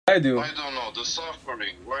I do. I don't know, the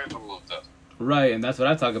suffering, why all of that? Right, and that's what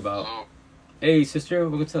I talk about. So, Hey, sister,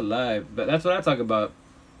 welcome to live. But that's what I talk about.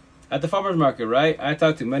 At the farmer's market, right? I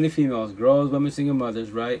talk to many females, girls, women, single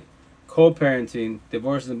mothers, right? Co-parenting,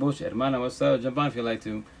 divorces and bullshit. Hermana, what's up? Jump on if you like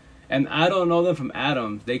to. And I don't know them from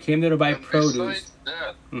Adams. They came there to buy and produce. besides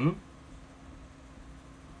that, Mm-hmm.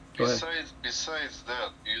 Go ahead. besides that,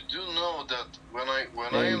 you do know that when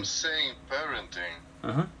I am saying parenting,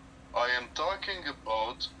 Uh-huh. I am talking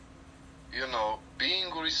about, you know, being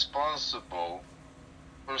responsible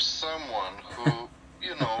for someone who,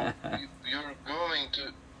 you know, you're going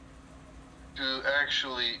to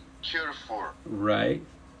actually care for. Right.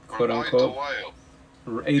 For Quote quite a unquote.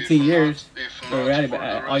 while. 18 years. If Or not rather, for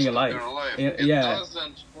the all rest your of life. your life. Yeah. It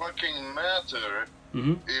doesn't fucking matter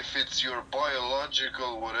Mm-hmm. if it's your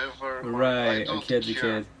biological whatever. Or I Right. A don't kid's a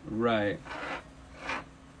care. kid. Right.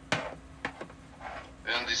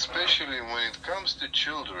 And especially when it comes to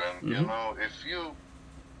children, you Mhm. know, if you,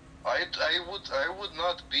 I would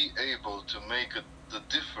not be able to make the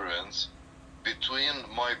difference between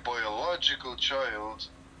my biological child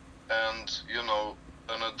and, you know,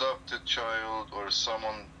 an adopted child or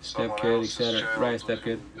someone Stepkid, else's etc. child, Right,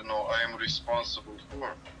 stepkid. you know, I am responsible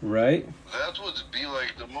for. Right. That would be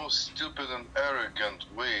like the most stupid and arrogant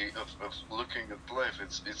way of looking at life.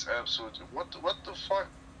 It's absolutely, what the fuck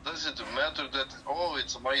does it matter that, oh,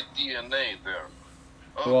 it's my DNA there?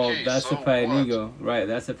 Okay, Well, that's so the pride and what? ego. Right,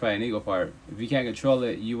 that's the pride and ego part. If you can't control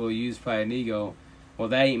it, you will use pride and ego. Well,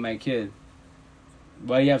 that ain't my kid.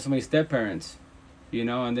 Why do you have so many step-parents? You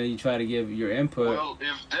know, and then you try to give your input. Well,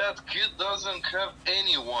 if that kid doesn't have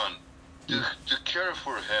anyone to care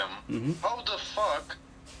for him, Mm-hmm. how the fuck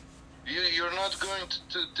you're not going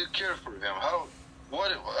to care for him? How? What?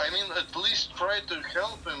 I mean, at least try to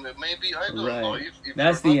help him. Maybe I don't know Right. if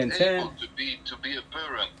That's you're the not intent. able to be a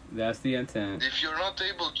parent. That's the intent. If you're not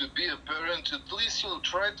able to be a parent, at least you'll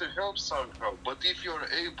try to help somehow. But if you're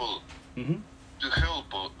able Mm-hmm. to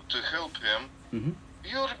help him, Mm-hmm.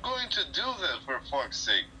 you're going to do that for fuck's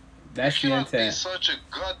sake. That's You the cannot be intent. such a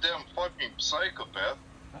goddamn fucking psychopath.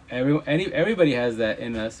 Everybody has that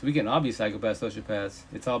in us. We can all be psychopaths, sociopaths.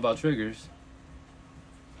 It's all about triggers.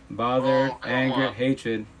 Bother, Oh, come anger, on.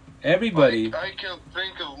 hatred. Everybody. I can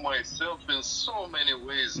think of myself in so many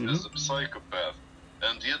ways Mhm. as a psychopath,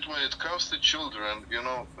 and yet when it comes to children, you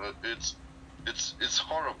know, it's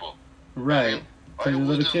horrible. Right. I mean, For I the little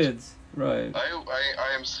wouldn't- kids. Right.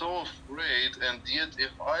 I am so afraid, and yet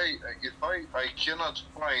if I cannot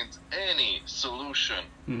find any solution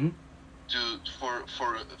Mm-hmm.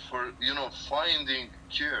 for you know, finding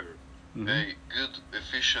care, Mm-hmm. a good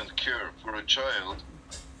efficient care for a child,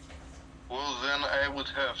 well then I would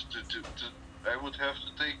have to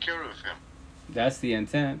take care of him That's the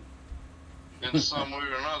intent. in some way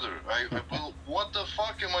or another. Well, what the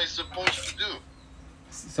fuck am I supposed to do?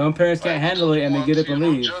 Some parents I can't handle it and they wouldn't get up want, and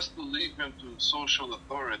you know, leave. just to leave him to social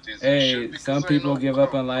authorities. and Hey, shit, because some I people know give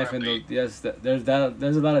up how on life, and crappy-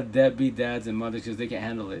 there's a lot of deadbeat dads and mothers because they can't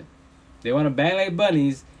handle it. They want to bang like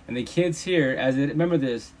bunnies, and the kids here. Remember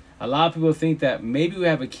this. A lot of people think that maybe we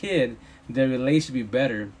have a kid, their relationship will be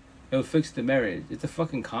better. It'll fix the marriage. It's a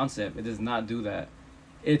fucking concept. It does not do that.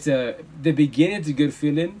 The beginning's a good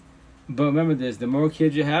feeling, but remember this: the more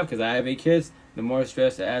kids you have, because I have 8 kids, the more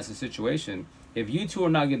stress it adds to the situation. If you two are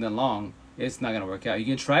not getting along, it's not gonna work out. You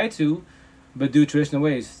can try to, but do traditional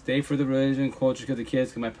ways. Stay for the religion, culture, because the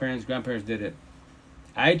kids, because my parents, grandparents did it.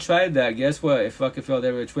 I tried that. Guess what? It fucking failed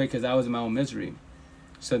every which way because I was in my own misery.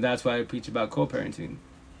 So that's why I preach about co-parenting,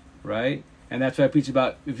 right? And that's why I preach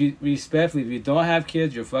about if you don't have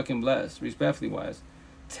kids, you're fucking blessed. Respectfully wise,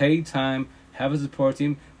 take time, have a support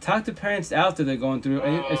team, talk to parents out there that are going through,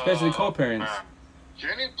 especially co-parents.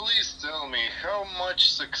 Can you please tell me how much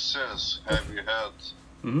success have you had?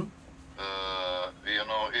 Mm-hmm. You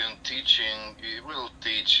know, in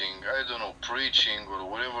teaching, I don't know, preaching or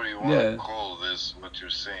whatever you want Yeah. to call this, what you're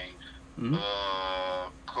saying, Mm-hmm.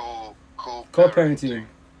 co-parenting. Co-parenting.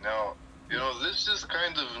 Now, you know, this is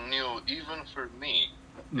kind of new, even for me,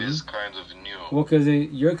 Mm-hmm. is kind of new. Well, because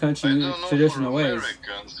in your I country, don't know traditional for ways,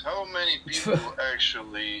 Americans, how many people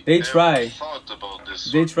actually They ever try. thought about this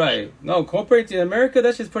they sort of try. shit? No, co-parenting in America,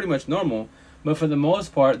 that's just pretty much normal. But for the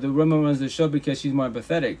most part, the woman runs the show because she's more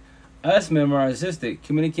empathetic. Us men are narcissistic.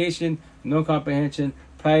 Communication, no comprehension,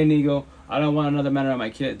 pride and ego. I don't want another man around my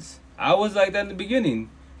kids. I was like that in the beginning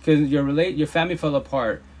because your family fell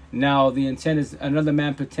apart. Now the intent is another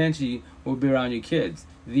man potentially will be around your kids.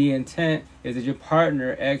 The intent is that your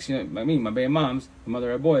partner, my baby moms, the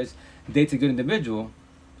mother of boys, dates a good individual.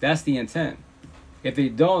 That's the intent. If they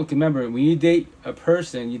don't, remember, when you date a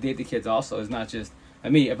person, you date the kids also. It's not just,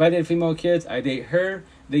 if I date female kids, I date her,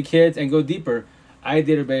 the kids and go deeper. I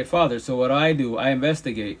date her baby father, so what do? I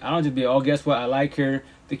investigate. I don't just be, oh, guess what? I like her.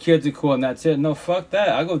 The kids are cool, and that's it. No, fuck that.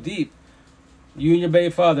 I go deep. You and your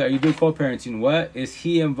baby father, are you doing co-parenting? What is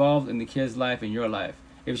he involved in the kid's life and your life?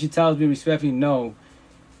 If she tells me respectfully, no,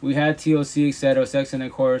 we had TOC, etc., sex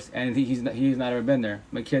intercourse, and he's not ever been there.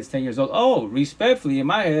 My kid's 10 years old. Oh, respectfully, in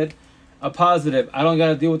my head, a positive. I don't got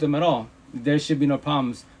to deal with them at all. There should be no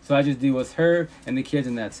problems. So I just deal with her and the kids,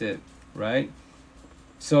 and that's it, right?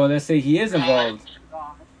 So let's say he is involved.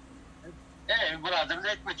 Hey, brother,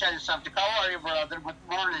 let me tell you something. How are you, brother? Good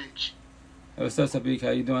morning. Hey, what's up, Sabik?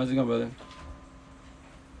 How you doing? How's it going, brother?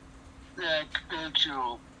 Thank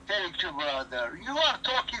you. Thank you, brother. You are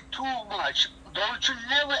talking too much. Don't you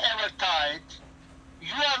never ever tired?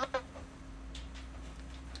 You are...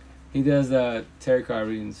 He does tarot card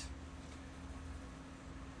readings.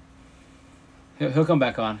 He'll come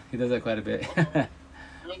back on. He does that quite a bit.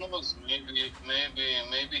 Who knows?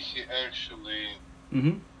 Maybe he actually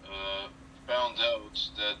found out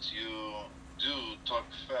that you do talk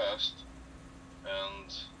fast,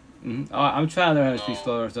 and Oh, I'm trying to learn how to speak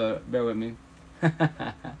slower, so bear with me.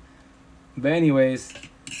 But anyways,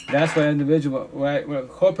 that's what individual, right?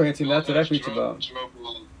 Co-parenting, that's what I preach about.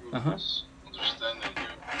 Understanding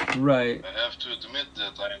you. Right. I have to admit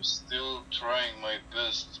that I am still trying my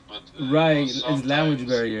best, but right, it's language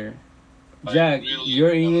barrier. Jack, really,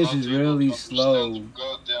 your English is really slow.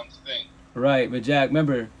 Goddamn thing. Right, but Jack,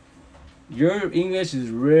 remember, your English is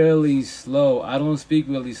really slow. I don't speak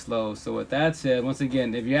really slow. So with that said, once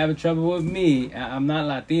again, if you're having trouble with me, I'm not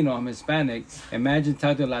Latino, I'm Hispanic. Imagine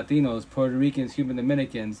talking to Latinos, Puerto Ricans, Cuban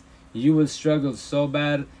Dominicans. You would struggle so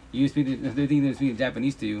bad, they think they're speaking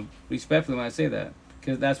Japanese to you. Respectfully when I say that.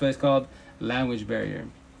 Because that's why it's called language barrier.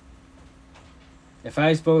 If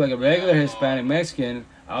I spoke like a regular Hispanic Mexican,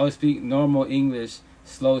 I would speak normal English,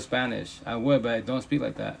 slow Spanish. I would, but I don't speak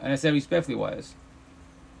like that. And I said respectfully wise.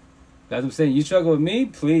 That's what I'm saying. You struggle with me?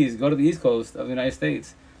 Please go to the East Coast of the United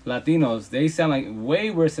States. Latinos, they sound like way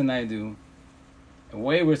worse than I do.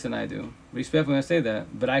 Way worse than I do. Respectfully when I say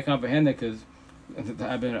that. But I comprehend it because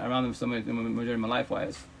I've been around them so much, the majority of my life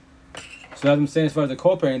wise. So as I'm saying, as far as the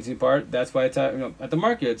co-parenting part, that's why I tell, at the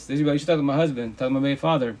markets, they say, you should talk to my husband, talk to my baby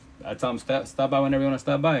father. I tell them, stop by whenever you want to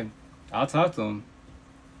stop by. I'll talk to them.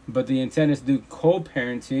 But the intent is to do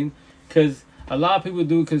co-parenting because a lot of people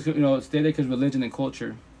do because, stay there because religion and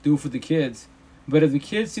culture. Do it for the kids. But if the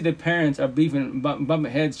kids see the parents are beefing, bumping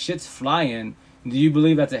heads, shit's flying, do you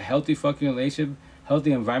believe that's a healthy fucking relationship,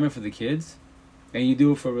 healthy environment for the kids? And you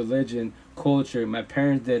do it for religion, culture. My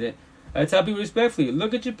parents did it. I tell people respectfully,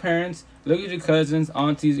 look at your parents, look at your cousins,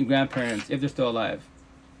 aunties, and grandparents, if they're still alive.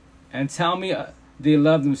 And tell me they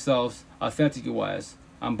love themselves, authentically wise,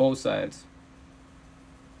 on both sides.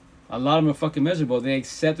 A lot of them are fucking miserable. They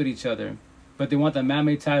accepted each other. But they want the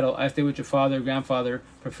man-made title, I stay with your father, grandfather,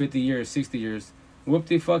 for 50 years, 60 years. Whoop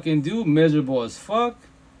they fucking do, miserable as fuck.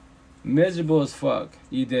 Miserable as fuck.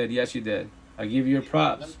 You did, yes you did. I give you your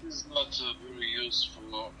props. That is not very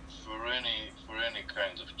useful for any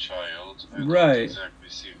kind of child. I right. Don't exactly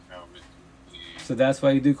see how it would be. So that's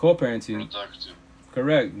why you do co-parenting. Productive.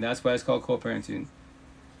 Correct. That's why it's called co-parenting.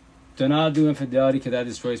 Do not do infidelity because that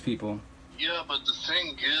destroys people. Yeah, but the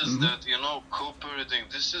thing is that,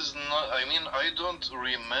 co-parenting, this is not, I don't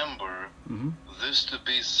remember this to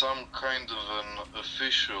be some kind of an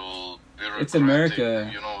official, bureaucratic, it's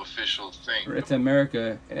America. Official thing. It's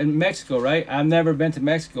America. And Mexico, right? I've never been to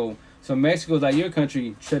Mexico. So Mexico's like your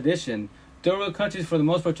country, tradition. Third world countries, for the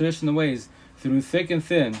most part, traditional ways, through thick and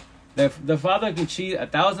thin. The father can cheat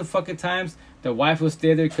 1,000 fucking times. The wife will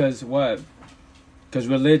stay there because what? Because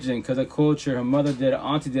religion, because of culture. Her mother did it,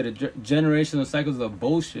 auntie did it. Generational cycles of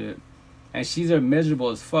bullshit. And she's miserable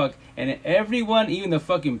as fuck. And everyone, even the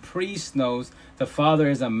fucking priest, knows the father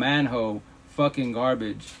is a manhole. Fucking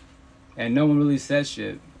garbage. And no one really says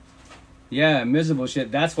shit. Yeah, miserable shit.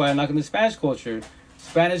 That's why I'm not in the Spanish culture.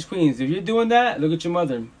 Spanish queens. If you're doing that, look at your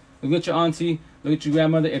mother. Look at your auntie. Look at your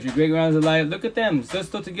grandmother. If your great-grandmother's alive, look at them. They're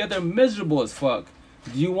still together, miserable as fuck.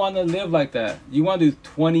 Do you want to live like that? You want to do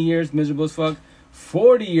 20 years miserable as fuck?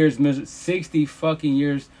 40 years miserable, 60 fucking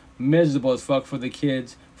years miserable as fuck for the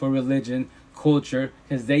kids, for religion, culture,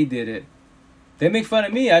 because they did it. They make fun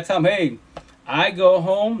of me. I tell them, hey, I go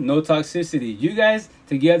home, no toxicity. You guys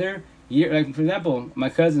together, like for example, my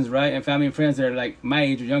cousins, right, and family and friends that are like my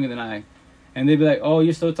age or younger than I, and they'd be like, oh,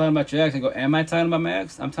 you're still talking about your ex. I go, am I talking about my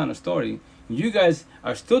ex? I'm telling a story. You guys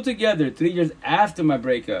are still together 3 years after my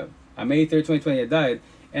breakup. On May 3rd, 2020, I died.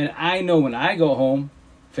 And I know when I go home,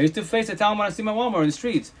 face to face, I tell him when I see my Walmart in the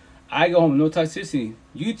streets. I go home, no toxicity.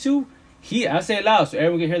 You two, I say it loud so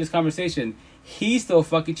everyone can hear this conversation. He still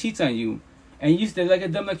fucking cheats on you. and you stay like a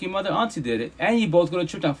dumb like your mother auntie did it, and you both go to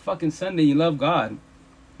church on fucking Sunday. You love God.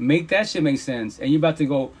 Make that shit make sense. And you're about to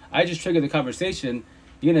go. I just triggered the conversation.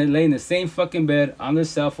 You're gonna lay in the same fucking bed on the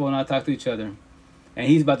cell phone and not talk to each other. And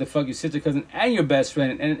he's about to fuck your sister, cousin, and your best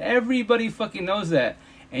friend, and everybody fucking knows that.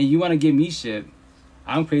 And you want to give me shit?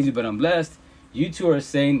 I'm crazy, but I'm blessed. You two are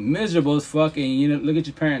sane, miserable as fuck, and you know, look at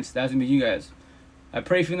your parents. That's gonna be you guys. I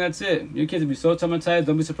pray for you, and that's it. Your kids will be so traumatized.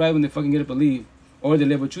 Don't be surprised when they fucking get up and leave, or they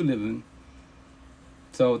live what you live in.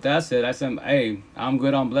 So that's it. I said, hey, I'm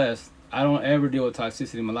good. I'm blessed. I don't ever deal with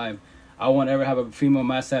toxicity in my life. I won't ever have a female on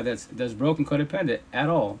my side that's broken, codependent at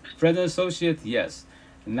all. Friends and associates, yes.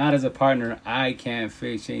 Not as a partner. I can't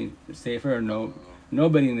face change, save her. No,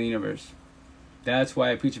 nobody in the universe. That's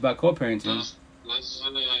why I preach about co-parenting.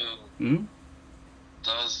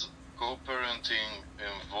 Does co-parenting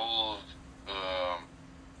involve?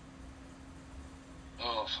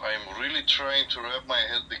 I'm really trying to wrap my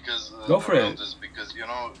head because go for it. This because you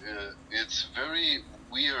know it's very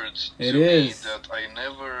weird it to is. me that I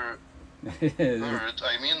never heard.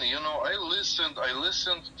 I mean, you know, I listened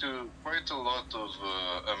to quite a lot of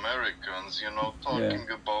Americans, you know, talking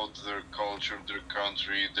about their culture, their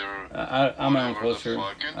country, their I'm my own culture.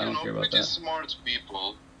 Fuck. And, I don't care about that.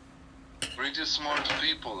 Pretty smart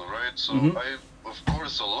people, right? So of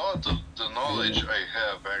course, a lot of the knowledge I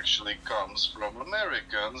have actually comes from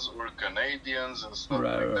Americans or Canadians and stuff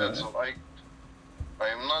like that. So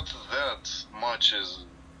I'm not that much as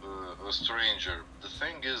a stranger. The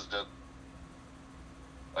thing is that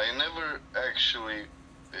I never actually.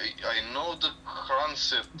 I know the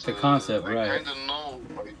concept. The concept, right? I kind of know.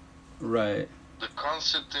 Right. The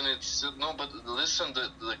concept in itself. No, but listen.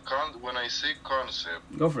 When I say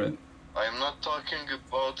concept, go for it. I'm not talking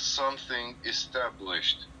about something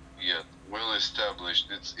established yet, well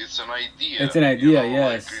established. It's an idea. It's an idea, you know,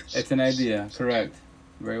 yes. like it's an idea, correct.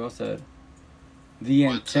 Very well said. The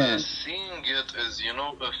intent. But seeing it as, you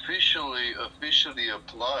know, officially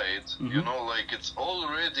applied, you know, like it's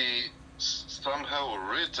already somehow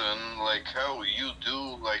written, like how you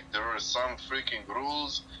do, like there are some freaking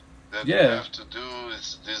rules that you have to do.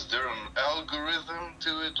 Is there an algorithm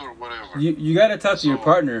to it or whatever? You got to talk to your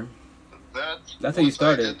partner. That's how you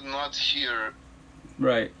started. I did not hear.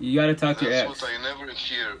 Right. You got to talk to your ex. That's what I never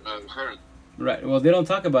heard. Right. Well, they don't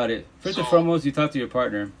talk about it. First and foremost, you talk to your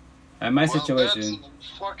partner. At my situation.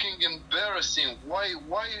 That's fucking embarrassing. Why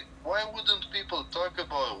wouldn't people talk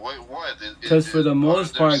about it? Why? Because for the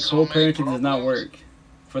most part, co-parenting does not work.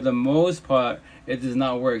 For the most part, it does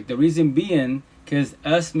not work. The reason being, because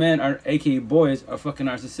us men, aka boys, are fucking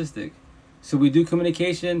narcissistic. So we do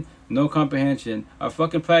communication, no comprehension. Our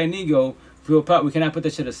fucking pride and ego feel proud. We cannot put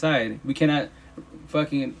that shit aside. We cannot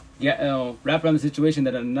fucking wrap around the situation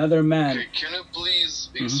that another man. Okay, can you please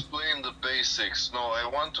explain the basics? No, I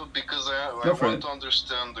want to because I want to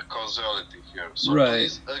understand the causality here. So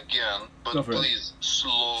please again, but please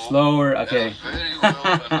slower. Okay. And very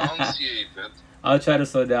well enunciated. I'll try to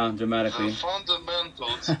slow down dramatically. The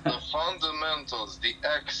fundamentals, the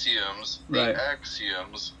axioms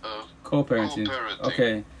of co-parenting.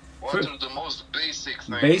 Okay. What are the most basic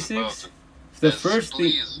things Basics? about it? The first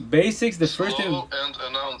thing, basics, the first thing. And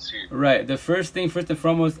enunciate. Right. The first thing, first and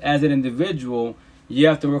foremost, as an individual, you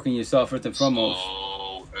have to work on yourself first and foremost.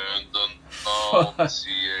 Slow and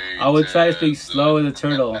enunciate. I would try to speak slow as a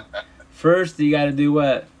turtle. First, you got to do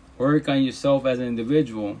what? Work on yourself as an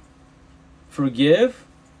individual. Forgive,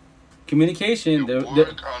 communication. Work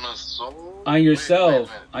on a soul. On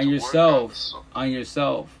yourself. On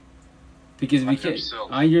yourself. Because we can't.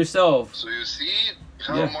 On yourself. So you see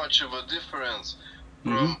how much of a difference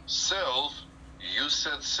from self. You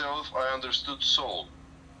said self. I understood soul.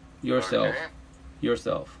 Yourself. Okay?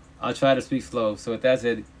 Yourself. I'll try to speak slow. So with that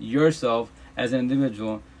said, yourself as an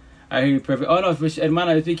individual. I hear you perfect. Oh no,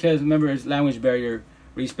 hermano, it's because remember it's language barrier.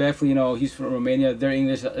 Respectfully, you know, he's from Romania. Their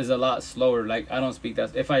English is a lot slower. Like, I don't speak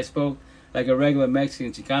that. If I spoke like a regular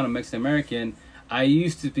Mexican, Chicano, Mexican American, I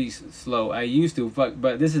used to speak slow. I used to,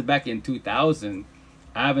 but this is back in 2000.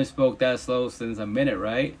 I haven't spoke that slow since a minute,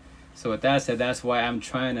 right? So with that said, that's why I'm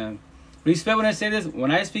trying to respect when I say this.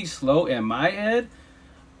 When I speak slow in my head,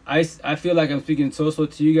 I feel like I'm speaking so slow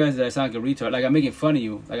to you guys that I sound like a retard. Like I'm making fun of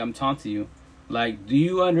you. Like I'm taunting you. Like, do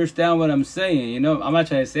you understand what I'm saying? You know, I'm not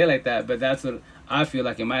trying to say it like that, but that's what I feel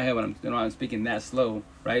like in my head when I'm speaking that slow,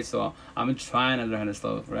 right? So I'm trying to learn to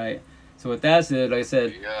slow, right? So with that said, like I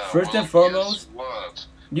said, first and foremost,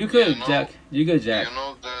 you could, Jack. You could, Jack. You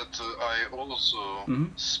know that I also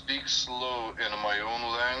speak slow in my own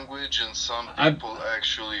language, and some people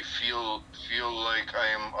actually feel like I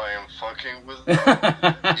am fucking with them,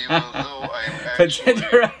 even though I'm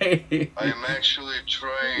actually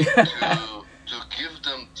trying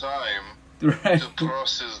time Right. to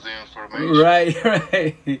process the information.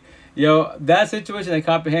 Right. Yo, that situation I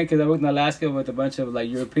comprehend because I worked in Alaska with a bunch of like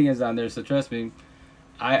Europeans down there. So trust me,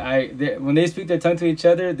 when they speak their tongue to each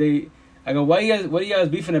other, I go, what are you guys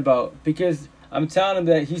beefing about? Because I'm telling him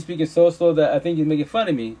that he's speaking so slow that I think he's making fun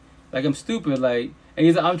of me, like I'm stupid, like.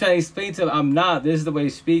 And I'm trying to explain to him I'm not. This is the way you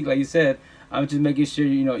speak, like you said. I'm just making sure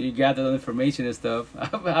you gather the information and stuff.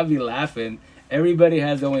 I'll be laughing. Everybody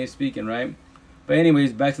has their way of speaking, right? But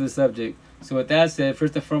anyways, back to the subject. So with that said,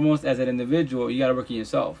 first and foremost, as an individual, you got to work on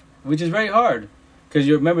yourself, which is very hard. Because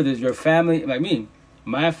you remember this, your family, like me,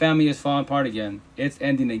 my family is falling apart again. It's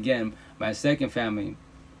ending again. My second family,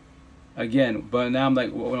 again. But now I'm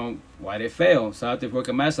like, well, why did it fail? So I have to work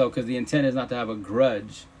on myself because the intent is not to have a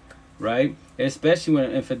grudge, right? Especially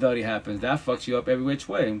when infidelity happens. That fucks you up every which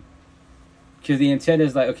way. Because the intent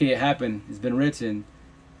is like, okay, it happened. It's been written.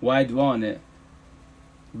 Why dwell on it?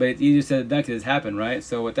 But it's easier said than done because it's happened, right?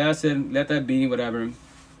 So with that said, let that be, whatever.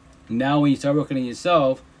 Now when you start working on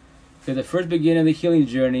yourself, because the first beginning of the healing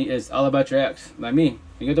journey is all about your ex. Like me.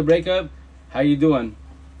 You get the breakup, how you doing?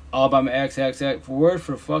 All about my ex, word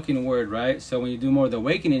for fucking word, right? So when you do more of the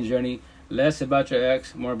awakening journey, less about your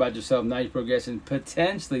ex, more about yourself. Now you're progressing.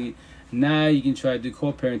 Potentially, now you can try to do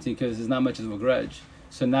co-parenting because there's not much of a grudge.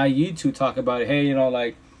 So now you two talk about, hey,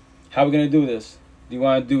 like, how are we going to do this? Do you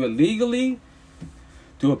want to do it legally?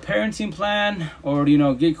 Do a parenting plan, or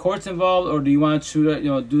get courts involved, or do you want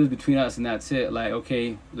to do this between us and that's it? Like,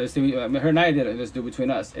 okay, let's say her and I did it. Let's do it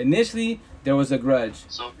between us. Initially, there was a grudge.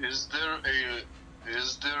 So is there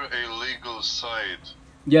a legal side?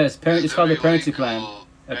 Yes, it's called a parenting plan.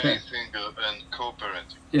 Anything and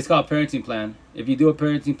co-parenting. It's called parenting plan. If you do a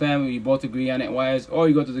parenting plan, you both agree on it, wise, or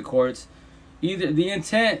you go to the courts. Either the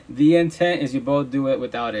intent is you both do it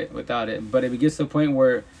without it. But if it gets to a point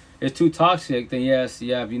where it's too toxic, then yes,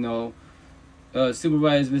 you have,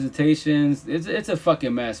 supervised visitations. It's a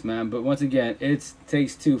fucking mess, man. But once again, it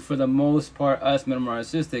takes two. For the most part, us men are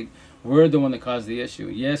narcissistic. We're the one that caused the issue.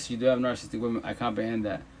 Yes, you do have narcissistic women. I comprehend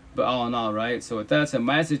that. But all in all, right? So with that said,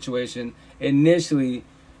 my situation, initially,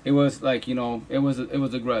 it was like, it was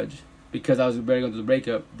a grudge. Because I was ready to go through the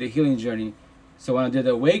breakup, the healing journey. So when I did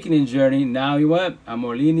the awakening journey, now I'm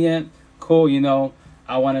more lenient. Cool,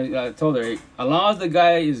 I told her, as long as the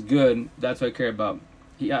guy is good, that's what I care about.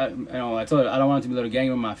 I told her, I don't want him to be a little gang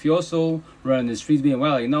or mafioso, running the streets being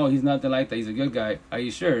wild. Like, no, he's nothing like that. He's a good guy. Are you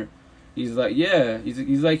sure? He's like, yeah.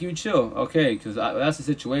 He's like, you chill. Okay, because that's the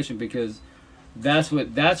situation, because that's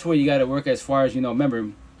where you got to work as far as,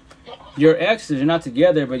 remember, your exes, you're not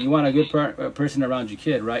together, but you want a good person around your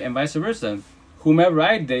kid, right? And vice versa. Whomever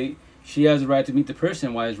I date, she has the right to meet the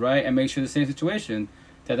person wise, right? And make sure the same situation.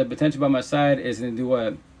 That the potential by my side is going to do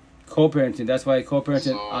what? Co-parenting. That's why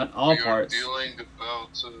co-parenting on all parts. Dealing about.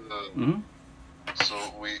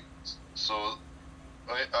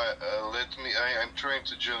 I'm trying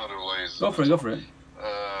to generalize. Go for it.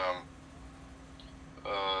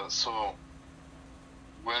 So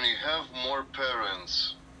when you have more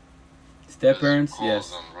parents, step parents,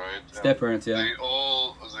 yes. Them, right? Step parents, yeah. They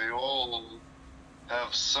all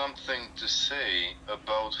have something to say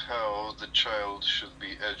about how the child should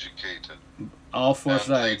be educated. All four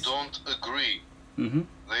sides. They don't agree. Mm-hmm.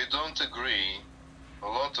 They don't agree, a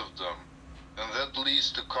lot of them, and that leads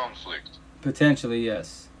to conflict. Potentially,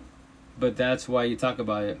 yes. But that's why you talk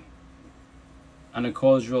about it on a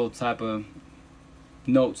cultural type of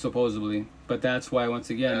note, supposedly. But that's why, once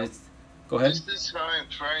again, it's... Go ahead. This is how I'm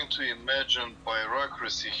trying to imagine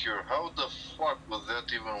bureaucracy here. How the fuck would that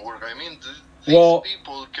even work? I mean, these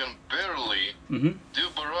people can barely do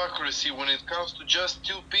bureaucracy when it comes to just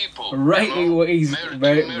two people. Right,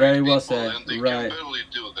 very well said. And they right. can barely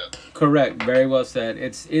do that. Correct, very well said.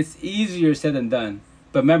 It's easier said than done.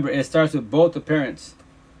 But remember, it starts with both the parents.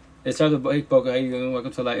 It starts with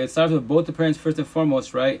welcome to life. It starts with both the parents first and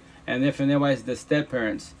foremost, right? And then from there, it's the step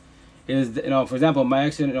parents. Is, for example, my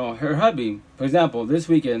ex, her hubby, for example, this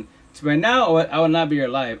weekend, right now, I would not be here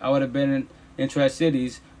live. I would have been in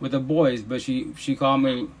Tri-Cities with the boys, but she called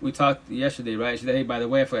me. We talked yesterday, right? She said, hey, by the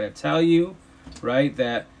way, I forgot to tell you, right,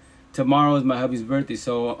 that tomorrow is my hubby's birthday,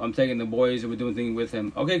 so I'm taking the boys and we're doing things with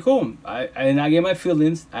him. Okay, cool. I did not get my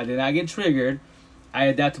feelings. I did not get triggered. I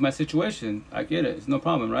adapt to my situation. I get it. It's no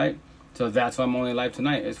problem, right? So that's why I'm only live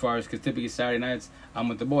tonight, as far as, because typically Saturday nights, I'm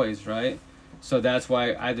with the boys, right? So that's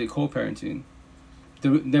why I did co-parenting. The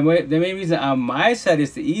main reason on my side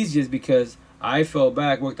is the easiest because I fell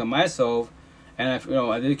back, worked on myself, and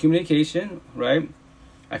I did communication, right?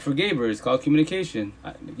 I forgave her. It's called communication.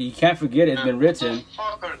 You can't forget it. It's been written.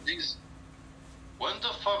 When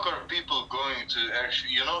the fuck are people going to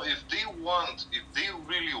actually, if they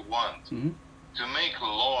really want to make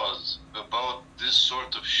laws about this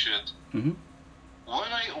sort of shit, Mm-hmm.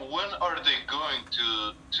 when are they going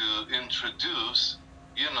to introduce,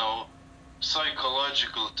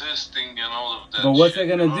 psychological testing and all of that? But what's shit,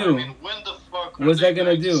 that gonna do? I mean, when the fuck are What's they that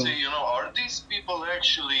gonna going do? to say, are these people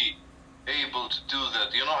actually able to do that?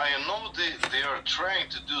 I know they are trying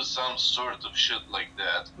to do some sort of shit like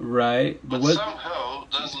that, Right. but what? somehow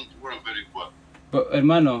doesn't work very well. But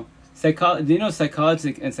hermano, do you know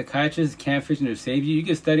psychologists and psychiatrists can't fix or save you? You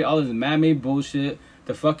can study all this man-made bullshit,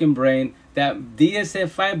 the fucking brain, that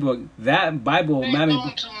DSM-5 book, that Bible, They man-made.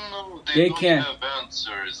 don't know. They don't can't. have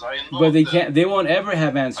answers. I know. But they that. can't. They won't ever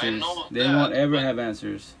have answers. know They that, won't ever but- have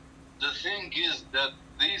answers. The thing is that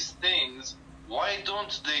these things, why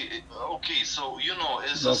don't they? Okay, so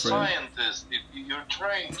as Go a for it. scientist, if you're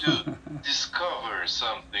trying to discover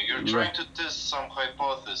something, you're trying to test some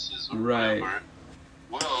hypothesis or Right. whatever.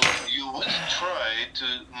 Well, you would try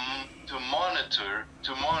to monitor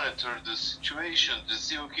the situation to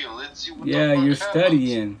see. Okay, let's see what the Yeah, fuck you're happens.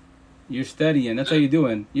 studying. You're studying. That's how you're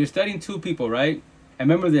doing. You're studying two people, right? And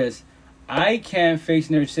remember this. I can't face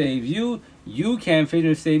nor save you. You can't face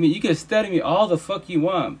nor save me. You can study me all the fuck you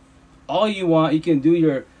want. All you want. You can do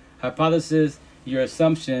your hypothesis, your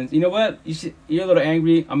assumptions. You know what? You're a little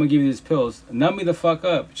angry. I'm going to give you these pills. Numb me the fuck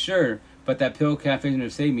up. Sure. But that pill can't face nor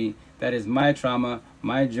save me. That is my trauma,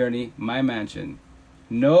 my journey, my mansion.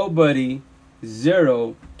 Nobody,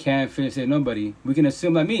 zero, can finish it. Nobody. We can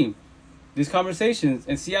assume like me. These conversations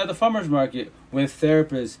and see how the farmer's market with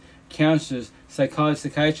therapists, counselors, psychologists,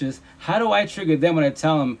 psychiatrists. How do I trigger them when I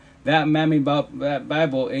tell them that man-made that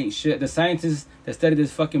Bible ain't shit? The scientists that study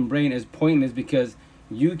this fucking brain is pointless because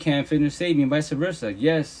you can't finish save me and vice versa.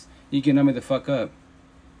 Yes, you can numb me the fuck up.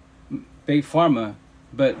 Big pharma,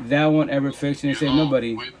 but that won't ever fix and save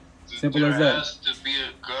nobody. Simple as that. There has to be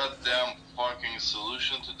a goddamn fucking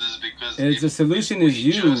solution to this because The solution is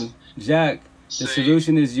you, Jack. The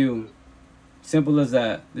solution is you. Simple as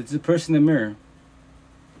that. It's the person in the mirror.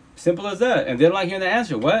 Simple as that. And they don't like hearing the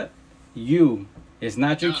answer. What? You. It's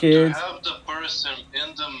not your kids. To have the person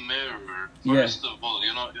in the mirror, Yeah. first of all, I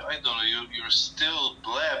don't know, you're still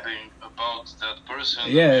blabbing about that person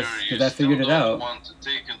in Yes, the mirror. 'cause You I figured still it don't out. want to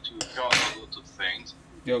take into account a lot of things.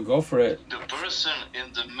 Yo, go for it. The person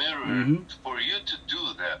in the mirror, Mhm. for you to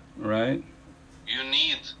do that, Right? you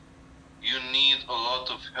need a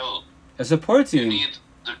lot of help. A support You team. need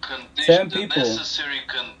the 10 the people. necessary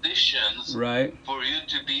conditions Right? for you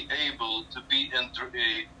to be able to be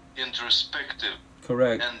introspective.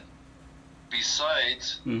 Correct. And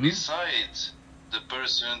besides the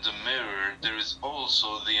person in the mirror, there is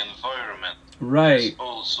also the environment. Right. There's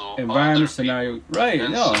also Environment other scenario. people Right.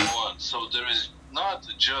 and No. so on. So there is not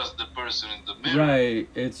just the person in the mirror. Right.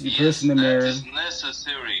 It's your Yes, person in the mirror, that is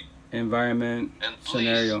necessary. environment, And please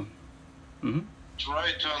scenario.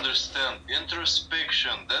 try to understand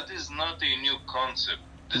introspection. That is not a new concept.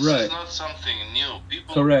 This Right. is not something new.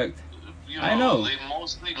 People, Correct. I know. They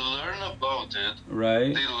mostly learn about it.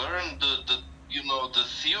 Right. They learn the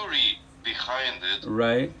theory behind it.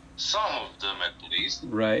 Right. Some of them at least.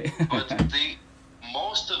 Right. But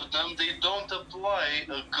most of them, they don't apply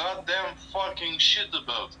a goddamn fucking shit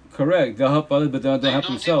about it. Correct. They'll help others, but they'll They help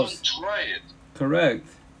don't themselves. even try it. Correct.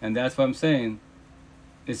 And that's what I'm saying.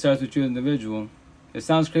 It starts with you as an individual. It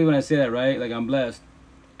sounds crazy when I say that, right? Like I'm blessed.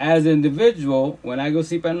 As an individual, when I go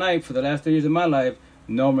sleep at night for the last 3 years of my life,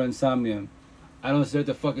 no more insomnia. I don't stare at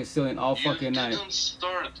the fucking ceiling all fucking night.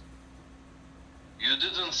 You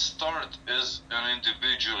didn't start as an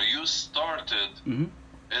individual. You started Mm-hmm.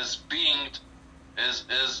 as being as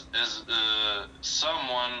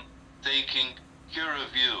someone taking care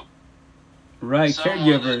of you. Right, Someone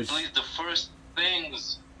caregivers. At least the first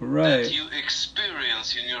things Right. that you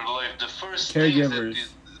experience in your life, the first Caregivers.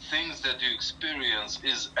 things that you experience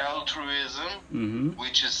is altruism, Mm-hmm.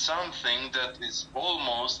 which is something that is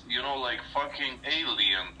almost, like fucking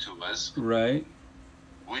alien to us, Right.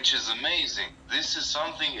 which is amazing. This is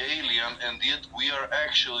something alien, and yet we are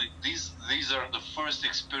actually, these are the first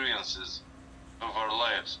experiences of our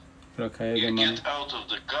lives. Okay, You good man. get out of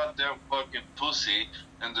the goddamn fucking pussy,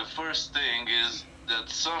 and the first thing is that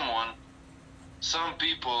some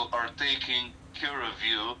people are taking care of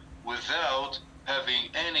you without having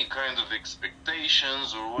any kind of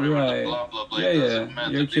expectations or whatever Right. the blah blah blah. Yeah, It yeah. doesn't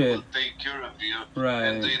matter. You're a They will kid. take care of you, Right.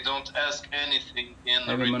 and they don't ask anything in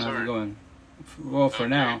Hey, man, how's it return. going? Well, for Okay.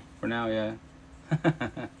 now, yeah.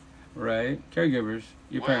 Right, caregivers,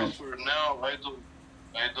 your Well, parents. for now, I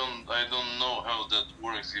don't know how that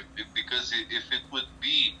works. Because if it would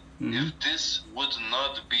be, Mhm. if this would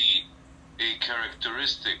not be a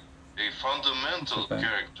characteristic, a fundamental Okay.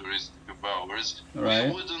 characteristic of ours, Right.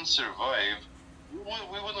 we wouldn't survive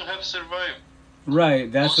we wouldn't have survived.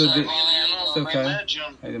 Right. That's Also, what. I mean, you know, It's okay.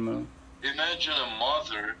 imagine I don't know. imagine a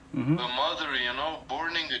mother, Mhm. you know,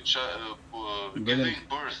 giving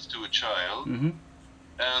birth to a child, Mhm.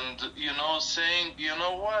 and you know, saying, you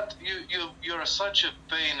know what, you're such a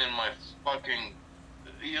pain in my fucking,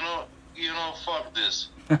 you know, fuck this.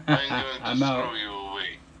 I'm going to I'm throw out. you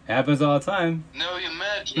away. It happens all the time. Now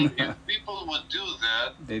imagine if people would do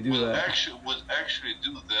that, They do that. would actually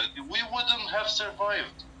do that, we wouldn't have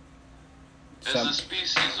survived as Some- a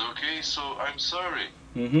species. Okay, so I'm sorry,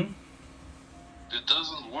 Mhm. it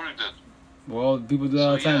doesn't work that. Well, people do that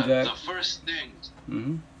all the time, yeah, Jack. the first thing.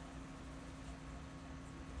 Mhm.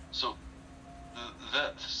 So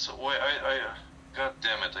why I God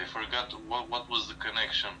damn it, I forgot what was the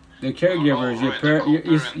connection. The caregivers, Oh, your right, parent, the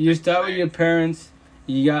you co-parenting start with your thing. parents.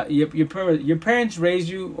 You got your parents raise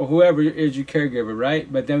you, or whoever is your caregiver,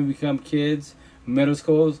 right? But then we become kids, middle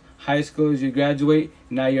schools, high schools. You graduate.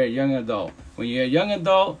 Now you're a young adult. When you're a young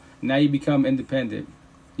adult, now you become independent.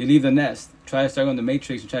 You leave the nest, try to start on the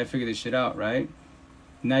matrix, and try to figure this shit out, right?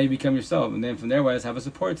 Now you become yourself, and then from there, have a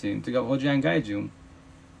support team to go hold you and guide you.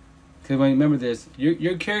 Because when you remember this,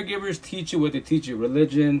 your caregivers teach you what they teach you: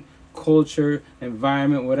 religion, culture,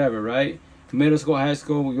 environment, whatever, right? Middle school, high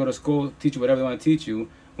school, we go to school, teach you whatever they want to teach you.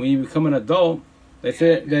 When you become an adult, they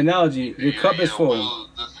say the analogy: your cup is full. Well,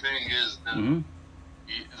 the thing is that Mhm.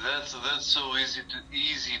 that's so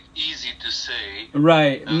easy to say.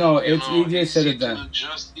 Right? And, No, you it's know, easier said easy than done. to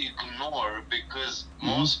just ignore, because Mm-hmm.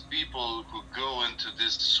 most people who go into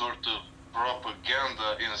this sort of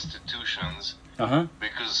propaganda institutions,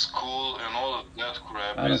 because school and all of that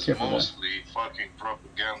crap I don't is care for that. mostly fucking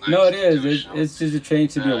propaganda. No, it is. institutions. It's just a train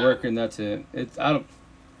to be a worker, and that's it. It's I don't.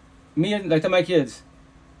 Me and like to my kids,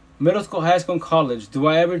 middle school, high school, and college. Do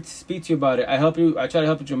I ever speak to you about it? I help you. I try to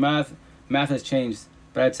help with your math. Math has changed,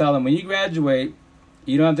 but I tell them when you graduate,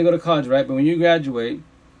 you don't have to go to college, right? But when you graduate,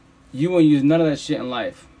 you won't use none of that shit in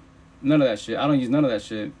life. None of that shit. I don't use none of that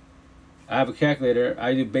shit. I have a calculator.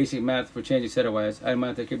 I do basic math for changing set-wise. I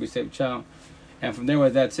might take care of your safe child, and from there,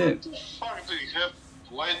 that's it. What the fuck do you have?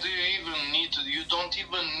 Why do you even need to? You don't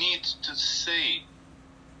even need to say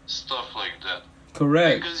stuff like that.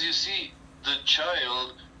 Correct. Because you see, the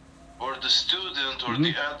child or the student or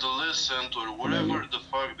the adolescent or whatever the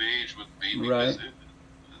fuck the age would be, because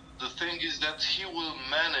the thing is that he will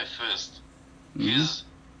manifest his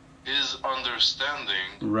understanding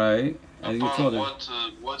Right. As you told upon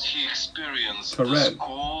her. what he experienced, Correct. the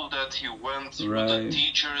school that he went through, Right. the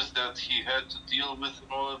teachers that he had to deal with,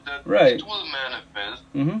 and all of that. Right. It will manifest.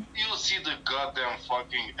 Mm-hmm. You'll see the goddamn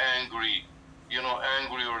fucking angry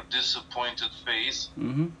or disappointed face.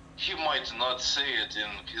 Mm-hmm. He might not say it in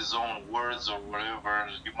his own words or whatever.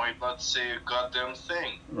 He might not say a goddamn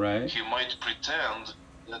thing. Right. He might pretend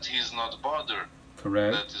that he's not bothered.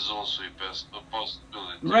 Correct. That is also a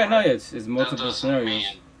possibility. Right. No, it's that multiple doesn't scenarios.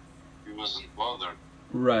 mean he wasn't bothered.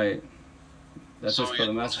 Right. That's So just you for the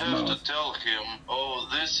don't massive have mouth. to tell him, oh,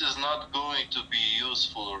 this is not going to be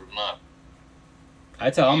useful or not. I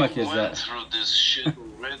tell all my You kids went that. through this shit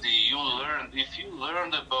already. If you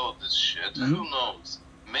learned about this shit, who knows?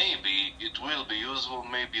 Maybe it will be useful,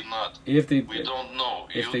 maybe not. If they We don't know.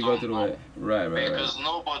 if You they don't go through know. it. Right. Because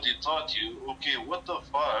nobody taught you, okay, what the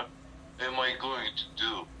fuck am I going to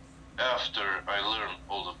do after I learn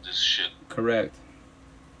all of this shit? Correct.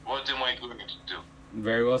 What am I going to do?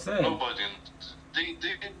 Very well said. Nobody.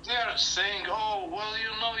 They're saying, oh, well,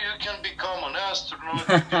 you can become an astronaut,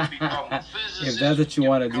 you can become a physicist. If that's what you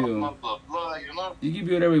want to become do. Blah, blah, blah, You can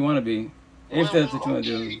be whatever you want to be. If that's what you want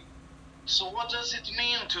to do. okay. So what does it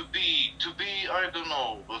mean to be, I don't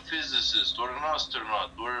know, a physicist or an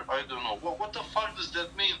astronaut or I don't know. What the fuck does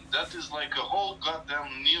that mean? That is like a whole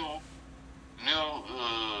goddamn new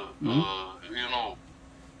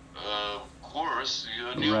course,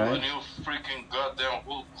 a new freaking goddamn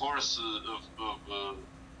whole course of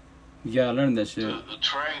You gotta learn that shit.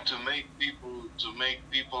 trying to make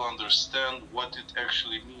people understand what it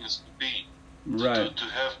actually means to be, Right. to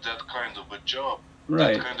have that kind of a job,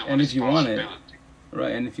 Right. that kind of And if you want it. responsibility.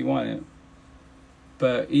 Right. And if you want it.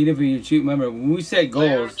 But even if you choose, remember when we set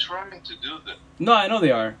They are goals. trying to do that. No, I know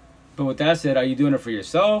they are. But with that said, are you doing it for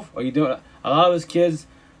yourself? Or are you doing a lot of us kids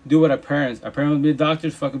do what our parents want to be a doctor,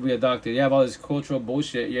 fucking be a doctor. You have all this cultural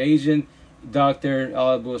bullshit. You're Asian, doctor,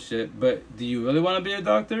 all that bullshit. But do you really want to be a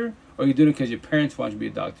doctor? Or are you doing it because your parents want you to be a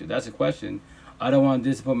doctor? That's the question. I don't want to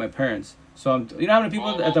disappoint my parents. So you know how many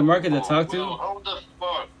people at the market that talk to? How the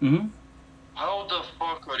fuck? Mm-hmm. How the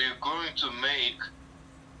fuck are you going to make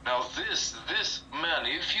now this man?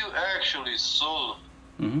 If you actually solve,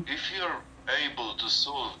 Mm-hmm. if you're able to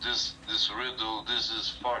solve this riddle, this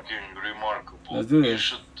is fucking remarkable. Let's do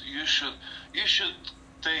this. You should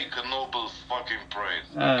take a Nobel fucking prize.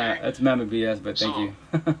 Ah, Okay? that's mammoth BS, but thank So, you.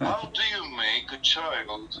 How do you make a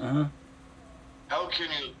child? Uh-huh. How can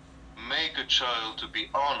you make a child to be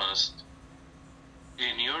honest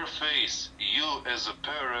in your face, you as a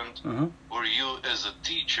parent Uh-huh. or you as a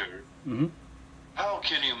teacher? Mm-hmm. How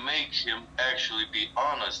can you make him actually be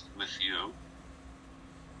honest with you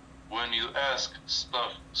when you ask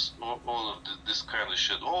stuff, all of this kind of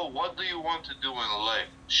shit? Oh, what do you want to do in life?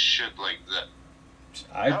 Shit like that.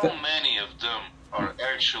 How many of them are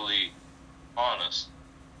actually honest?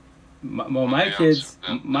 Well, my kids,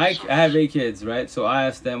 I have 8 kids, right? So I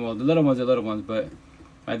asked them, well, the little ones are little ones, but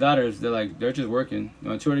my daughters, they're just working. You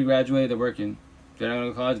know, 2 already graduated, they're working. They're not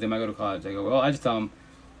going to college, they might go to college. I go, well, I just tell them,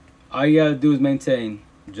 all you got to do is maintain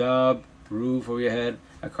job, roof over your head,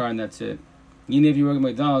 a car, and that's it. Even if you work at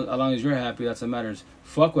McDonald's, as long as you're happy, that's what matters.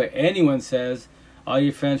 Fuck what anyone says. All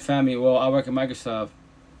your friends, family, well, I work at Microsoft.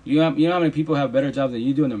 You know how many people have better jobs than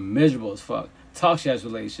you do, and they're miserable as fuck. Toxic ass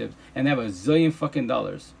relationships, and they have a zillion fucking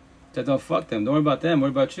dollars. So don't fuck them. Don't worry about them.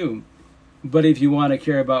 Worry about you. But if you want to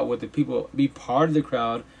care about what the people, be part of the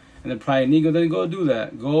crowd, and the pride and ego, then go do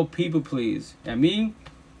that. Go people please. And me,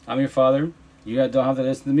 I'm your father. You don't have to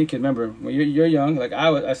listen to me, kid. Remember, when you're young, like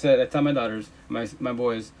I tell my daughters, my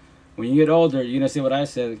boys, when you get older, you're gonna say what I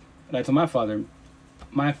said. And I told my father,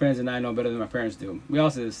 my friends and I know better than my parents do. We all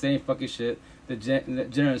say the same fucking shit. The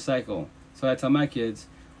generous cycle. So I tell my kids,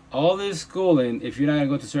 all this schooling, if you're not gonna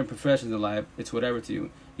go to certain professions in life, it's whatever to you.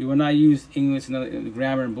 You will not use English and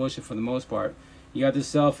grammar and bullshit for the most part. You got this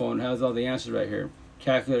cell phone, has all the answers right here,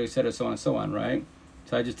 calculator, etc., so on and so on, right?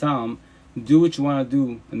 So I just tell them, do what you want to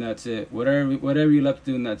do, and that's it. Whatever you love to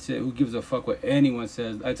do, and that's it. Who gives a fuck what anyone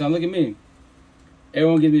says? I tell them, look at me.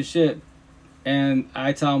 Everyone gives me shit, and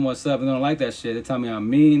I tell them what's up, and they don't like that shit. They tell me I'm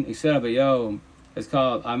mean, etc. But yo, it's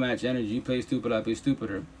called I match energy. You play stupid, I play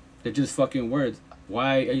stupider. They're just fucking words.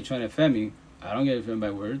 Why are you trying to offend me? I don't get offended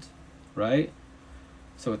by words, right?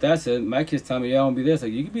 So with that said, my kids tell me, yeah, I want to be this.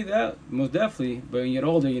 Like, you can be that, most definitely. But when you get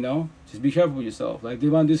older, you know, just be careful with yourself. Like, they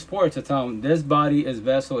want to do sports. I tell them, this body, this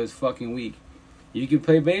vessel is fucking weak. You can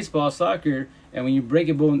play baseball, soccer, and when you break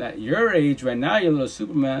a bone at your age, right now, you're a little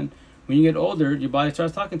Superman. When you get older, your body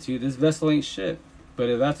starts talking to you. This vessel ain't shit. But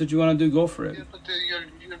if that's what you want to do, go for it. Yeah, but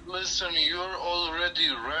listen, you're already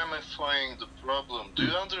ramifying the problem. Do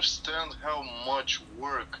you understand how much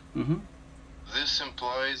work this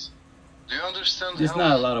implies? Do you understand It's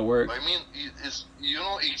not a lot of work. I mean, it's,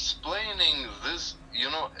 explaining this,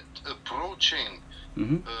 approaching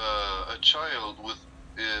a child with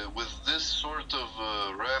this sort of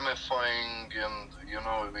ramifying and,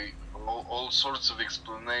 all sorts of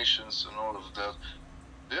explanations and all of that.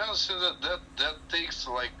 Do you understand that takes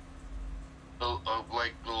like a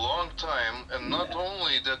long time, and not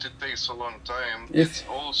only that it takes a long time, it's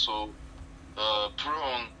also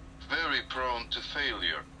very prone to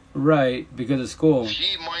failure. Right, because of school.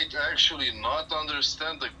 He might actually not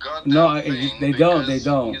understand the goddamn thing. They don't.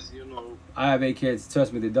 I have 8 kids.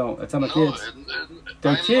 Trust me, they don't. I tell my kids.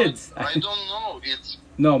 They're kids. I don't know. It's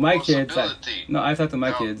my kids. I talk to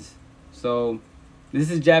my kids. So,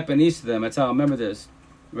 this is Japanese to them. I tell them, remember this.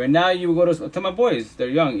 Right now, you go to tell my boys. They're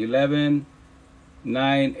young. 11,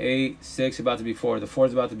 9, 8, 6, about to be 4. The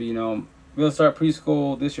 4's about to be, we'll start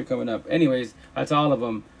preschool this year coming up. Anyways, I tell all of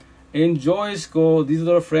them, enjoy school. These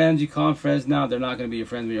little friends, you call them friends now, they're not going to be your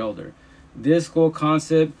friends when you're older. This school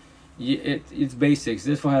concept, it's basics.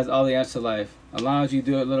 This one has all the answers to life. As long as you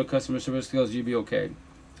do a little customer service skills, you'll be okay.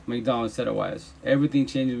 McDonald's said it wise. Everything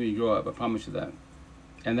changes when you grow up. I promise you that.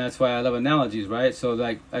 And that's why I love analogies, right? So,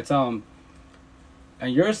 like, I tell them,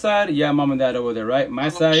 on your side, yeah, mom and dad over there, right? My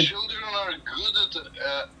side. Children are good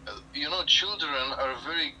at, children are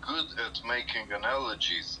very good at making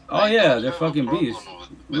analogies. Oh yeah, they're fucking beasts.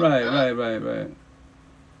 Right.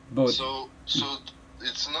 But so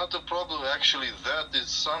it's not a problem. Actually, that is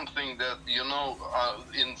something that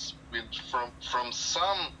from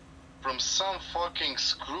some fucking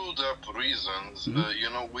screwed up reasons,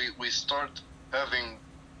 we start having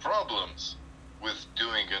problems with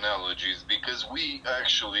doing analogies, because we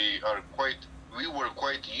actually were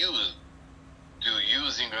quite used to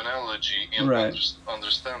using analogy in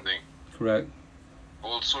understanding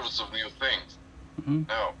all sorts of new things.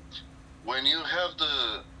 Now, when you have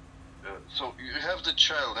so you have the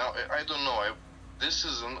child. Now, I don't know. This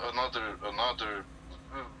is another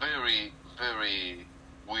very, very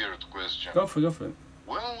weird question. Go for it.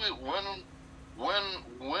 When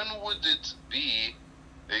would it be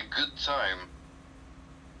a good time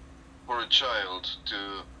for a child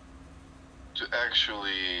to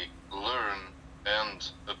actually learn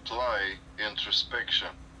and apply introspection.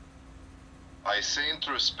 I say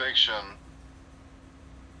introspection,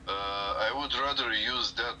 I would rather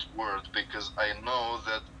use that word because I know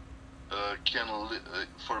that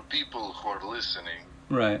for people who are listening,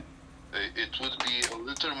 right, it would be a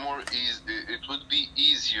little more easy. It would be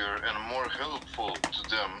easier and more helpful to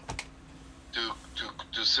them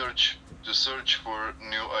to search for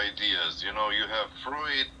new ideas. You know, you have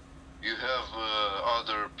Freud, you have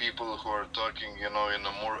other people who are talking, you know, in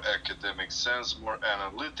a more academic sense, more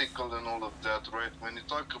analytical and all of that, right? When you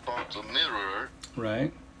talk about a mirror,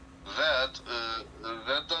 right, that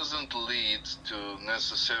doesn't lead to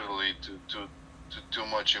necessarily to too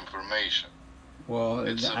much information. Well,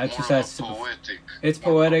 It's I more just of had a poetic. it's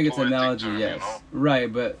more of a poetic, it's poetic analogy, term, yes, you know?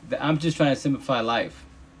 right. But I'm just trying to simplify life.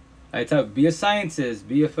 I tell be a scientist,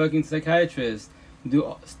 be a fucking psychiatrist,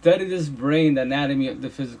 study this brain, the anatomy of the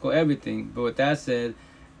physical, everything. But with that said,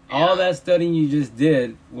 all that studying you just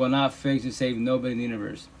did will not fix or save nobody in the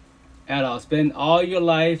universe at all. Spend all your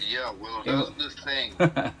life. Yeah, well, that's the thing.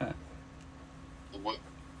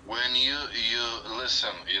 When you listen,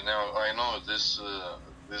 you know, I know this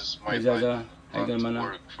might not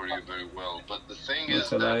work for you very well, but the thing is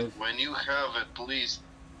that when you have at least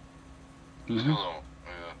hello,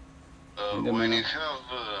 when you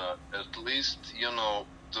have at least, you know,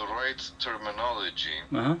 the right terminology,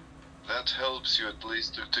 that helps you at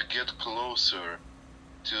least to get closer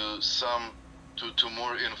to to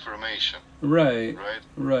more information. Right.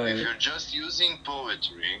 If you're just using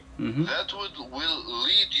poetry, that will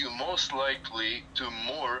lead you most likely to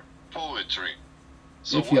more poetry.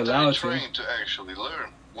 So if you what allow are you it trying to actually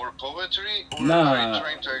learn? More poetry, or Nah. are you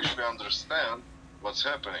trying to actually understand what's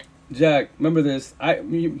happening? Jack, remember this.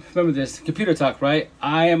 Remember this. Computer talk, right?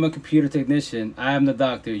 I am a computer technician. I am the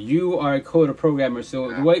doctor. You are a coder programmer.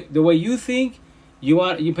 So the way you think,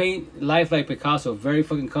 you paint life like Picasso, very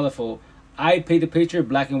fucking colorful. I paint the picture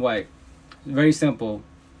black and white. Very simple.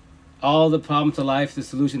 All the problems of life, the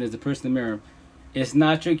solution is the person in the mirror. It's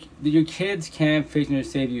not your kids can't fix or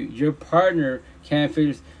save you. Your partner can't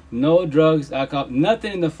fix. No drugs, alcohol,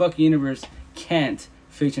 nothing in the fucking universe can't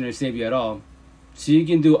fix or save you at all. So you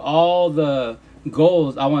can do all the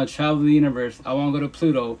goals. I want to travel the universe. I want to go to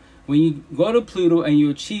Pluto. When you go to Pluto and you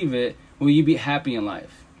achieve it, will you be happy in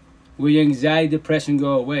life? Will your anxiety, depression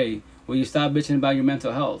go away? Will you stop bitching about your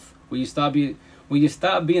mental health? Will you stop being a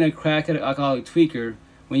crackhead, alcoholic tweaker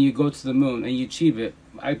when you go to the moon and you achieve it?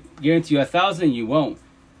 I guarantee you 1,000 you won't.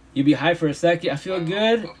 You'll be high for a second. I feel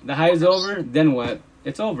good. The high is over. Then what?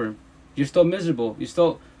 It's over. You're still miserable. You're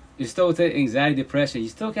still with anxiety, depression. You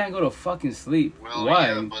still can't go to fucking sleep. Well, why?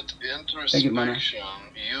 Yeah, but introspection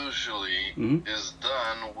usually is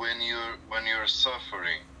done when you're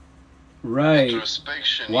suffering. Right.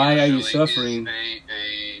 Introspection. Why are you usually suffering? Is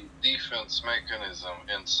a defense mechanism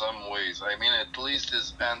in some ways. I mean, at least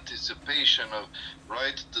is anticipation of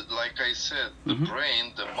like I said, the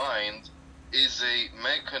brain, the mind, is a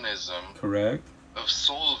mechanism. Correct. Of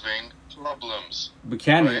solving problems. But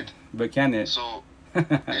can it? So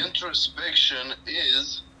introspection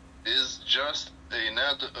is just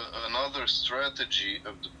another strategy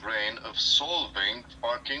of the brain of solving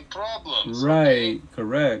fucking problems. Right, okay?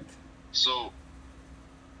 correct. So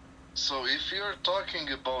if you're talking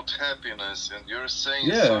about happiness and you're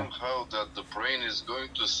saying somehow that the brain is going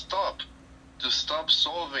to stop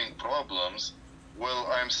solving problems, well,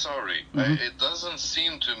 I'm sorry. It doesn't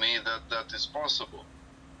seem to me that is possible.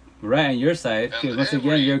 Right, on your side, because once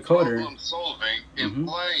again, you're a coder. Problem solving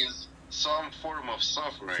implies some form of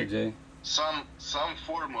suffering, some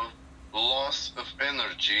form of loss of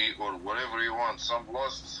energy or whatever you want, some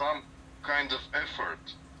kind of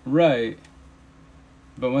effort. Right.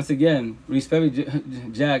 But once again, respect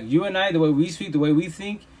me, Jack. You and I, the way we speak, the way we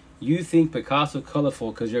think, you think Picasso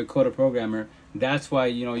colorful because you're a coder programmer. That's why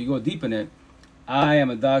you go deep in it. I am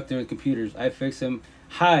a doctor in computers. I fix them.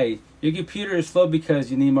 Hi, your computer is slow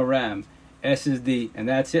because you need more RAM, SSD, and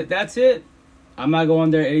that's it. That's it. I'm not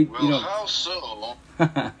going there. Well, how so?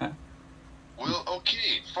 Well,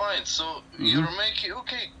 okay, fine. So you're making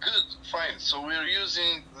good, fine. So we're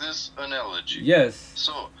using this analogy. Yes.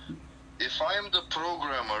 So if I'm the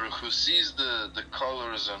programmer who sees the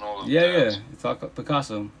colors and all of that. Yeah. It's all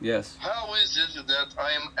Picasso. Yes. How is it that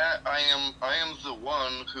I am the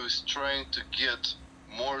one who's trying to get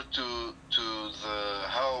more to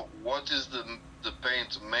what is the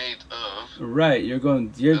paint made of? Right. You're gonna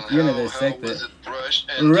dissect it. How was it brushed?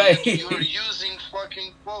 And right. You're using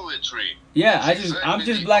fucking poetry. Yeah. I'm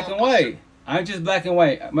just black and white. I'm just black and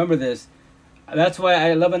white. Remember this. That's why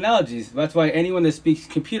I love analogies. That's why anyone that speaks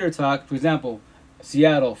computer talk, for example,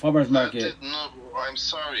 Seattle farmers market. No, I'm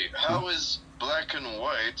sorry. How is black and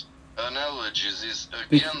white analogies is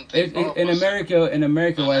again the In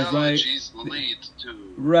America, wise, right? Analogies lead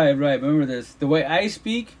to Right. Remember this. The way I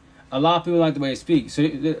speak, a lot of people like the way I speak.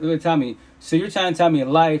 So tell me. So you're trying to tell me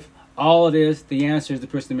life, all it is, the answer is the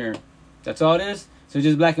person in the mirror. That's all it is. So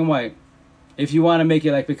just black and white. If you want to make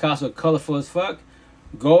it like Picasso, colorful as fuck,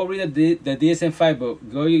 go read the DSM-5 book.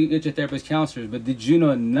 Go get your therapist, counselors. But did you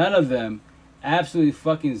know none of them, absolutely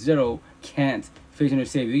fucking zero, can't fix or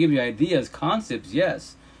save you? They give you ideas, concepts,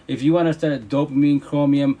 yes. If you want to start dopamine,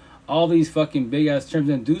 chromium, all these fucking big ass terms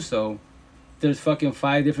and do so, there's fucking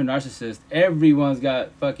 5 different narcissists. Everyone's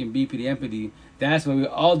got fucking BPD, MPD. That's why we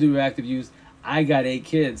all do reactive use. I got 8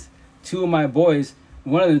 kids. 2 of my boys,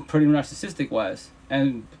 one of them pretty narcissistic wise.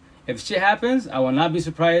 And if shit happens, I will not be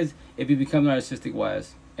surprised if you become narcissistic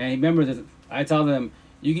wise. And remember that I tell them,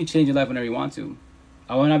 you can change your life whenever you want to.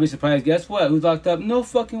 I will not be surprised. Guess what? Who's locked up? No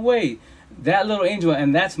fucking way. That little angel,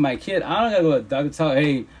 and that's my kid. I don't gotta go to the doctor tell,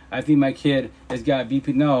 hey, I think my kid has got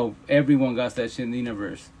BP. No, everyone got that shit in the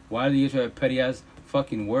universe. Why do you have to have petty ass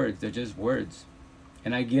fucking words? They're just words.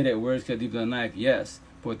 And I get it, words cut deeper than a knife, yes.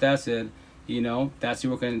 But with that said, that's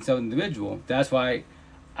your work on self individual. That's why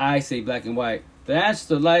I say black and white. The answer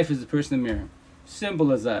to life is the person in the mirror.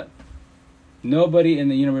 Simple as that. Nobody in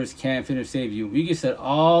the universe can finish save you. You can set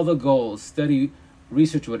all the goals, study,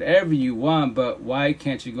 research whatever you want, but why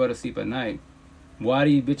can't you go to sleep at night? Why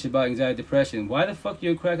do you bitch about anxiety, depression? Why the fuck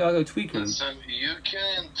you a crack out a tweaker? Listen, you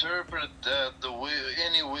can interpret that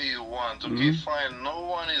any way you want. Okay, fine. No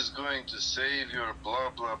one is going to save your blah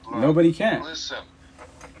blah blah. Nobody can. Listen.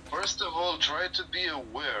 First of all, try to be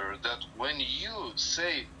aware that when you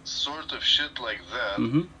say sort of shit like that,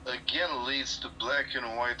 again leads to black and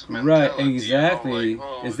white mentality. Right, exactly.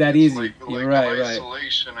 It's that easy. Like You're right.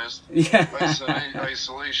 Isolationist, yeah.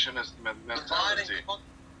 isolationist mentality.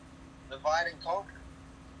 Divide and conquer.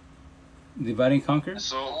 Divide and conquer?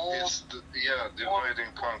 So it's divide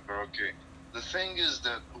and conquer. Okay. The thing is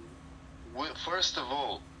that first of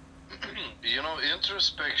all,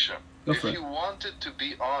 introspection. If you wanted to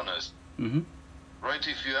be honest, right?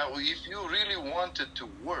 If you really wanted to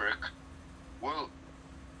work, well,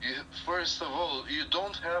 first of all, you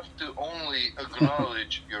don't have to only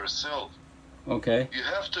acknowledge yourself. Okay. You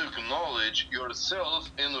have to acknowledge yourself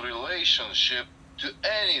in relationship to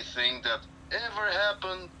anything that ever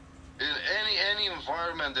happened in any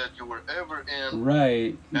environment that you were ever in.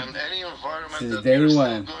 Right. And any environment Since that day you're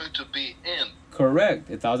one. still going to be in. Correct.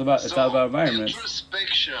 It's all about environment.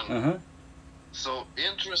 Introspection. So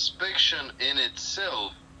introspection in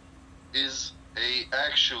itself is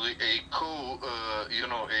actually a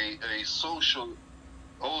social,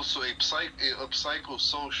 also a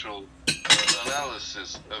psychosocial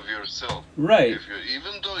analysis of yourself. Right.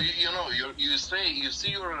 Even though you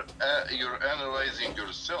see you're analyzing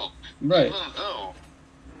yourself. Right. Even though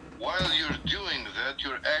while you're doing that,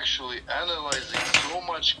 you're actually analyzing so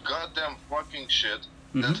much goddamn fucking shit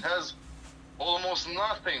that has almost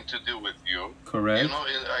nothing to do with you. Correct. In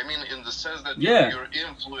the sense that you're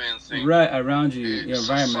influencing around you, your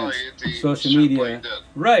environment, social media.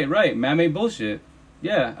 Like right. Man-made bullshit.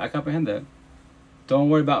 Yeah, I comprehend that.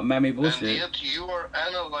 Don't worry about man-made bullshit. And yet you are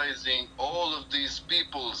analyzing all of these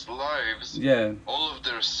people's lives, all of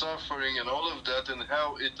their suffering and all of that, and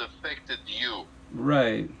how it affected you.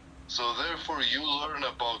 Right. So therefore you learn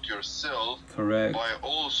about yourself. Correct. By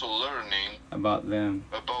also learning about them.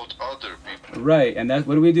 About other people. Right, and that's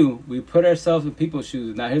what do? We put ourselves in people's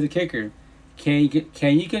shoes. Now here's the kicker. Can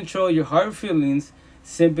you control your heart feelings,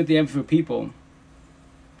 sympathy, and for people?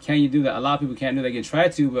 Can you do that? A lot of people can't do that. They can try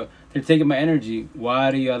to, but they're taking my energy. Why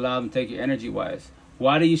do you allow them to take your energy wise?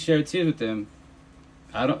 Why do you share tears with them?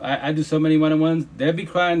 I do so many one-on-ones. They'll be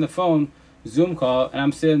crying on the phone, Zoom call, and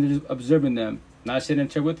I'm sitting there just observing them. Not sitting in a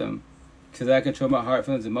chair with them, because I control my heart,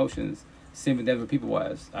 feelings, emotions. Same with them for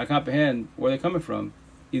people-wise. I comprehend where they're coming from.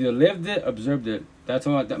 Either lived it, observed it. That's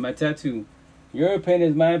my tattoo. Your pain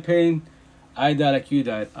is my pain. I died like you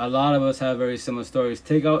died. A lot of us have very similar stories.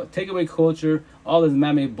 Take away culture, all this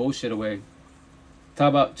man-made bullshit away. Talk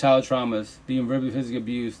about child traumas, being verbally, physically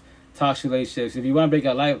abused, toxic relationships. If you want to break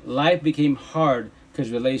out life became hard because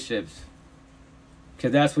relationships.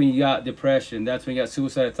 Because that's when you got depression. That's when you got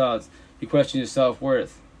suicidal thoughts. You question your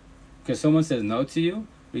self-worth. Because someone says no to you,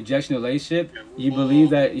 rejection of relationship, you believe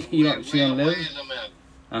that she don't live? Wait a minute.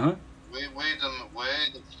 Uh-huh. Wait a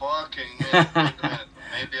fucking minute. Wait a minute.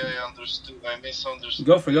 Maybe I misunderstood.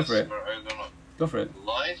 Go for it. I don't know. Go for it.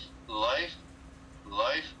 Life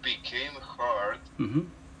became hard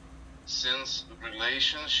since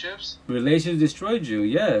relationships? Relationships destroyed you,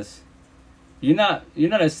 yes. You're not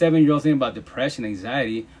a 7-year-old thinking about depression,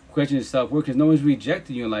 anxiety, questioning self-worth, because no one's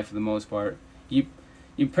rejected you in life for the most part. Your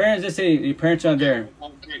parents, just say your parents aren't there.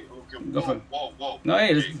 Okay. Go for it. Whoa. No,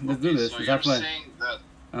 hey, Okay, let's do this. So Let's you're have fun. saying that?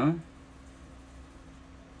 Huh?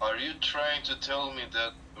 Are you trying to tell me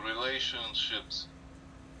that relationships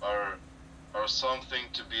are something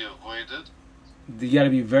to be avoided? You gotta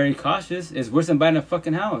be very cautious. It's worse than buying a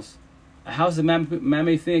fucking house. A house that man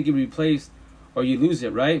may think can be replaced or you lose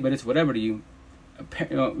it, right? But it's whatever to you.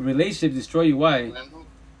 Relationships destroy you. Why?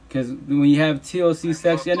 Because when you have TLC,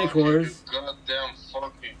 sex, intercourse. Goddamn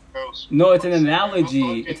fucking house. No, it's an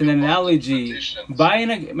analogy. It's an analogy.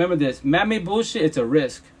 Remember this, man-made bullshit, it's a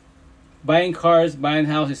risk. Buying cars, buying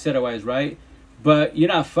houses, etc. right? But you're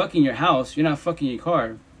not fucking your house. You're not fucking your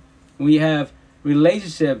car. When you have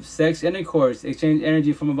relationships, sex, intercourse, exchange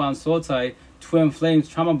energy from a bond, soul tie, twin flames,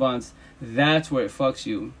 trauma bonds, that's where it fucks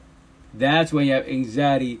you. That's when you have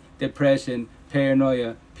anxiety, depression,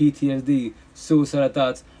 paranoia, PTSD, suicidal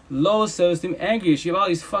thoughts, low self-esteem, angry. You have all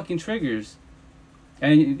these fucking triggers.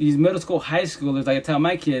 And these middle school, high schoolers, like I tell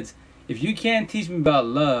my kids, if you can't teach me about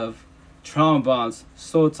love, trauma bonds,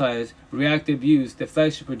 soul ties, reactive abuse,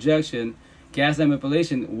 deflection, projection, gaslight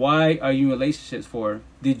manipulation, why are you in relationships for?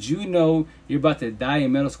 Did you know you're about to die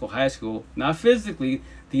in middle school, high school? Not physically,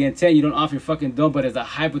 the intent, you don't off your fucking dome, but there's a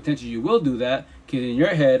high potential you will do that, because in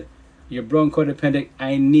your head, you're broken, codependent,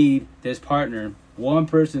 I need this partner. One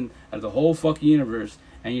person out of the whole fucking universe,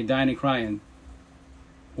 and you're dying and crying.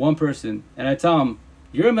 One person. And I tell them,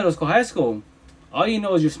 you're in middle school, high school. All you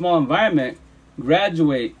know is your small environment.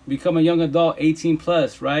 Graduate, become a young adult, 18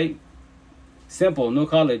 plus, right? Simple, no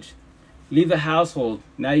college. Leave the household.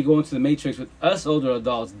 Now you go into the matrix with us older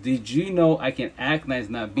adults. Did you know I can act nice,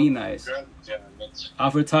 not be nice?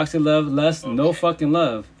 Offer toxic love, lust, no fucking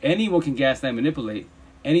love. Anyone can gaslight, manipulate.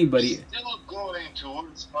 Anybody. Still going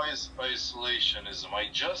towards isolationism. I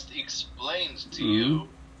just explained to you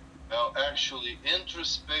how actually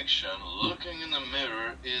introspection, looking in the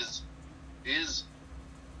mirror, is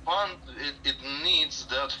fun. It needs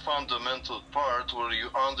that fundamental part where you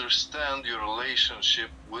understand your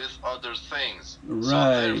relationship with other things. Right.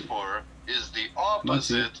 So therefore, is the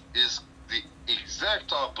opposite, is the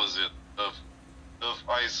exact opposite of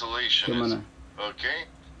isolationism. Okay?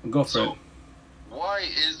 Go for it. Why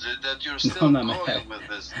is it that you're still going with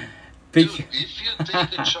this? Dude, if you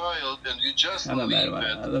take a child and you just leave it,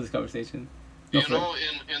 I love this conversation. In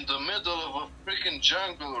the middle of a freaking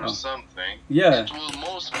jungle or something, yeah, it will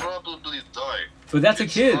most probably die. But that's a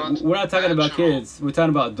kid. We're not talking about kids. We're talking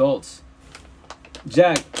about adults.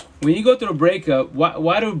 Jack, when you go through a breakup,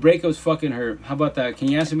 why do breakups fucking hurt? How about that? Can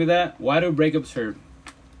you answer me that? Why do breakups hurt?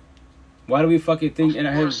 Why do we fucking think in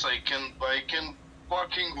our head? Of course, I can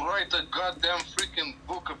fucking write a goddamn freaking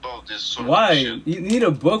book about this sort Why? of shit. You need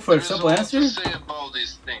a book for a simple answer? There's a lot to say about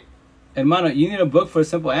this thing. Hermano, you need a book for a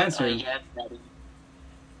simple answer.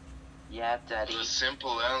 Yeah, Daddy. The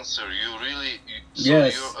simple answer. You really...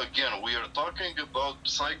 Yes. Again, we are talking about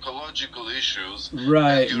psychological issues.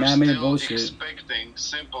 Right, and man-made you're still bullshit. Expecting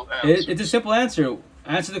simple answers. It's a simple answer.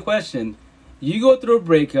 Answer the question. You go through a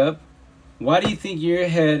breakup. Why do you think in your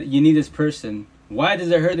head you need this person? Why does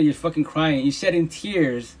it hurt that you're fucking crying? You're shedding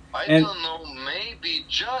tears. I don't know. Maybe,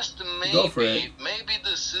 just maybe, go for it. Maybe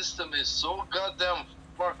the system is so goddamn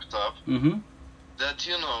fucked up that,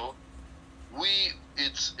 you know,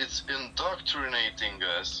 it's indoctrinating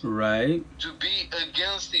us, right, to be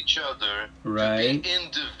against each other, right, to be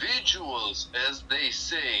individuals, as they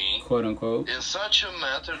say, quote unquote, in such a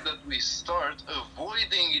matter that we start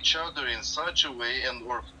avoiding each other in such a way, and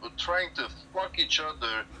or trying to fuck each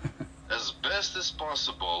other as best as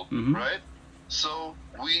possible, right? So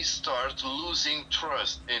we start losing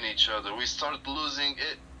trust in each other. We start losing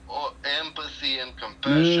empathy and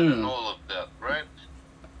compassion and all of that, right?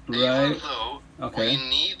 Right. Even though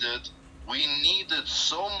we needed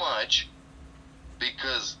so much,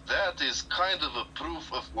 because that is kind of a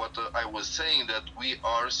proof of what I was saying, that we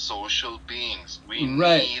are social beings. We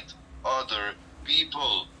need other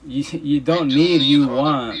people. You don't need, you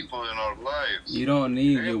want. People in our lives. You don't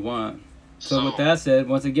need, you want. So with that said,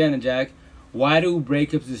 once again, Jack, why do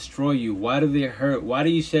breakups destroy you? Why do they hurt? Why do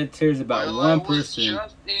you shed tears about one person? I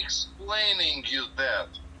was just explaining you that.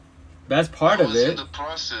 That's part of it. In the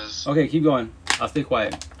process. Okay, keep going. I'll stay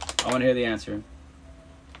quiet. I want to hear the answer.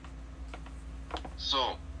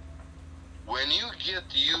 So, when you get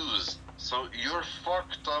used, so you're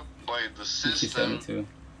fucked up by the system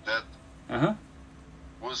that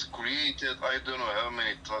was created, I don't know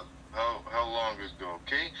how long ago,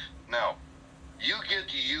 okay? Now, you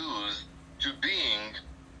get used to being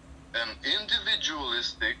an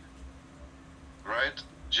individualistic, right,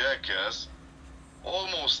 jackass,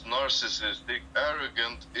 almost narcissistic,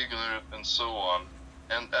 arrogant, ignorant, and so on.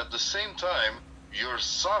 And at the same time, you're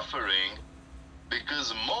suffering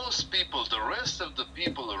because most people, the rest of the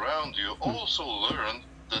people around you, also learned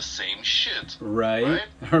the same shit. Right.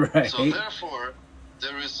 Right. So therefore,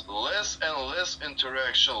 there is less and less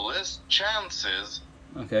interaction, less chances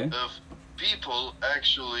Okay. of people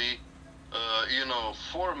actually,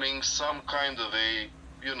 forming some kind of a,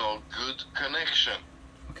 good connection,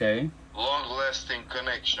 Okay. long-lasting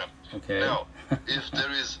connection. Okay. Now, if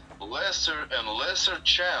there is lesser and lesser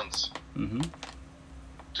chance Mm-hmm.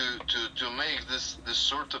 to make this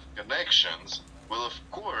sort of connections, well, of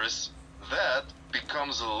course, that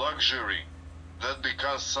becomes a luxury. That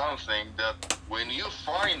becomes something that when you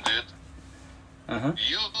find it, Uh-huh.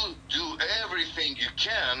 you do everything you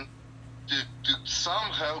can to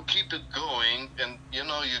somehow keep it going, and you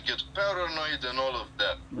get paranoid and all of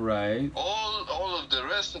that. Right. All of the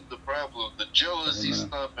rest of the problem, the jealousy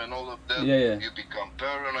stuff and all of that, Yeah. you become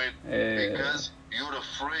paranoid Yeah. because you're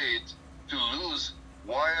afraid to lose.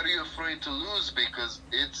 Why are you afraid to lose? Because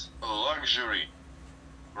it's a luxury.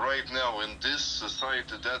 Right now in this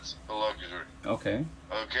society, that's a luxury. Okay.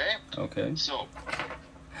 Okay? Okay. So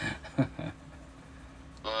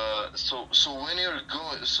when you're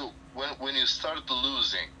going, when you start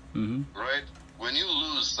losing, Mm-hmm. right? When you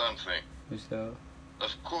lose something, So.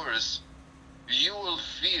 of course, you will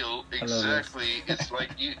feel this. exactly. It's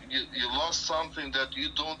like you lost something that you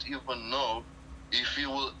don't even know if you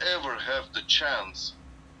will ever have the chance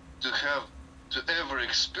to ever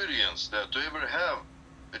experience that, to ever have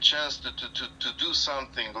a chance to do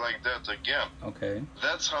something like that again. Okay.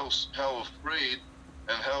 That's how afraid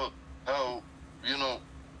and how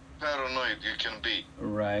paranoid you can be.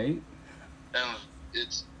 Right. And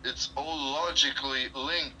it's all logically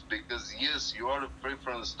linked, because yes, you are afraid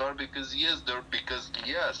from the start, because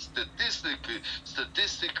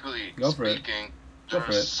statistically Go for it. speaking, Go there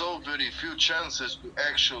for are it. so very few chances to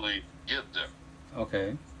actually get there.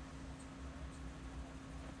 Okay.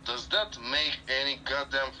 Does that make any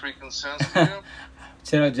goddamn freaking sense to you?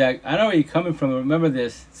 Check out, Jack. I know where you're coming from. Remember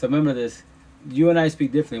this. So remember this. You and I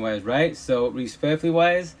speak differently, wise, right? So respectfully,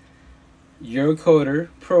 wise, you're a coder,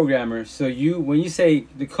 programmer. So when you say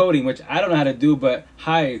the coding, which I don't know how to do, but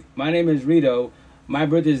hi, my name is Rito. My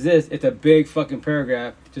birthday is this. It's a big fucking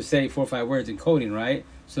paragraph to say 4 or 5 words in coding, right?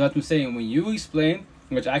 So that's what I'm saying. When you explain,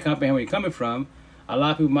 which I comprehend where you're coming from, a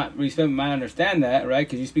lot of people might understand that, right?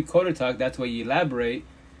 Because you speak coder talk. That's why you elaborate.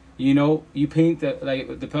 You paint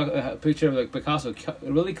the picture of like Picasso,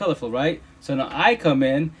 really colorful, right? So now I come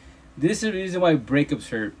in. This is the reason why breakups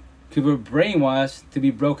hurt. Because we're brainwashed to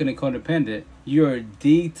be broken and codependent. You're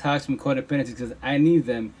detoxed from codependency because I need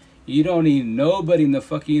them. You don't need nobody in the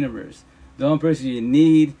fucking universe. The only person you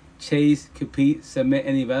need, chase, compete, submit,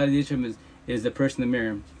 and validate them is the person in the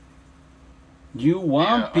mirror. You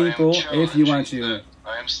want people if you want you.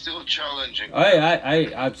 I am still challenging.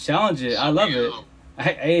 I challenge it. I love it.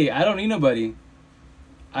 I don't need nobody.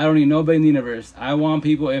 I don't need nobody in the universe. I want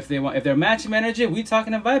people if they're matching energy. We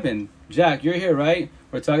talking and vibing. Jack, you're here, right?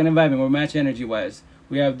 We're talking and vibing. We're matching energy wise.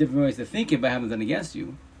 We have different ways to think it, but I haven't done against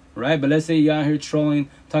you, right? But let's say you're out here trolling,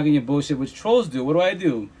 talking your bullshit, which trolls do. What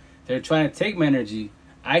do? They're trying to take my energy.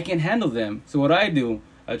 I can handle them. So what do?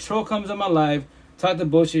 A troll comes on my live, talk the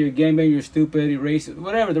bullshit. You're gangbang. You're stupid. You're racist.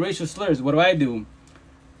 Whatever the racial slurs. What do?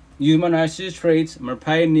 Use my narcissist traits, my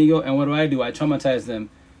pride and ego, and what do? I traumatize them.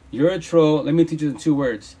 You're a troll. Let me teach you the 2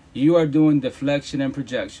 words. You are doing deflection and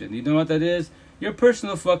projection. You know what that is? Your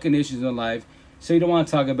personal fucking issues in life, so you don't want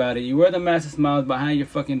to talk about it. You wear the mask of smiles behind your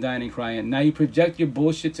fucking dying and crying. Now you project your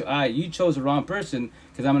bullshit to I. You chose the wrong person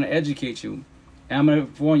because I'm going to educate you. And I'm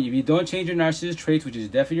going to warn you. If you don't change your narcissist traits, which is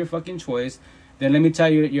definitely your fucking choice, then let me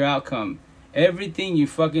tell you your outcome. Everything you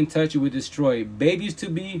fucking touch, you will destroy. Babies to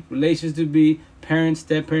be, relations to be, parents,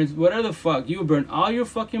 step-parents, whatever the fuck. You will burn all your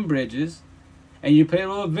fucking bridges. And you play a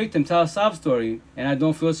role of victim, tell a sob story, and I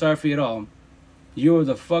don't feel sorry for you at all. You are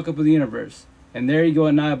the fuck up of the universe. And there you go,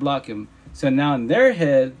 and now I block him. So now in their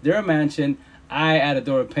head, their mansion, I add a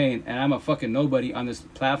door of pain, and I'm a fucking nobody on this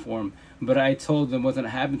platform. But I told them what's gonna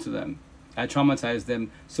happen to them. I traumatized them.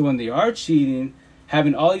 So when they are cheating,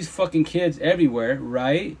 having all these fucking kids everywhere,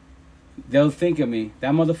 right? They'll think of me.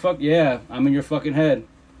 That motherfucker, yeah, I'm in your fucking head.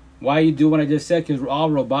 Why you do what I just said? Because we're all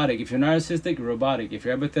robotic. If you're narcissistic, you're robotic. If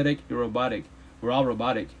you're empathetic, you're robotic. We're all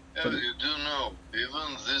robotic. And you do know,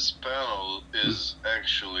 even this panel is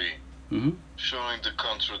actually showing the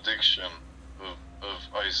contradiction of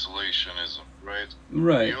isolationism, right?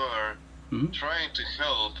 Right. You are trying to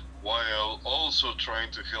help while also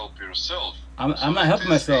trying to help yourself. I'm not helping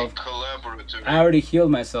myself. Collaborative. I already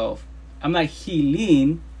healed myself. I'm not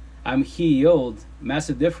healing. I'm healed.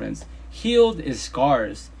 Massive difference. Healed is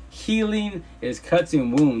scars. Healing is cuts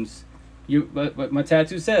and wounds. But my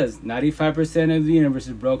tattoo says 95% of the universe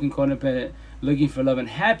is broken, codependent, looking for love and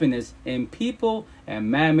happiness in people and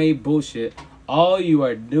man-made bullshit. All you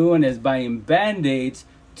are doing is buying band-aids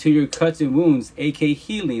to your cuts and wounds, aka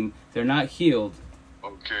healing. They're not healed.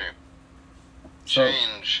 Okay. So,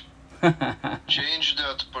 Change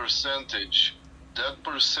that percentage. That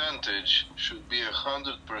percentage should be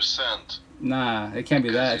 100%. Nah, it can't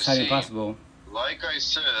be that. It's highly impossible. Like I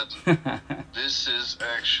said, this is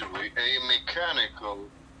actually a mechanical,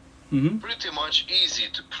 pretty much easy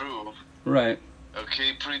to prove. Right.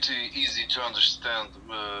 Okay, pretty easy to understand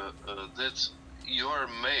that you're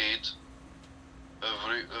made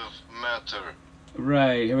of matter.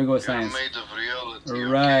 Right, here we go with You're science. made of reality.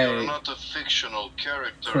 Right. Okay? You're not a fictional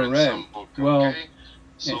character Correct. in some book. Okay? Well,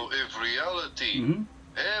 so if reality,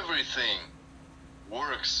 everything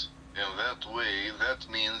works in that way, that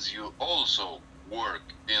means you also work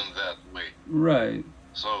in that way. Right.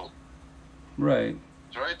 So, right.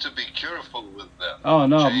 try to be careful with that. Oh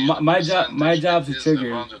no, Change my job's to is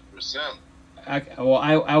trigger. 100%.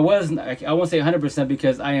 I won't say 100%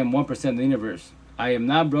 because I am 1% of the universe. I am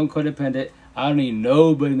not broken codependent. I don't need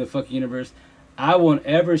nobody in the fucking universe. I won't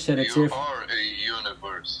ever shed a tear. You are a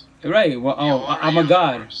universe. Right. Well, I'm a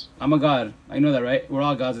god. universe. I'm a god. I know that, right? We're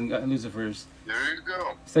all gods and Lucifers. There you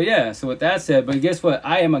go. So yeah. So with that said, but guess what?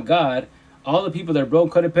 I am a god. All the people that are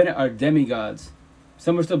broken codependent are demigods.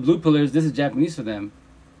 Some are still blue pillars. This is Japanese for them.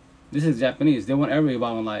 This is Japanese. They want everybody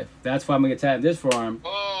involved in life. That's why I'm gonna get tattooed this forearm.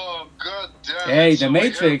 Oh god damn Hey, it. the So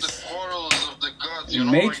Matrix. We have the quarrels of the gods, The you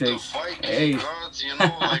know, Matrix. like the Viking Hey. gods, you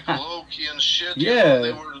know, like Loki and shit. Yeah.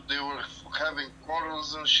 You know, they were having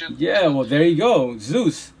quarrels and shit. Yeah. Well, there you go.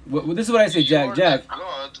 Zeus. This is what I say, Jack. You're Jack. the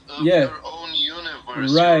god of Yeah. your own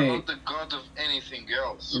universe. Right. You're not the god of anything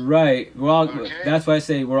else. Right. We're all. Okay. That's why I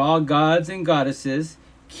say we're all gods and goddesses,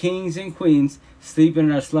 kings and queens, sleeping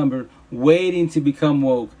in our slumber, waiting to become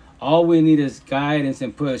woke. All we need is guidance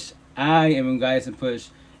and push. I am in guidance and push.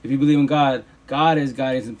 If you believe in God, God is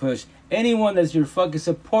guidance and push. Anyone that's your fucking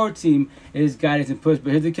support team is guidance and push.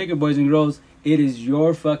 But here's the kicker, boys and girls. It is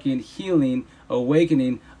your fucking healing,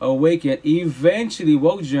 awakening, awaken, eventually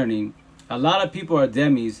woke journey. A lot of people are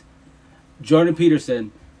demis. Jordan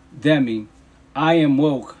Peterson, demi. I am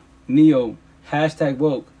woke. Neo. Hashtag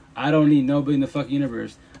woke. I don't need nobody in the fucking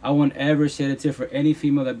universe. I won't ever shed a tear for any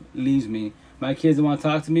female that leaves me. My kids don't want to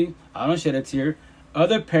talk to me. I don't shed a tear.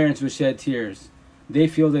 Other parents would shed tears. They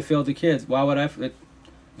feel they failed the kids. Why would I?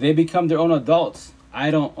 They become their own adults.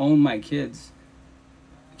 I don't own my kids.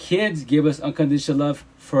 Kids give us unconditional love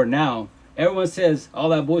for now. Everyone says all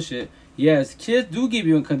that bullshit. Yes, kids do give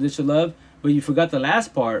you unconditional love, but you forgot the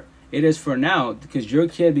last part. It is for now because your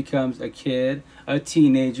kid becomes a kid, a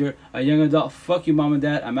teenager, a young adult. Fuck you, mom and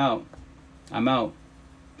dad. I'm out. I'm out.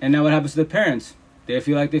 And now what happens to the parents? They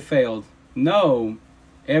feel like they failed. No,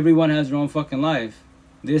 everyone has their own fucking life.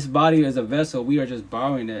 This body is a vessel. We are just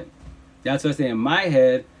borrowing it. That's what I say in my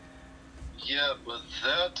head. Yeah, but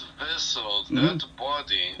that vessel, that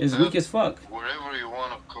body, is weak as fuck. Wherever you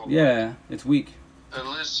want to call it. Yeah, it's weak.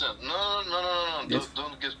 Listen, no.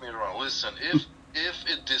 Don't get me wrong. Listen, if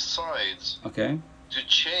it decides to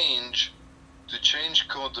change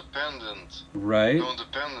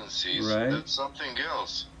codependencies, that's something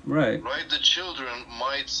else. Right. Right. The children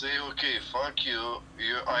might say, "Okay, fuck you.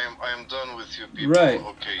 I'm done with you people. Right.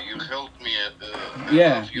 Okay, you helped me.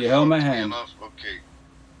 Yeah, enough. you held my fucked me hand. Enough. Okay."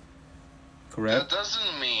 Correct. That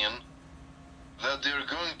doesn't mean that they're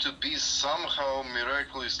going to be somehow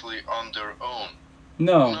miraculously on their own.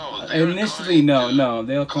 No, initially, no,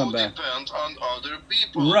 they'll come back. Depend on other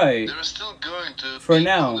people. Right. They're still going to For be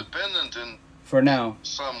now. codependent in For now.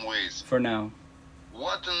 some ways. For now.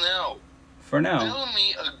 What now? For now. Tell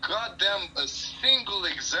me a single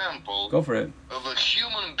example. Go for it. Of a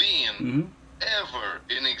human being ever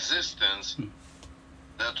in existence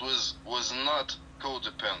that was not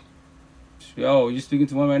codependent. Yo, you're speaking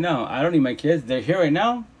to one right now. I don't need my kids. They're here right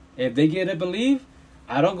now. If they get up and leave,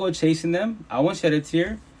 I don't go chasing them. I won't shed a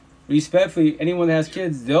tear. Respectfully, anyone that has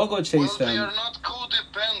kids, they'll go chase them. They are not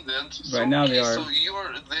codependent. Right now they are. So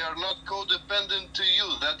they are not codependent to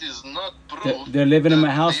you. That is not proof. They're living in my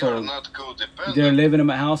household. They are not codependent. They're living in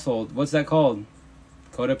my household. What's that called?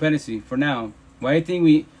 Codependency. For now. Why do you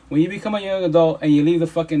think when you become a young adult and you leave the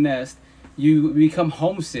fucking nest, you become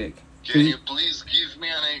homesick? Can you please give me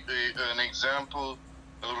an example,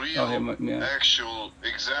 a real, actual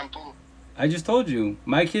example? I just told you.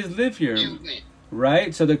 My kids live here. Give me.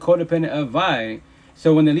 Right? So they're codependent of I.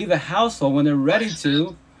 So when they leave the household, when they're ready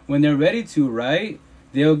to, right?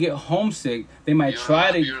 They'll get homesick. They might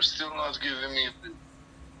try to. You're still not giving me.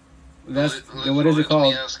 Then what is it called?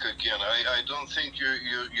 Let me ask again. I don't think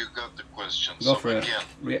you got the question. Go for it.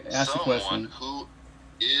 Again, ask the question. Someone who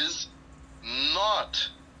is not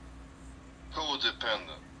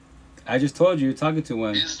codependent. I just told you, you're talking to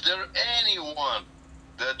one. Is there anyone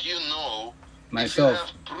that you know? Myself. If you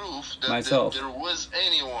have proof that Myself. there was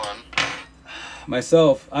anyone.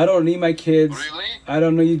 Myself. I don't need my kids. Really? I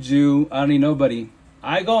don't need you, Jew. I don't need nobody.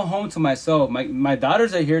 I go home to myself. My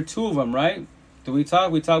daughters are here, 2 of them, right? Do we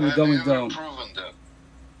talk? We talk. We don't. We don't.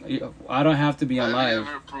 Have you ever proven that? I don't have to be on live. Have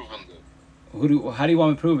you ever proven that? How do you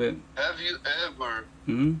want me to prove it? Have you ever?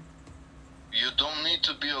 Hmm? You don't need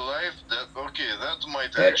to be alive. That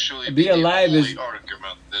might actually be alive the only is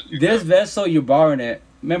argument that you this got. vessel you're borrowing it.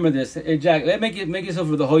 Remember this, hey, Jack. Let's make it so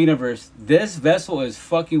for the whole universe. This vessel is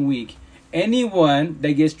fucking weak. Anyone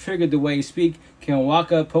that gets triggered the way you speak can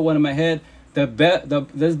walk up, put one in my head.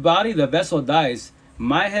 This body, the vessel dies.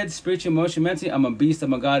 My head, spiritual, emotion, mentally, I'm a beast,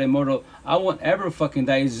 I'm a god, immortal. I won't ever fucking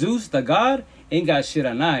die. Zeus, the god, ain't got shit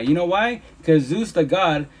on I. You know why? Because Zeus, the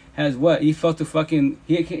god, has what? He felt to fucking...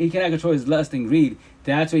 He cannot control his lust and greed.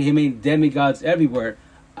 That's why he made demigods everywhere.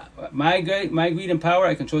 My greed and power,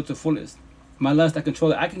 I control it to the fullest. My lust, I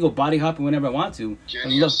control it. I can go body hopping whenever I want to.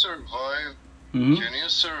 Can you survive? Mm-hmm. Can you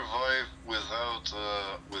survive without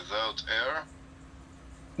air?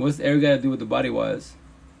 What's the air got to do with the body was?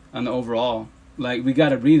 On the overall. Like, we got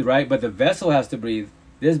to breathe, right? But the vessel has to breathe.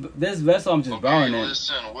 This vessel, I'm just borrowing it.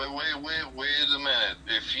 Listen, wait a minute.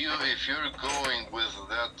 If you're going with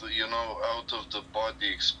that, out of the body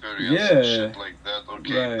experience and shit like that,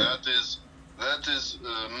 okay, right. that is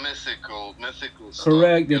mythical stuff.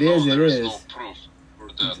 Correct, it is. There is no proof for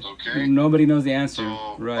that, okay? Nobody knows the answer.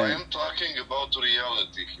 So right. I am talking about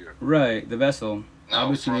reality here. Right, the vessel. Now,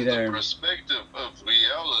 obviously from need the air. perspective of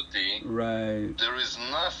reality, right. there is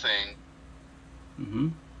nothing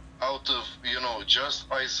out of, just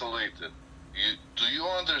isolated. Do you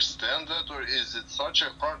understand that, or is it such a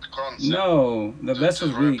hard concept? No, the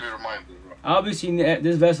vessel's weak. Obviously,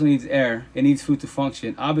 this vessel needs air. It needs food to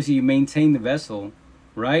function. Obviously, you maintain the vessel,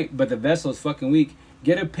 right? But the vessel is fucking weak.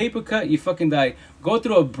 Get a paper cut, you fucking die. Go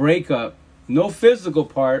through a breakup. No physical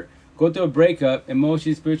part. Go through a breakup.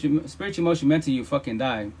 Emotion, spiritual, emotion, mental, you fucking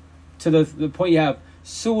die. To the point you have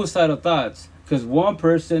suicidal thoughts. Because one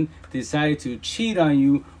person decided to cheat on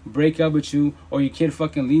you, break up with you, or your kid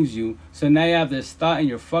fucking leaves you. So now you have this thought in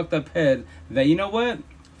your fucked up head that, you know what?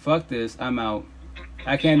 Fuck this. I'm out.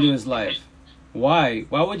 I can't do this life. Why?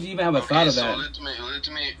 Why would you even have a thought of that? So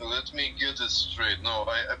let me get it straight. No,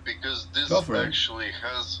 because this actually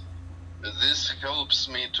this helps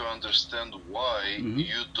me to understand why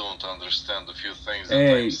you don't understand a few things that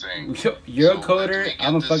I'm saying. You're a coder.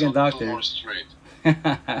 I'm a fucking doctor. More straight.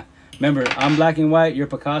 Remember, I'm black and white. You're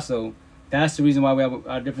Picasso. That's the reason why we have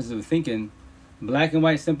our differences of thinking. Black and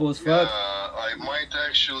white, simple as fuck. I might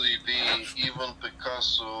actually be even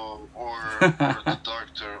Picasso or the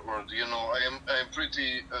doctor, or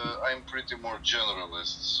I'm pretty more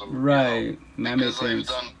generalist. So right, because I've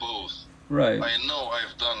done both. Right. I know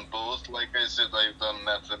I've done both. Like I said, I've done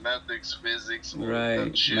mathematics, physics, all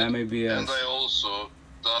that shit, that may be and I also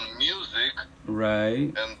done music.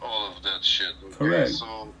 Right. And all of that shit. Okay? Correct.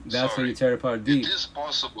 So that's where you tear apart deep. It is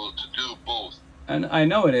possible to do both. And I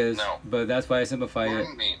know it is, now, but that's why I simplify it.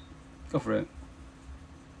 Go for it.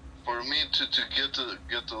 For me to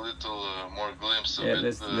get a little more glimpse of it.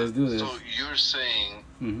 Let's do this. So you're saying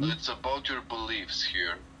it's about your beliefs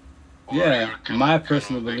here. Or my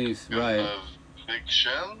personal beliefs, right.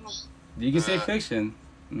 Fictions? You can say fiction.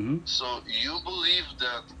 So you believe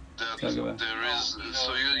that there is,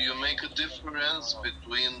 so you make a difference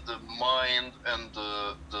between the mind and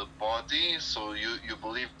the body. So you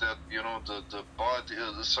believe that the body,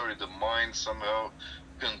 the mind somehow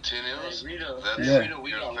continues. That's your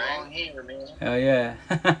thing. Hell yeah.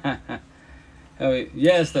 Hell yeah.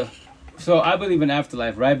 Yes, so I believe in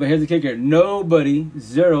afterlife, right? But here's the kicker: nobody,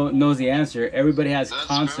 zero, knows the answer. Everybody has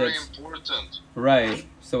concepts. That's very important. Right.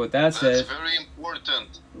 So with that said, that's very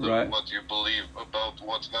important. Right. What you believe about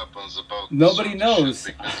what happens about nobody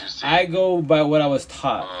knows. I go by what I was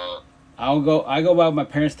taught. I go by what my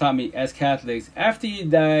parents taught me as Catholics. After you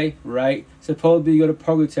die, right? Supposedly you go to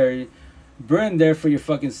purgatory, burn there for your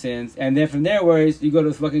fucking sins, and then from there, whereas you go to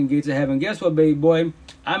the fucking gates of heaven. Guess what, baby boy?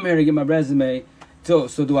 I'm here to get my resume. So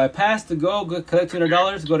do I pass to go collect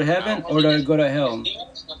 $200, go to heaven, or do I go to hell? That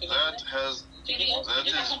is.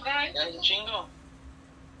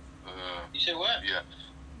 You said what? Yeah.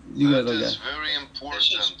 You That guys is okay? very important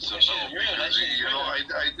That to shit's know real. That because shit's you know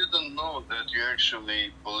real. I didn't know that you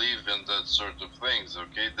actually believe in that sort of things.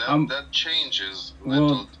 Okay, Um, that changes Well,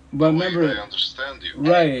 little but the way I remember, understand you. Hey,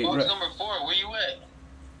 right, box right. number 4, where you at?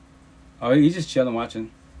 Oh, he's just chilling,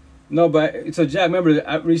 watching. No, but so Jack, remember,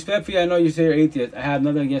 respectfully, I know you say you're atheist. I have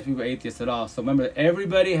nothing against people atheists at all. So remember,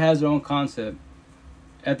 everybody has their own concept.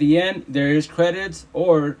 At the end, there is credits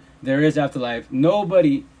or there is afterlife.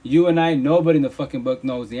 Nobody, you and I, nobody in the fucking book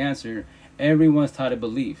knows the answer. Everyone's taught a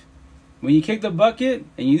belief. When you kick the bucket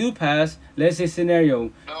and you do pass, let's say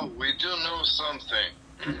scenario, No, we do know something.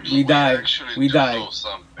 we die, actually we do die, know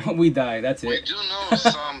something. we die. That's We it. do know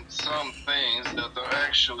some things that are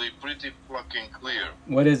actually pretty fucking clear.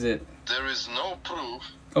 What is it? There is no proof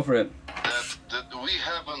Go for it. that we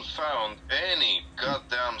haven't found any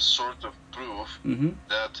goddamn sort of proof Mm-hmm.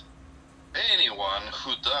 that anyone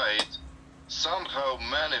who died somehow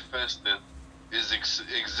manifested his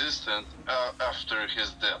existence after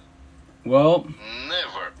his death. Well,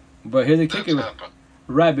 Never. but here's the That's kicker. happened.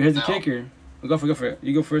 Right, but here's the No. kicker. Go for it.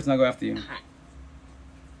 You go first, and I'll go after you.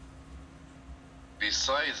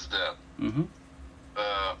 Besides that, Mm-hmm.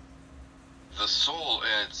 the soul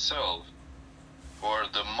in itself, or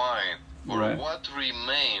the mind, or Right. what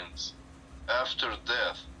remains after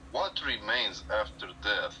death,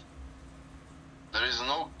 there is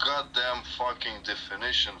no goddamn fucking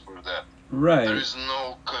definition for that. Right. There is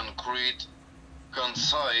no concrete,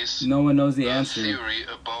 concise No one knows the answer. theory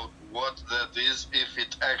about what that is if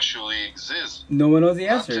it actually exists. No one knows the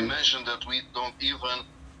Not to answer. mention that we don't even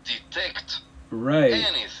detect Right.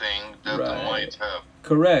 anything that Right. might have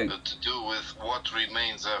Correct. to do with what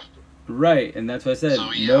remains after. Right, and that's what I said.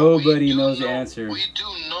 So yeah, Nobody we do knows the know- answer. We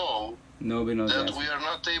do know Nobody knows the that answer. we are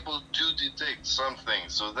not able to detect something.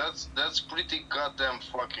 So that's pretty goddamn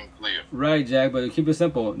fucking clear. Right, Jack, but keep it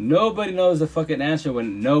simple. Nobody knows the fucking answer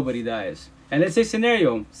when nobody dies. And let's say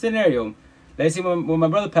scenario. Let's say when my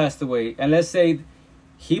brother passed away, and let's say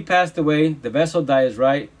he passed away, the vessel dies,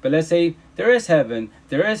 right? But let's say there is heaven,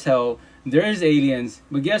 there is hell, there is aliens.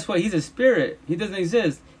 But guess what? He's a spirit. He doesn't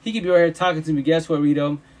exist. He could be right here talking to me. Guess what,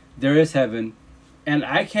 Rito? There is heaven. And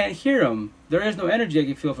I can't hear him. There is no energy I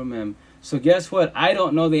can feel from him. So guess what? I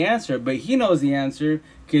don't know the answer, but he knows the answer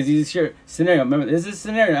because he's here. Scenario. Remember, this is a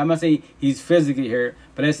scenario. I'm not saying he's physically here,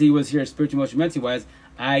 but let's say he was here spiritually, emotionally, mentally wise.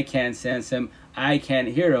 I can't sense him. I can't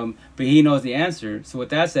hear him, but he knows the answer. So with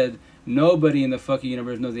that said, nobody in the fucking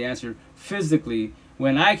universe knows the answer physically.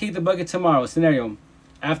 When I kick the bucket tomorrow, scenario,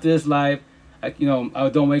 after this live, I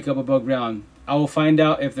don't wake up above ground. I will find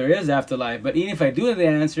out if there is afterlife. But even if I do know the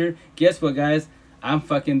answer, guess what, guys? I'm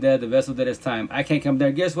fucking dead. The vessel dead is time. I can't come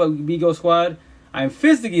there. Guess what, Bigo squad? I'm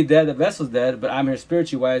physically dead. The vessel's dead, but I'm here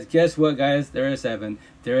spiritually wise. Guess what, guys? There is heaven.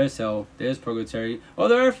 There is hell. There is purgatory. Oh,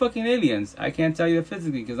 there are fucking aliens. I can't tell you that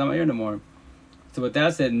physically because I'm not here no more. So with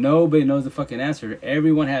that said, nobody knows the fucking answer.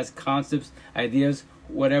 Everyone has concepts, ideas,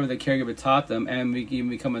 whatever the caregiver taught them, and we even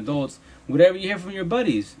become adults. Whatever you hear from your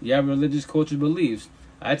buddies, you have religious culture beliefs.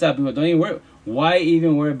 I tell people, don't even worry. Why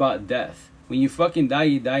even worry about death? When you fucking die,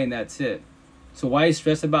 you die, and that's it. So why you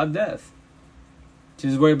stress about death?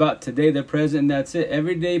 Just worry about today, the present, and that's it.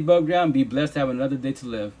 Every day above ground, be blessed to have another day to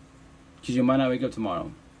live. Because you might not wake up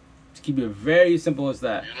tomorrow. Just keep it very simple as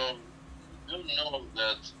that. You know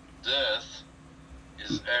that death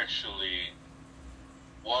is actually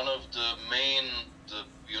one of the main,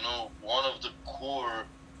 one of the core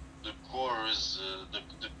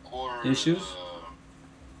Issues?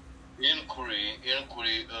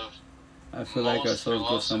 Inquiry of I feel like our souls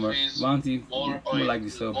go somewhere. Monty, more like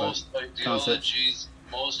yourself, but most ideologies,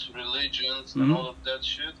 most religions, Mhm. and all of that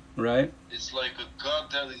shit. right? It's like a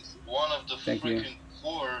god that is one of the Thank you. freaking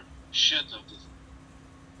core shit of this.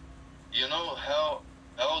 You know how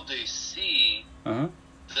they see Uh-huh.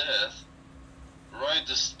 death, right?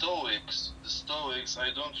 The Stoics, I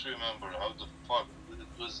don't remember how the fuck it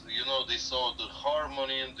was. They saw the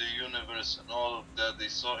harmony in the universe and all of that. They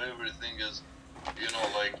saw everything as,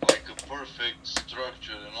 like a perfect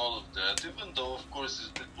structure and all of that. Even though, of course,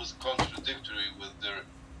 it was contradictory with their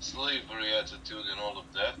slavery attitude and all of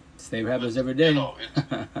that. Slave happens every day.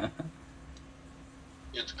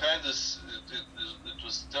 It kind of it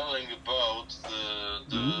was telling about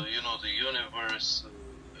the universe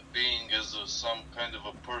being as some kind of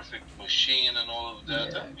a perfect machine and all of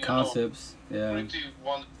that. Yeah, And, concepts. Yeah. pretty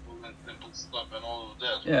wonderful and simple stuff and all of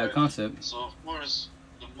that. Yeah, right? concept. So of course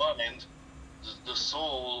the mind, the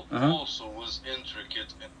soul Uh-huh. also was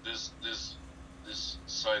intricate in this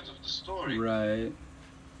side of the story. Right.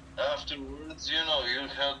 Afterwards, you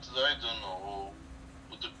had, I don't know,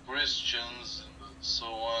 with the Christians and so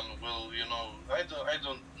on. Well, I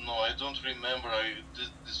don't know. I don't remember.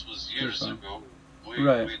 this was years ago, way too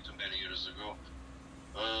many years ago.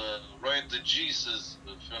 Right, the Jesus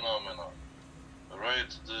phenomenon.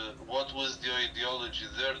 Right, what was the ideology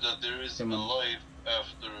there, that there is a life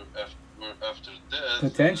after death?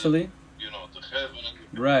 Potentially. You know, the heaven.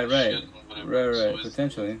 Right. Shit and whatever. Right. So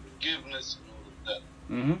Potentially. Forgiveness and all of that.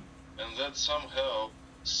 Mm-hmm. And that somehow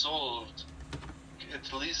solved,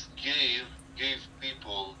 at least gave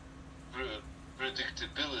people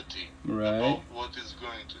predictability about what is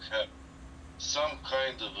going to happen. Some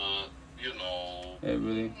kind of a, you know,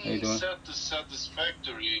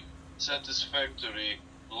 satisfactory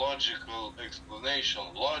logical explanation.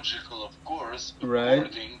 Logical, of course,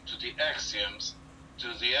 according to the axioms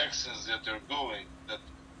that are going, that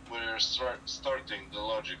we're starting the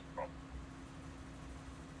logic from.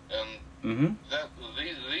 And that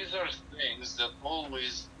these are things that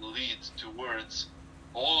always lead towards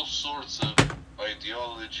all sorts of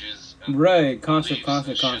ideologies and concepts.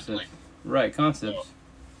 Like, Concepts.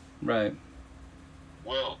 Right.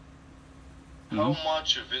 Well, how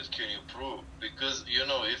much of it can you prove? Because, you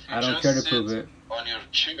know, if you I don't just care to sit prove it. on your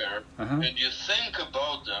chair and you think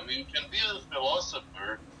about them, you can be a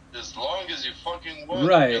philosopher as long as you fucking want.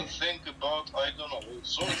 Right. You can think about, I don't know, all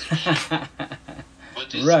sorts of shit.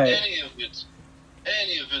 But is any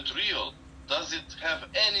of it real? Does it have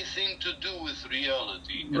anything to do with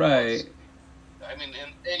reality? Right. I mean,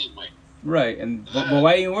 in any way. Right, but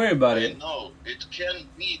why are you worried about it? No, it can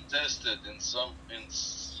be tested in some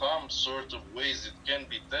sort of ways. It can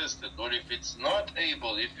be tested, or if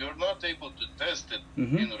you're not able to test it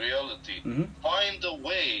in reality, find a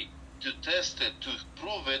way to test it, to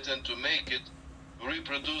prove it, and to make it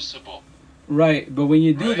reproducible. Right, but when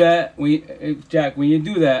you do that, Jack, when you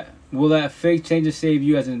do that, will that fake change or save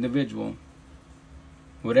you as an individual?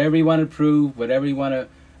 Whatever you want to prove, whatever you want to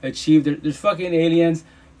achieve, there's fucking aliens.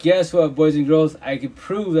 Guess what, boys and girls? I can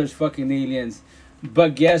prove there's fucking aliens.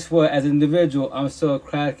 But guess what? As an individual, I'm still a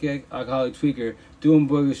crackhead, alcoholic tweaker, doing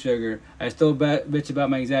booger sugar. I still bitch about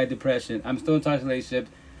my anxiety, depression. I'm still in toxic relationship.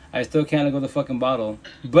 I still can't let go of the fucking bottle.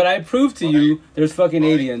 But I prove to you there's fucking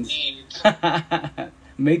aliens.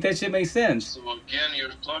 Make that shit make sense. So again, you're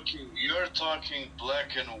talking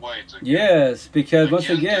black and white again. Yes, because once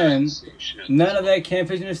again, none of that can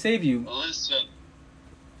fix or save you. Listen,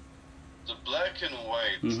 the black and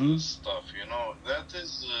white stuff, you know, that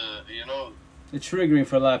is, you know... It's triggering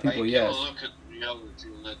for a lot of people, yes. I can look at reality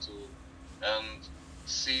a little and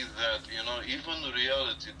see that, you know, even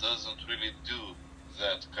reality doesn't really do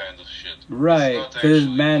that kind of shit. Right, because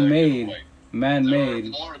it's man-made. Man-made.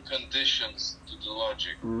 There are more conditions to the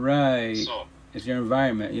logic. Right. So, it's your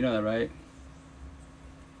environment. You know that, right?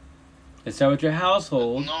 It starts with your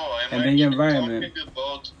household and then your environment. I'm talking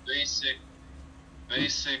about basic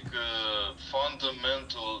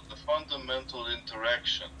fundamental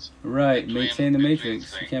interactions. Right, maintain the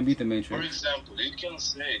matrix. You can't beat the matrix. For example, you can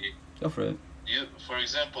say... Go for it. For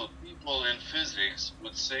example, people in physics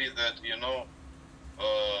would say that, you know,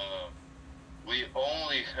 we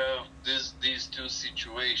only have these two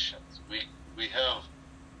situations. We have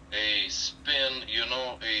a spin, you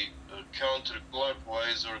know, a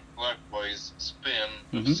counterclockwise or clockwise spin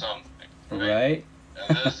of something. Right?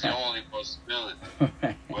 And that's the only possibility.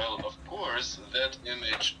 Well, of course, that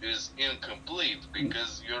image is incomplete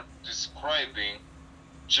because you're describing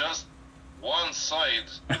just one side,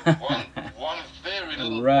 one very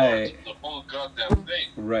little part of the whole goddamn thing.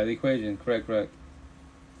 Right, the equation. Correct.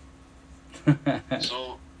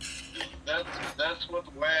 So that's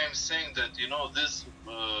why I'm saying that, you know, this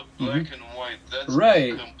black and white, that's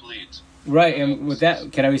incomplete. Right, and with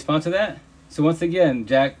that, can I respond to that? So once again,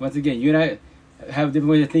 Jack, you and I have different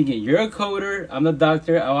ways of thinking. You're a coder, I'm the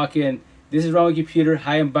doctor, I walk in, this is wrong with your computer,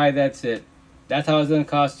 hi and bye, that's it. That's how it's going to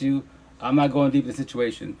cost you. I'm not going deep in the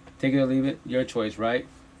situation. Take it or leave it, your choice, right?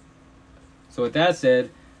 So with that said,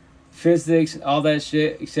 physics, all that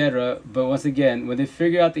shit, etc. But once again, when they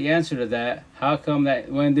figure out the answer to that, how come that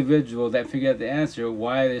one individual that figured out the answer,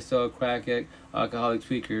 why are they still a crackhead, alcoholic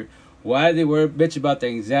tweaker? Why they were bitch about the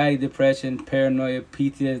anxiety, depression, paranoia,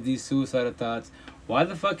 PTSD, suicidal thoughts? Why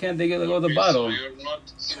the fuck can't they get go to the bottle? So you're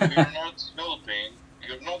not helping.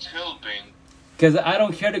 You're not helping. Because I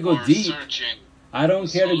don't care to go deep. I don't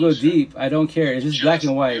care to go deep. I don't care. It's just black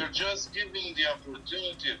and white. You're just giving the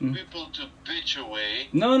opportunity of people to bitch away.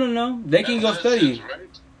 No. They can go study. It,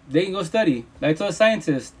 right? They can go study. Like I told a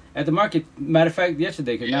scientist at the market, matter of fact,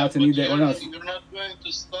 yesterday, because now it's a new day. You're not going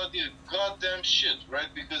to study a goddamn shit, right?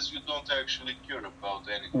 Because you don't actually care about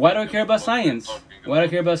anything. Why do I care about science? Why do I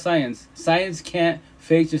care about science? Science can't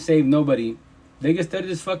fix or save nobody. They can study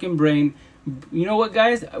this fucking brain. You know what,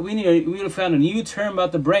 guys? We need to find a new term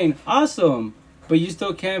about the brain. Awesome. but you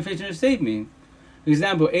still can't fix or save me. For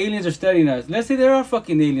example, aliens are studying us. Let's say there are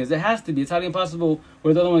fucking aliens. It has to be. It's highly impossible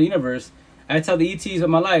we're the only one in the universe. I tell the ETs of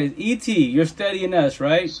my life, ET, you're studying us,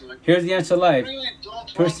 right? So Here's the answer to life. You really don't want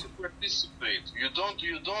to participate. You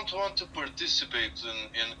don't want to participate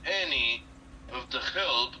in any of the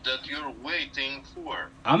help that you're waiting for.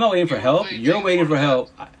 I'm not waiting for help. You're waiting for help.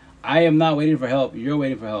 I am not waiting for help. You're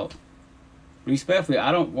waiting for help. Respectfully,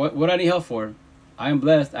 I don't. What I need help for? I am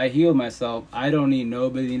blessed. I healed myself. I don't need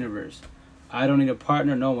nobody in the universe. I don't need a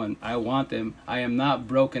partner. No one. I want them. I am not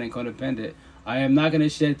broken and codependent. I am not going to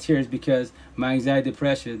shed tears because my anxiety,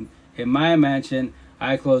 depression. In my mansion,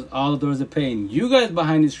 I close all the doors of pain. You guys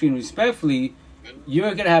behind the screen, respectfully,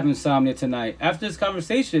 you're going to have insomnia tonight. After this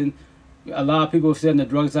conversation, a lot of people have said the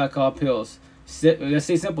drugs, alcohol, pills. Let's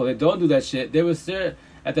say simple. They don't do that shit. They will stare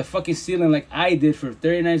at the fucking ceiling like I did for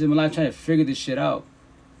 39 years of my life trying to figure this shit out.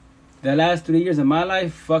 The last 3 years of my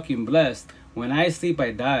life, fucking blessed. When I sleep,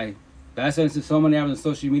 I die. That's why I spend so many hours on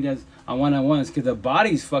social media on one-on-ones because the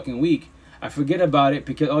body's fucking weak. I forget about it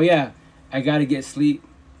because, oh yeah, I gotta get sleep.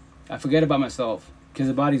 I forget about myself because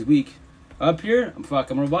the body's weak. Up here,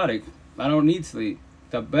 I'm robotic. I don't need sleep.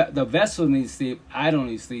 The vessel needs sleep. I don't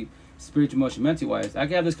need sleep. Spiritual, emotional, mental wise. I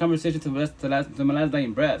can have this conversation to my last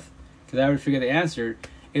dying breath because I already figured the answer.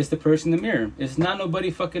 It's the person in the mirror. It's not nobody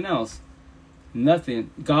fucking else. Nothing.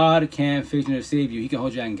 God can't fix you or save you. He can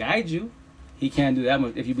hold you and guide you. He can't do that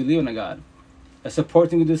much if you believe in a God. A support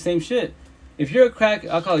thing to do the same shit. If you're a crack,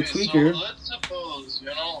 I'll call it tweaker. So let's suppose,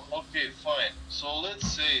 okay, fine. So let's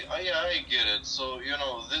say, I get it. So,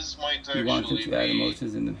 this might actually you want to add be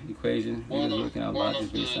emotions in the equation. one You're working out one logic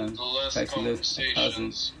of based on the last facts you live,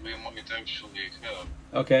 conversations we might actually have.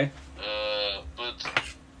 Okay. But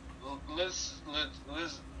let's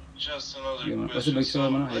just another Yeah, question. what's the big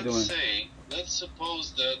show, man? How you doing? Let's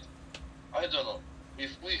suppose that, I don't know,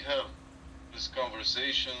 if we have these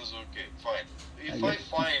conversations, okay, fine. If I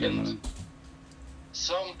find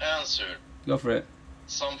some answer, go for it.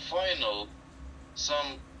 some final,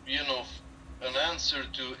 an answer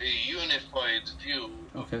to a unified view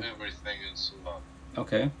of everything and so on.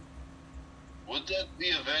 Okay. Would that be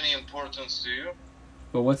of any importance to you?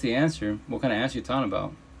 Well, what's the answer? What kind of answer you talking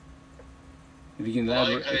about? If you can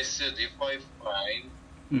elaborate. Like I said, if I find,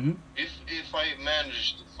 if I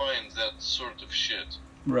manage to find that sort of shit,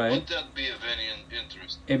 right, would that be of any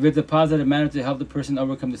interest? If it's a positive manner to help the person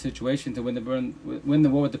overcome the situation, to win the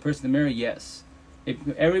war with the person in the mirror, yes. If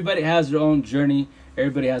everybody has their own journey,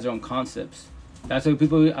 everybody has their own concepts. That's why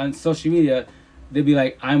people on social media, they be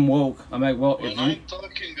like, I'm woke. I'm like, well, when I'm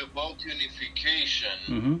talking about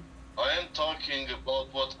unification, I am talking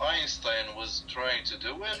about what Einstein was trying to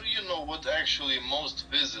do, and what actually most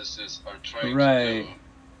physicists are trying to do,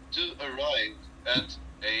 to arrive at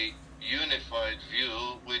a unified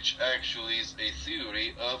view, which actually is a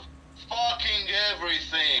theory of fucking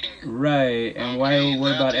everything. Right, and why are we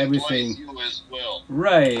worried about everything? You as well.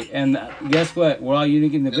 Right, and guess what? We're all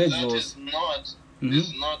unique individuals. And that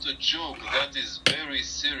is not a joke. That is very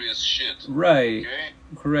serious shit. Right. Okay?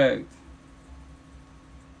 Correct.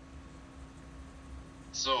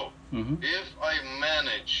 So, if I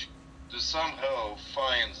manage to somehow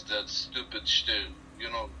find that stupid shit,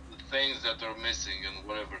 the things that are missing and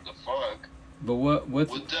whatever the fuck, but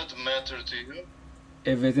would that matter to you?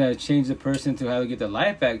 If it's gonna change the person to how to get their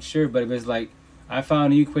life back, sure. But if it's like, I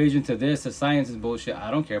found an equation to this, the science is bullshit,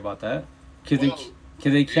 I don't care about that. Because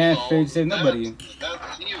they can't save nobody.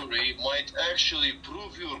 That theory might actually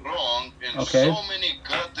prove you wrong in so many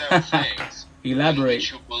goddamn things. Elaborate.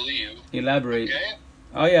 Which you believe. Elaborate. Okay?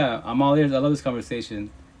 Oh yeah, I'm all ears. I love this conversation.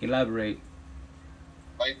 Elaborate.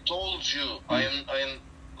 I told you,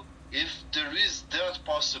 if there is that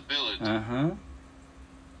possibility,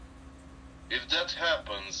 if that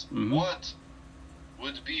happens, what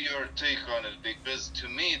would be your take on it? Because to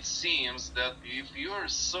me it seems that if you're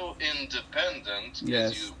so independent,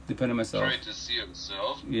 as you depend on myself, try to see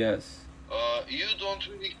yourself, you don't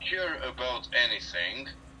really care about anything.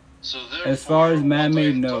 So therefore, as far as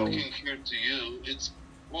man-made, no. Talking here to you, it's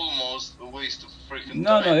almost a waste of freaking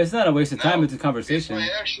time. No, it's not a waste of time. It's a conversation. If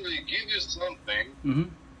I actually give you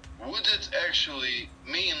something, would it actually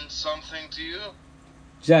mean something to you?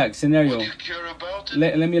 Jack, scenario. Would you care about it?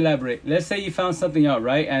 Let me elaborate. Let's say you found something out,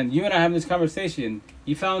 right? And you and I have this conversation.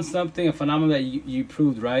 You found something, a phenomenon that you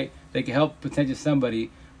proved, right? That can help potentially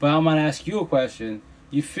somebody. But I'm going to ask you a question.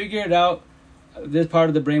 You figured out this part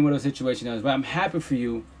of the brain what the situation is. But I'm happy for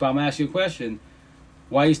you. But I'm going to ask you a question.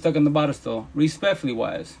 Why are you stuck on the bottle still? Respectfully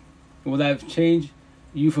wise. Will that change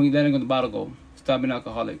you from letting go the bottle go? Stop being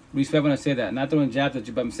alcoholic. Respect when I say that. Not throwing jabs at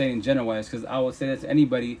you, but I'm saying in general wise. Because I will say that to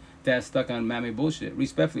anybody that's stuck on man-made bullshit.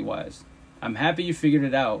 Respectfully wise. I'm happy you figured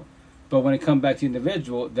it out. But when it comes back to the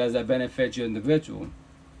individual, does that benefit your individual?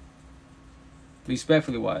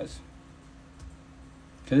 Respectfully wise.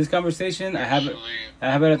 Because this conversation, I have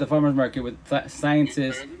it at the farmer's market with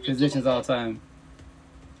scientists, physicians all the time.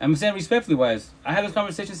 I'm saying respectfully wise. I have this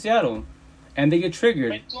conversation in Seattle, and they get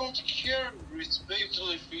triggered. I don't care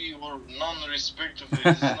respectfully or non-respectfully.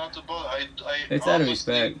 It's not about. It's I out of honestly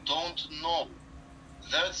respect. don't know.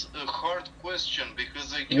 That's a hard question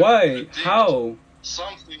because I can't Why? predict How?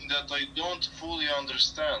 something that I don't fully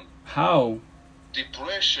understand. How?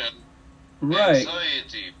 Depression, Right.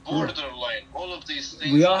 anxiety, borderline, all of these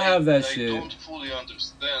things. We all have that I shit. don't fully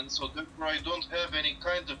understand, so therefore I don't have any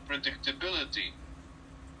kind of predictability.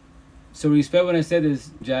 So respect when I said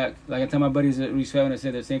this, Jack. Like I tell my buddies, respect when I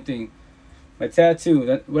said the same thing. My tattoo,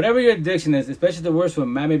 that whatever your addiction is, especially the worst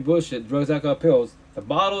one, man-made bullshit, drugs, alcohol, pills. The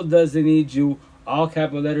bottle doesn't need you. All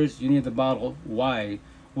capital letters. You need the bottle. Why?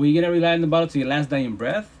 Well, you gonna rely on the bottle till your last dying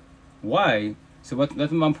breath? Why? So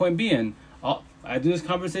that's my point being. I do this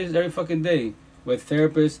conversation every fucking day with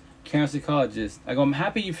therapists, counselor, psychologists. I go, I'm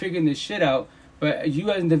happy you're figuring this shit out, but you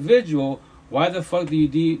as an individual, why the fuck do you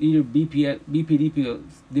need your BPD pills,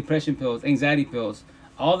 depression pills, anxiety pills?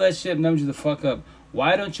 All that shit numbs you the fuck up.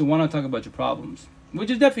 Why don't you want to talk about your problems? Which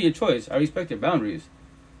is definitely your choice. I respect your boundaries.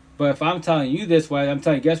 But if I'm telling you this way, I'm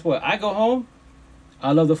telling you, guess what? I go home,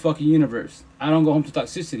 I love the fucking universe. I don't go home to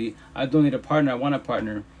toxicity. I don't need a partner. I want a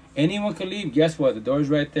partner. Anyone can leave. Guess what? The door's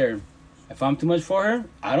right there. If I'm too much for her,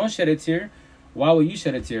 I don't shed a tear. Why would you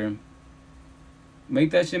shed a tear? Make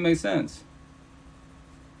that shit make sense.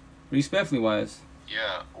 Respectfully wise.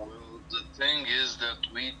 Yeah, well, the thing is that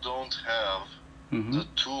we don't have the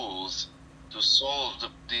tools to solve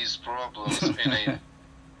these problems in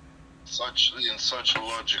such a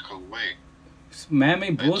logical way.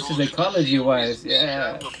 Man-made bullshit psychology-wise, we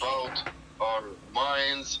yeah. have about our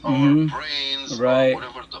minds, our brains, Right. or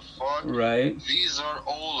whatever the fuck. Right. These are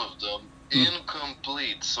all of them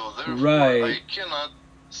incomplete. So therefore, Right. I cannot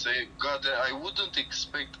say, God, I wouldn't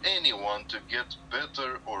expect anyone to get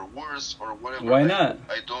better or worse or whatever. Why not?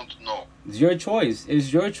 I don't know. It's your choice.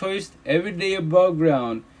 It's your choice every day above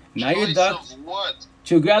ground. Now Choice your doc of what?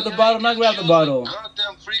 to grab the Yeah, bottle, you not grab the choose bottle.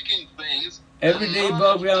 Goddamn freaking things. Every and day none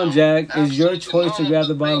above of ground, them, Jack, is your absolutely choice to none grab of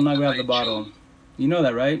the bottle, things not that grab I the bottle. choose. You know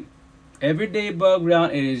that, right? Every day above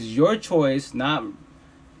ground, it is your choice, not,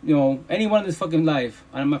 anyone in this fucking life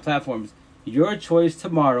on my platforms. Your choice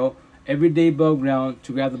tomorrow, every day above ground,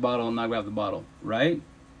 to grab the bottle and not grab the bottle, right?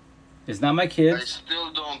 It's not my I kids.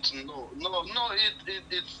 still don't know. No,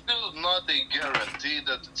 it's still not a guarantee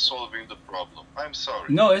that it's solving the problem. I'm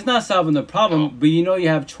sorry. No, it's not solving the problem, No. but you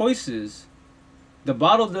have choices. The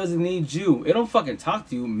bottle doesn't need you. It don't fucking talk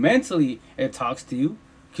to you. Mentally, it talks to you.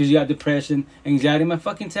 Because you got depression, anxiety, my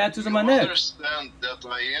fucking tattoos on my You neck. understand that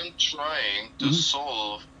I am trying to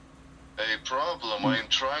solve a problem. I'm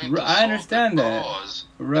trying to I solve understand the that. cause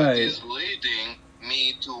Right. that is leading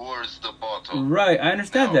me towards the bottle. Right, I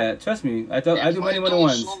understand Now, that. Trust me. I do If many I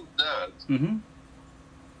one-on-ones. don't solve that, Mm-hmm.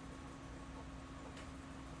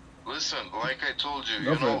 listen, like I told you,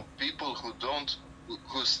 Go for it. people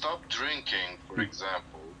who stop drinking, for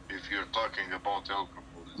example, if you're talking about alcohol.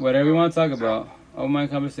 Whatever you want to talk about. Oh, my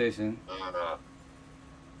conversation.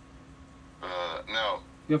 Now,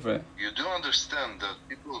 Go for it. you do understand that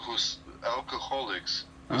people alcoholics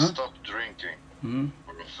who Uh-huh. stop drinking Mm-hmm.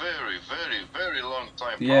 for a very, very, very long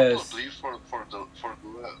time, Yes. probably for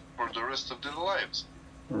the rest of their lives,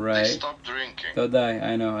 they Right. stop drinking. They'll die.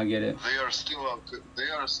 I know. I get it. They are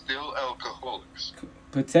still alcoholics.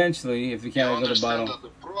 Potentially, if you You can't go to the understand bottle. that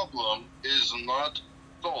the problem is not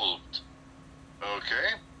solved. Okay?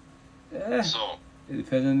 Eh, So, it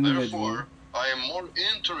depends on the individual. therefore, I am more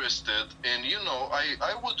interested in,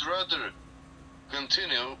 I would rather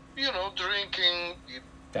continue, drinking,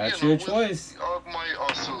 That's your with choice. my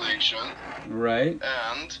oscillation Right.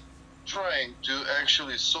 and trying to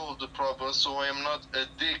actually solve the problem so I am not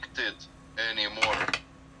addicted anymore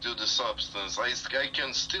to the substance. I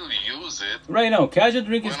can still use it Right now, casual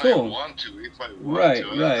drink is when I cool. want to, if I want Right, to.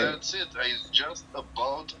 right. And that's it. It's just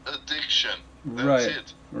about addiction. That's Right.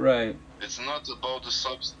 it. Right. It's not about the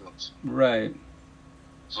substance. Right.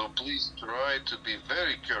 So please try to be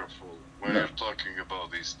very careful when No. you're talking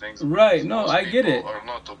about these things. Right, because no, most I get people it. are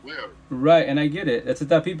not aware. Right, and I get it. That's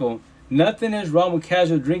the people. Nothing is wrong with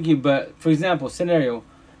casual drinking, but for example, scenario,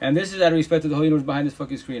 and this is out of respect to the whole universe behind this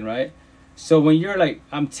fucking screen, right? So when you're like,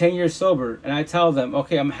 I'm 10 years sober, and I tell them,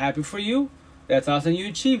 okay, I'm happy for you. That's awesome. You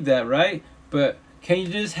achieved that, right? But can you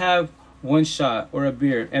just have one shot or a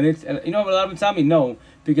beer? And it's, a lot of them tell me no,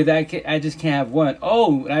 because I just can't have one.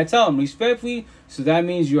 Oh, and I tell them respectfully, so that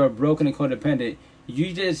means you are broken and codependent.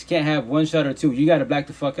 You just can't have one shot or two. You gotta black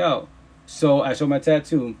the fuck out. So I show my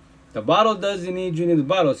tattoo. The bottle doesn't need you in the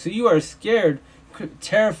bottle. So you are scared,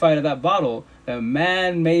 terrified of that bottle, that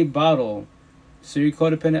man-made bottle. So you're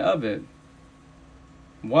codependent of it.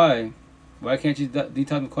 Why? Why can't you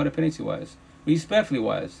detox codependency-wise? Respectfully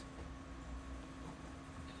wise.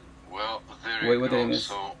 Well, there Wait, you what did I go. miss?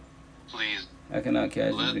 So, please, I cannot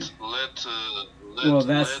catch it.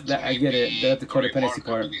 well, I get it. That's the codependency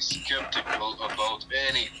part. Skeptical about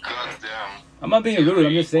any goddamn. I'm not being rude.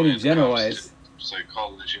 I'm just saying in general wise.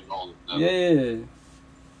 Psychology and all of that. Yeah.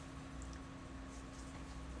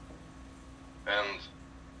 And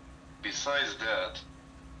besides that,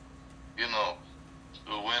 you know,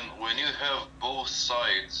 when you have both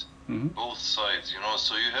sides, you know,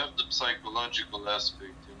 so you have the psychological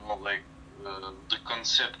aspect, you know, like the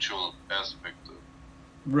conceptual aspect of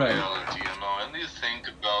reality, you know, and you think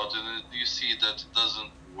about it, and you see that it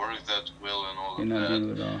doesn't work that well and all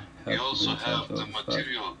of that. You also have the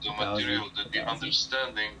material, the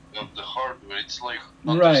understanding of the hardware. It's like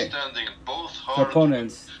understanding both hardware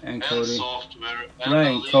components and coding, software, and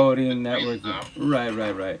right, coding, networking.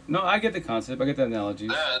 Right. No, I get the concept. I get the analogy.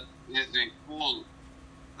 That is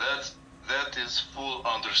that is full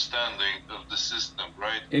understanding of the system,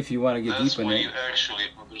 right? If you want to get deep in it. That's when you actually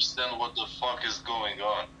understand what the fuck is going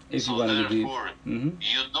on. If you want to get deep.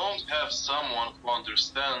 You don't have someone who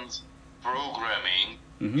understands programming.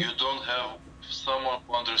 You don't have someone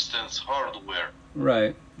who understands hardware.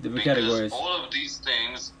 Right. Different categories. Because all of these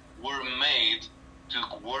things were made to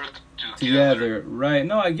work together. Right.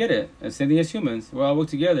 No, I get it. And same thing as humans. We all work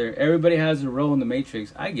together. Everybody has a role in the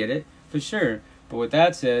matrix. I get it. For sure. But with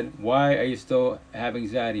that said, why are you still having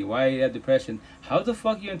anxiety? Why you have depression? How the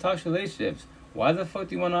fuck are you in toxic relationships? Why the fuck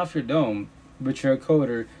do you want off your dome? But you're a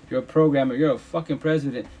coder, you're a programmer, you're a fucking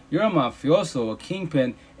president, you're a mafioso, a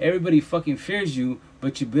kingpin. Everybody fucking fears you,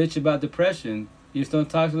 but you bitch about depression. You're still in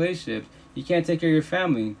toxic relationships. You can't take care of your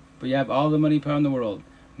family, but you have all the money power in the world.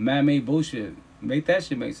 Man-made bullshit. Make that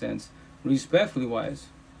shit make sense. Respectfully wise.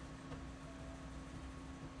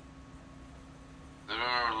 There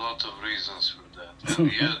are a lot of reasons for that,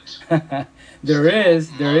 and yet there is.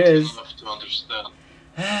 Enough to understand.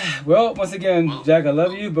 Well, once again, Jack, I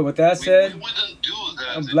love you, but with that said, we wouldn't do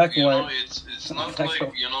that. I'm black and white. Know, it's not like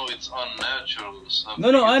it's unnatural or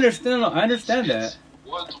something. No, I understand. I understand that. It's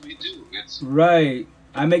what we do. It's right.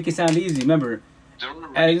 I make it sound easy. Remember,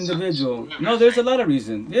 as an individual, no, there's a lot of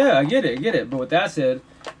reasons. Yeah, I get it. But with that said,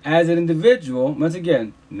 as an individual, once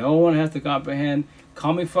again, no one has to comprehend.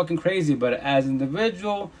 Call me fucking crazy, but as an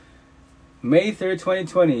individual, May 3rd,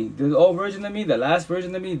 2020, the old version of me, the last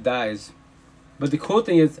version of me dies. But the cool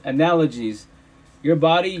thing is analogies. Your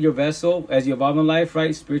body, your vessel, as you evolve in life,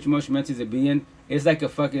 right? Spiritual, emotional, mental, as a being, it's like a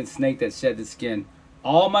fucking snake that shed its skin.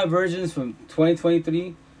 All my versions from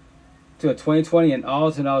 2023 to 2020 and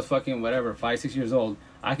all till I was fucking whatever, 5-6 years old,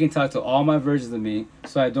 I can talk to all my versions of me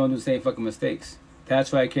so I don't do the same fucking mistakes.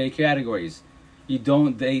 That's why I create categories. You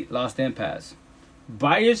don't date lost empaths.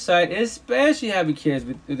 By your side, especially having kids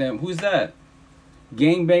with them. Who's that?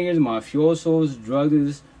 Gangbangers, mafiosos, drug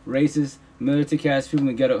dealers, racists, military cast people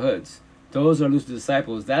in the ghetto hoods. Those are Lucifer's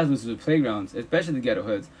disciples. That's Lucifer's playgrounds, especially the ghetto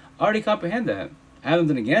hoods. I already comprehend that. I haven't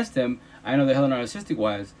done against them. I know the hell narcissistic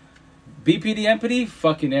wise. BPD empathy,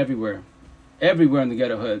 fucking everywhere. Everywhere in the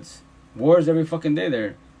ghetto hoods. Wars every fucking day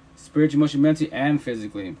there. Spiritually, emotionally, mentally, and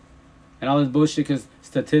physically. And all this bullshit because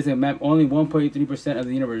statistics map only 1.3% of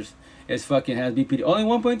the universe is fucking has BPD. Only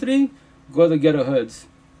 1.3? Go to the ghetto hoods.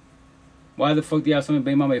 Why the fuck do you have so many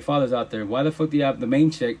baby mama fathers out there? Why the fuck do you have the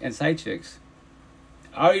main chick and side chicks?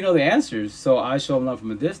 I already know the answers, so I show them love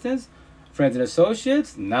from a distance. Friends and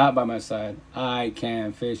associates, not by my side. I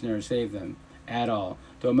can't fish nor save them at all.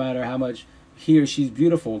 Don't matter how much he or she's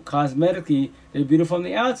beautiful. Cosmetically, they're beautiful on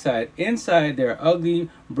the outside. Inside, they're ugly,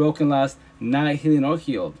 broken, lost, not healing or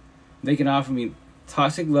healed. They can offer me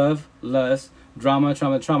toxic love, lust, drama.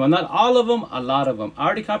 Not all of them, a lot of them. I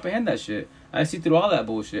already comprehend that shit. I see through all that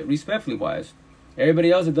bullshit, respectfully wise.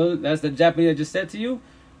 Everybody else that doesn't, that's the Japanese I just said to you,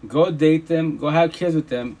 go date them, go have kids with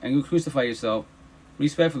them, and go crucify yourself,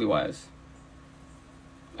 respectfully wise.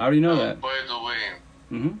 I already know that. By the way,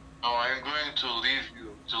 now I'm going to leave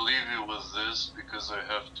you with this because I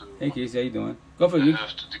have to. Hey Casey, how you doing? Go for it. I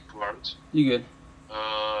have to depart. You good?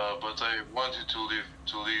 But I wanted to leave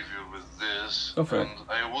you with this. Go for and it.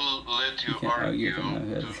 I will let you argue.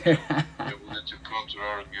 I will let you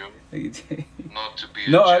counter-argue. Not to be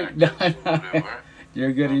a jackass or whatever.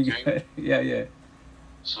 You're good. Okay? You're good. Yeah.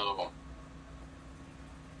 So,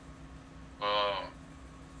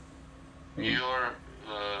 you're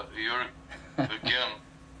again.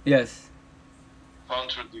 Yes.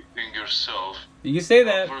 contradicting yourself. You can say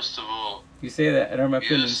that. First of all, You say that. I don't have my you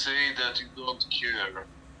feelings. say that you don't care.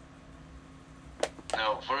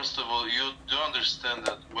 Now, first of all, you do understand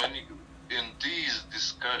that when you, in these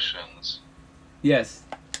discussions, Yes.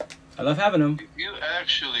 I love having them. if you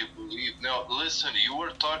actually believe, now listen, you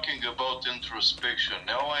were talking about introspection.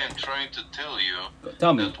 Now I am trying to tell you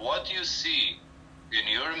Tell me. that what you see in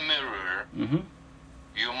your mirror, Mm-hmm.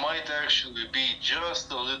 you might actually be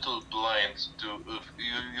just a little blind to,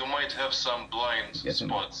 you might have some blind Yes,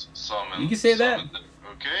 spots. You can say that.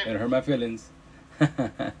 Okay? It'll hurt my feelings.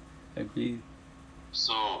 Agreed.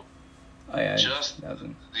 So, Oh, yeah. just,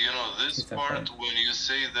 Doesn't. this It's that part part. when you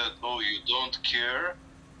say that, oh, you don't care,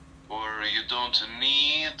 or you don't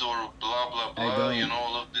need, or blah, blah, blah, don't.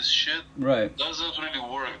 all of this shit, Right. doesn't really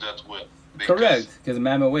work that way. Correct. Because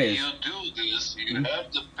mamma ways. You do this, you Mhm.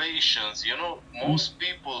 have the patience. Most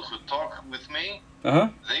people who talk with me, Uh-huh.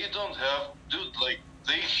 they don't have,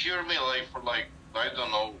 they hear me for I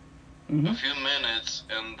don't know, a Mm-hmm. few minutes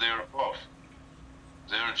and they're off.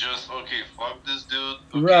 They're just, okay, fuck this dude.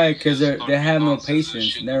 Okay, Right, because he's they talking have no nonsense and patience.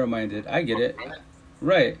 shit. Narrow-minded. I get it. Right?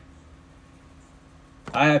 Right.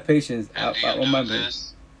 I have patience. And I you won't do mind it.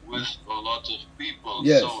 this with a lot of people.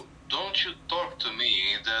 Yes. So don't you talk to me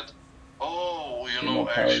that, oh, more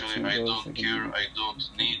power actually, to I those don't that can care, do it. I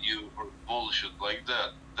don't need you, or bullshit like that.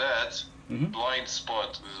 That's Mhm. blind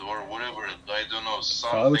spot, or whatever, I don't know, Call it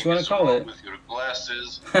something what you wanna is call wrong it. with your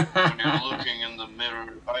glasses when you're looking in the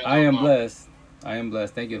mirror. I I am don't know. blessed. I am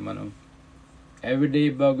blessed. Thank you, Mano. Every day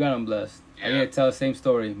above ground, I'm blessed. I Yeah. gotta tell the same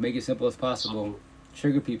story. Make it simple as possible.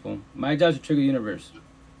 Trigger people. My job is to trigger the universe.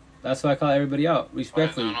 That's why I call everybody out. I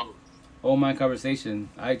Respectfully. don't know. All my conversation.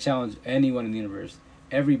 I challenge anyone in the universe.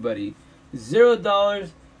 Everybody. $0,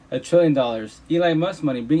 $1 trillion. Elon Musk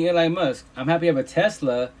money. Bring Elon Musk. I'm happy I have a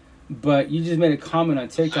Tesla, but you just made a comment on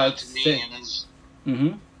TikTok. That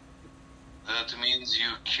Mm-hmm. means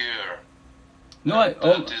you care. No,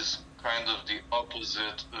 That is kind of the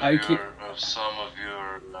opposite of some of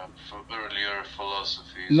your earlier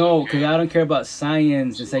philosophies. No, okay? because I don't care about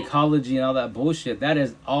science and So- psychology and all that bullshit. That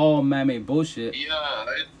is all man-made bullshit. Yeah,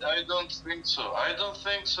 I don't think so. I don't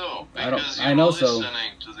think so. I don't- Because I you're know so.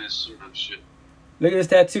 listening to this sort of shit. Look at this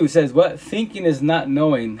tattoo. It says, what? Thinking is not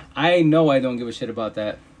knowing. I know I don't give a shit about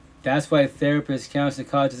that. That's why therapists, counselors,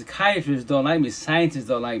 psychologists, psychiatrists don't like me. Scientists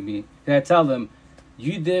don't like me. I tell them,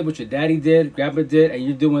 you did what your daddy did, grandpa did, and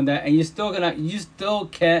you're doing that, and you still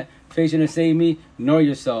can't face it and save me, nor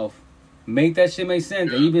yourself. Make that shit make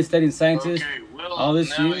sense. And you've been studying scientists. Okay, well, all this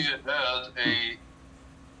now shit. you had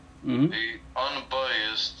Mm-hmm. a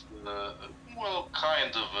unbiased,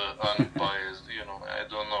 kind of unbiased, I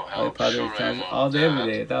don't know how sure I am all on day, that.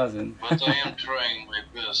 every day, 1,000. But I am trying my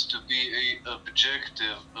best to be a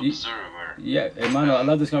objective observer. Yeah, Emmanuel, I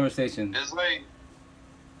love this conversation. As I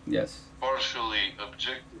Yes. partially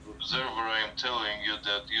objective observer, I am telling you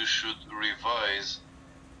that you should revise.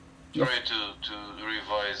 Try to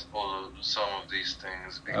revise some of these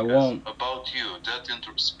things, because won't. about you, that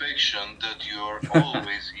introspection that you are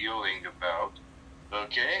always yelling about,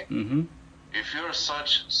 okay? Mm-hmm. If you're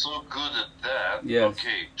so good at that, Yes.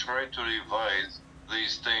 okay, try to revise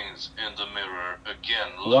these things in the mirror again.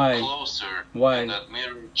 Look Why? closer Why? in that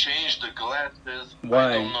mirror. Change the glasses.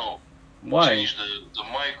 Why? I don't know. Why? Change the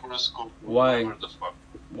microscope. Why? Whatever the fuck.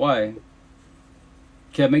 Why?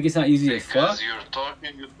 Can I make it sound easy as fuck? Because you're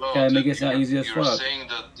talking about Can I make it sound you're- easy as You're fuck? saying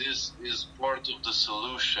that this is part of the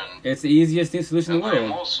solution. It's the easiest thing solution in And the I'm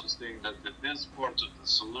world. also saying that it is part of the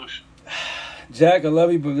solution. Jack, I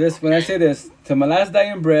love you, but when I Okay. say this, to my last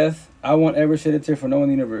dying breath, I won't ever shed a tear for no one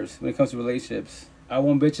in the universe when it comes to relationships. I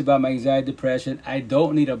won't bitch about my anxiety, depression. I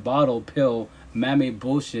don't need a bottle, pill, man-made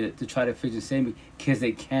bullshit to try to fix and save me, because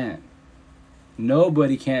they can't.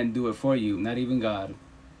 Nobody can do it for you, not even God.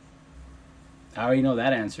 I already know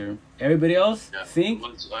that answer. Everybody else, Yeah. think,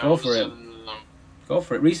 I go was, for it. Go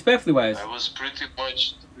for it. Respectfully wise. I was pretty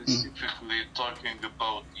much specifically talking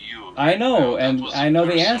about you. I know, That and was I a know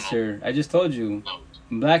the personal answer. I just told you. note.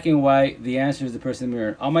 Black and white, the answer is the person in the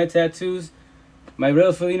mirror. All my tattoos, my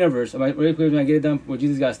riddle for the universe, when I get it done where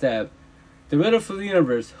Jesus got stabbed. The riddle for the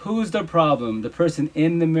universe, who's the problem? The person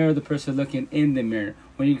in the mirror, the person looking in the mirror.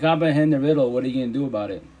 When you comprehend the riddle, what are you going to do about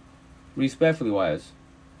it? Respectfully wise.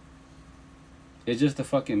 It's just a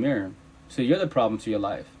fucking mirror. So you're the problem to your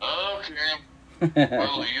life. Okay.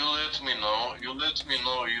 Well, you let me know. You let me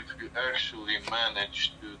know if you actually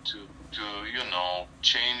managed to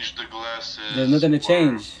change the glasses. There's nothing to or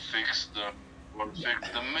change. Fix the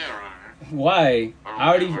mirror. Why? Or I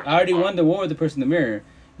already whatever. won the war with the person in the mirror.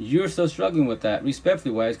 You're still struggling with that,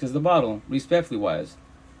 respectfully wise, because the bottle, respectfully wise.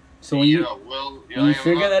 So when you when you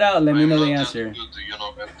figure that out, let me know the answer. Good, you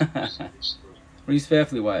know, at this stuff.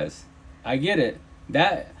 Respectfully wise, I get it.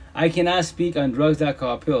 That I cannot speak on drugs,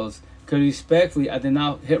 alcohol, pills. Because respectfully, I did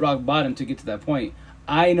not hit rock bottom to get to that point.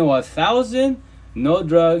 I know 1,000 no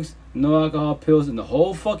drugs, no alcohol, pills in the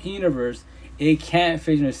whole fucking universe. It can't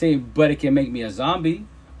fix me the same, but it can make me a zombie.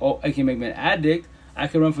 Or it can make me an addict. I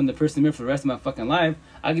can run from the person mirror for the rest of my fucking life.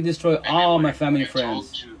 I can destroy all my family and friends. I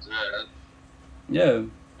told you that. Yeah.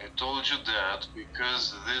 I told you that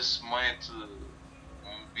because this might,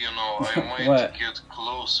 you know, I might What? get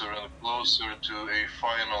closer and closer to a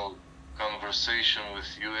final conversation with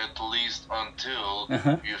you, at least until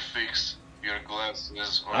you fix your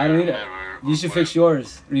glasses or I don't your need it. mirror. You should fix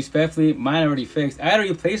yours. Respectfully, mine already fixed. I already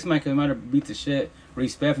replaced mine because mine already beat the shit.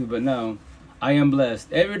 Respectfully, but no. I am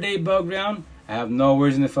blessed. Every day above ground, I have no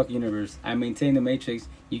worries in the fucking universe. I maintain the matrix.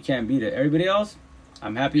 You can't beat it. Everybody else,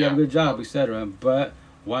 I'm happy you have a good job, etc. But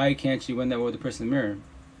why can't you win that with the person in the mirror?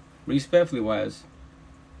 Respectfully wise.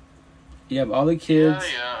 You have all the kids,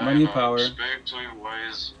 money, power. Respectfully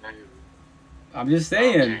wise. I'm just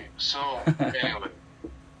saying. Okay, so anyway.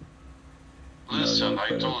 Listen,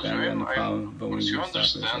 I told you, you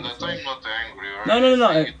understand that I'm not angry or No.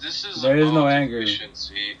 anything. This is there is no about anger.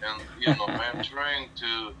 efficiency, and you know, I'm trying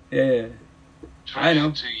to Yeah. I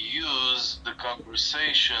know. to use the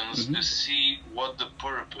conversations to see what the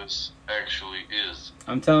purpose actually is.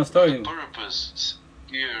 I'm telling a story. The purpose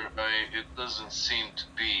here, it doesn't seem to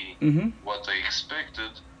be what I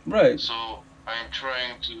expected. Right. So I'm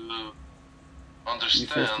trying to You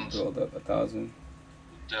understand build up 1,000.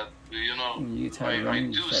 that, you know, You I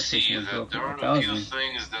do see that there are a few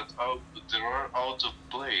things that are out of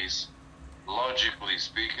place. Logically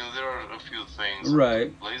speaking, there are a few things out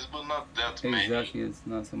of place, but not that many. Exactly, it's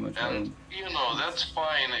not so much. And you know, that's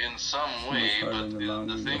fine in some way, but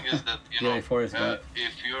the thing is that, you know, if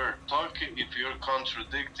you're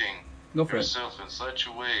contradicting yourself in such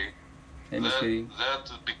a way,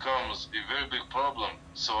 that becomes a very big problem.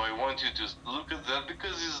 So I want you to look at that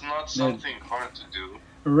because it's not something hard to do.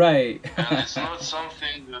 Right. And it's not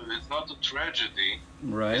something, it's not a tragedy.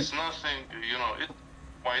 Right. It's nothing, you know, it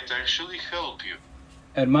might actually help you.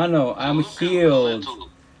 Hermano, I'm healed.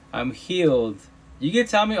 I'm healed. You can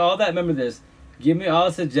tell me all that. Remember this. Give me all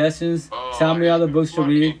the suggestions. Tell me all the books to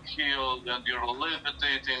read. Healed and you're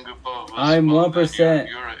levitating above us. I'm 1%.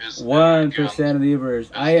 1% of the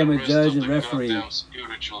universe. I am a judge and referee.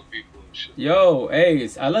 Spiritual people and shit. Yo, hey,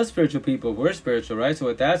 I love spiritual people. We're spiritual, right? So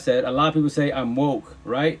with that said, a lot of people say I'm woke,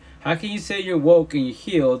 right? How can you say you're woke and you're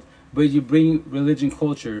healed, but you bring religion,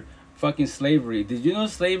 culture, fucking slavery? Did you know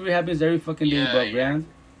slavery happens every fucking day above ground?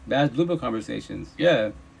 That's Blueberry Conversations.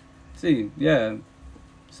 Yeah. See, yeah.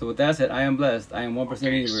 So with that said, I am blessed. I am 1% of the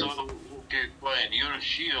universe. So, okay, fine. You're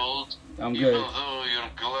healed. I'm even good. Though your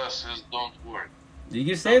glasses don't work. You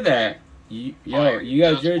can say that. You got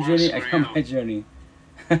your journey. I got my journey.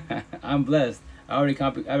 I'm blessed. I already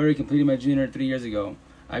completed my junior 3 years ago.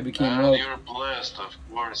 I became woke. You're blessed, of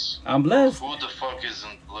course. I'm blessed. Who the fuck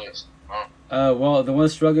isn't blessed? Well, the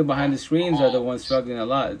ones struggling behind the screens are the ones struggling a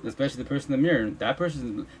lot, especially the person in the mirror. That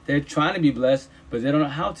person, they're trying to be blessed, but they don't know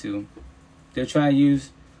how to. They're trying to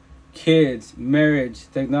use kids, marriage,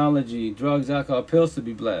 technology, drugs, alcohol, pills to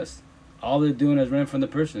be blessed. All they're doing is running from the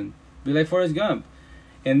person. Be like Forrest Gump.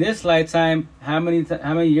 In this lifetime, how many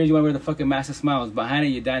years you want to wear the fucking mask of smiles? Behind it,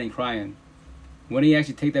 you're dying and crying. When do you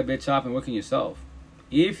actually take that bitch off and work on yourself?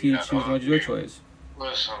 If you choose one of your choice.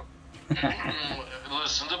 Listen.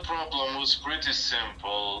 Listen, the problem was pretty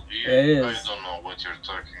simple. It is. I don't know what you're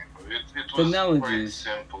talking about. It was quite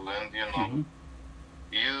simple, and you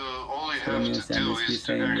know, all you have to do is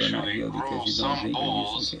to actually grow some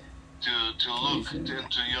balls to look into,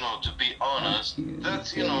 you know, to be honest.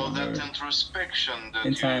 That's, you know, that introspection that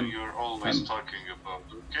you're always talking about.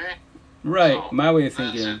 Okay. Right, so, my way of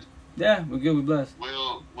thinking. Yeah, we're good. We're blessed.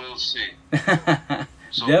 We'll see.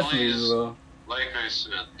 So definitely please, we will. Like I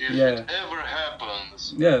said, if it ever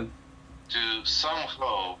happens to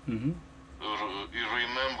somehow you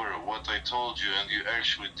remember what I told you and you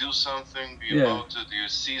actually do something about it, you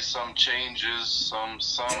see some changes,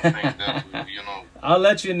 something that, you know, I'll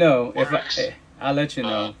let you know. Works, I'll let you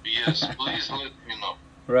know. Yes, please let me know.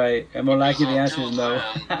 Right, and more likely the answer is no.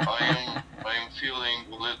 I am feeling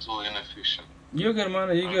a little inefficient. You're good,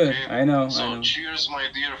 man. You're good. I know. So cheers, my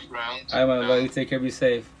dear friend. I want to take care of you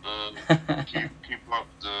safe.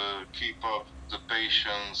 keep up the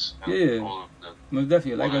patience and all of that. Most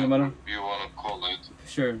definitely. Likewise, man. You want to call it.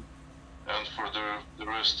 Sure. And for the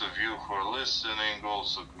rest of you who are listening,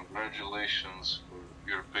 also congratulations for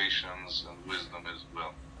your patience and wisdom as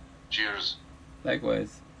well. Cheers.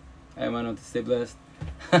 Likewise. I want to stay blessed.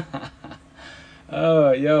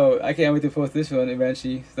 Oh, yo, I can't wait to post this one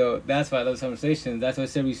eventually. So that's why I love this conversation. That's why I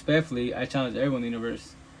said respectfully, I challenge everyone in the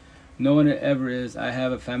universe. No one ever is. I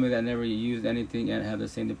have a family that never used anything and have the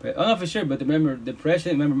same depression. Oh, no, for sure. But remember,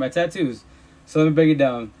 depression, remember my tattoos. So let me break it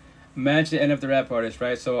down. Mansion and the rap artist,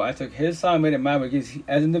 right? So I took his song, made it my way. Because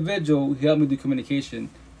as an individual, he helped me do communication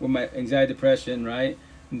with my anxiety, depression, right?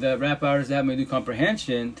 The rap artist that helped me do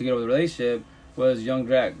comprehension to get over the relationship was Young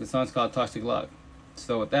Drag. The song's called Toxic Love.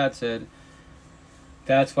 So with that said,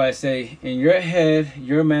 that's why I say, in your head,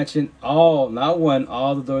 your mansion, all, not one,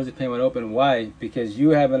 all the doors of pain went open. Why? Because you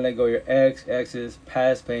haven't let go of your exes,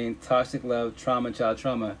 past pain, toxic love, trauma, child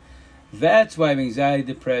trauma. That's why anxiety,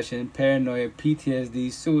 depression, paranoia,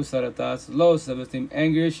 PTSD, suicidal thoughts, low self-esteem,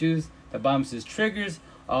 anger issues, the bottom says triggers,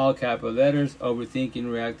 all capital letters,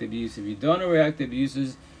 overthinking, reactive abuse. If you don't know reactive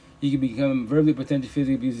uses, you can become verbally, potentially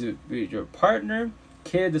physically abusive with your partner,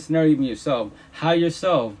 kid, the scenario, even yourself. How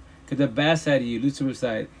yourself? Because the bad side of you, Lucifer's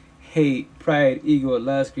side, hate, pride, ego,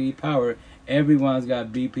 lust, greed, power. Everyone's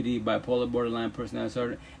got BPD, bipolar, borderline personality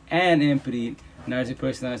disorder, and empathy, narcissistic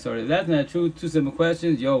personality disorder. If that's not true, two simple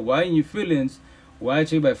questions. Yo, why in your feelings? Why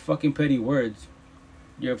treat you by fucking petty words?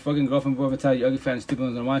 Your fucking girlfriend, boyfriend tells you ugly, fat, and stupid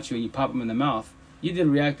ones don't want you, and you pop them in the mouth. You did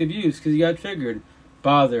reactive use because you got triggered,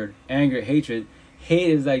 bothered, anger, hatred.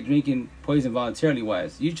 Hate is like drinking poison voluntarily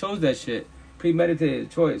wise. You chose that shit. Premeditated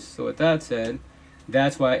choice. So with that said,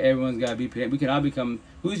 that's why everyone's got to be. We can all become.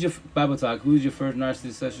 Who's your Bible talk? Who's your first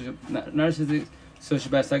narcissistic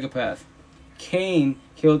sociopath, psychopath? Cain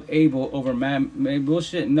killed Abel over man-made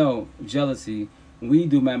bullshit. No, jealousy. We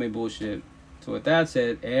do man-made bullshit. So with that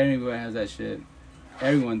said, everyone has that shit.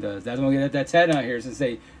 Everyone does. That's why we get that tat out here to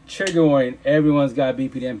say trigger warning. Everyone's got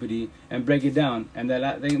BPD, empathy, and break it down. And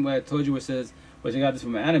that thing what I told you, which says, which I got this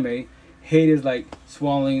from an anime. Hate is like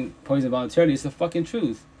swallowing poison voluntarily. It's the fucking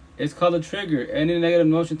truth. It's called a trigger. Any negative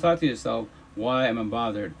emotion, talk to yourself. Why am I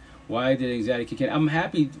bothered? Why did anxiety kick in? I'm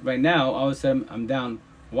happy right now. All of a sudden, I'm down.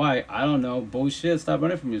 Why? I don't know. Bullshit. Stop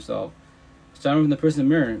running from yourself. Start running from the person in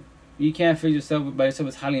the mirror. You can't fix yourself by yourself.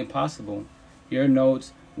 It's highly impossible. Your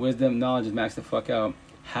notes, wisdom, knowledge is max the fuck out.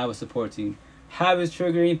 Have a support team. Habits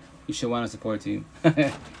triggering. You should want a support team.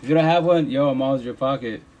 If you don't have one, yo, I'm always in your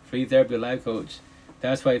pocket. Free therapy, life coach.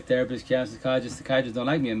 That's why therapists, counselors, psychiatrists don't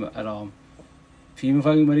like me at all. Even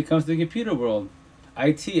fucking when it comes to the computer world.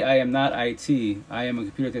 IT, I am not IT. I am a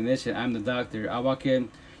computer technician. I'm the doctor. I walk in,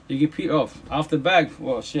 you computer off the back.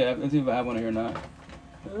 Well, shit, let's see if I have one here or not.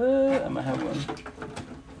 I might have one.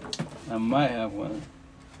 I might have one.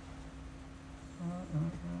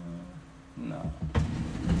 No.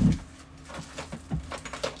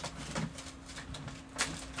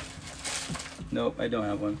 Nope, I don't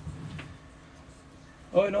have one.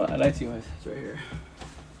 Oh, no, I lied to you guys. It's right here.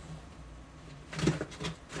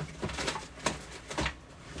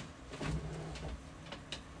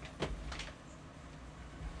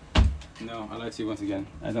 No, I lied to you once again.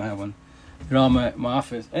 I don't have one. They're all my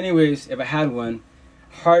office. Anyways, if I had one,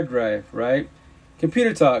 hard drive, right?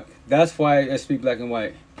 Computer talk. That's why I speak black and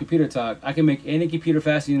white. Computer talk. I can make any computer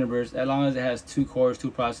fast in the universe as long as it has 2 cores,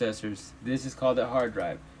 2 processors. This is called a hard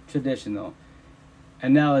drive. Traditional.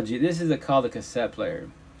 Analogy. This is called a cassette player.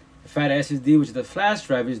 If I had an SSD, which is the flash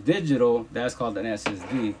drive, is digital. That's called an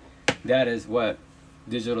SSD. That is what?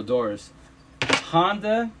 Digital doors.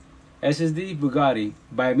 Honda, SSD, Bugatti.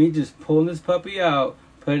 By me just pulling this puppy out,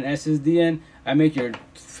 put an SSD in, I make your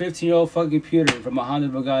 15-year-old fucking computer from a Honda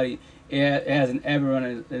Bugatti. It hasn't ever run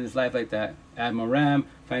in its life like that. Add more RAM,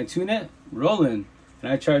 fine tune it, rolling.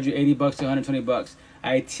 And I charge you $80 to $120.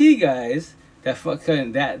 IT guys that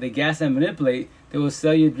fucking they gas and manipulate, they will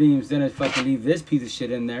sell your dreams, then they fucking leave this piece of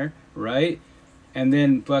shit in there, right? And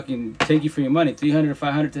then fucking take you for your money, $300 to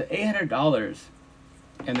 $500 to $800.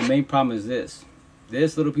 And the main problem is this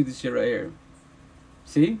little piece of shit right here.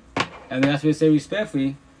 See? And that's what I say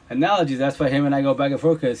respectfully. Analogies, that's why him and I go back and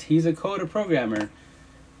forth, because he's a coder programmer.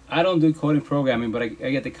 I don't do coding programming, but I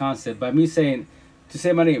get the concept. By me saying, to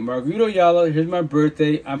say my name, Margarito Yala, here's my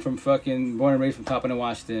birthday, I'm from fucking, born and raised from Toppin,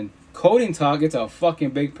 Washington. Coding talk, it's a fucking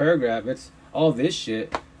big paragraph. It's all this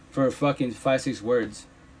shit for fucking 5-6 words.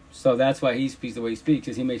 So that's why he speaks the way he speaks,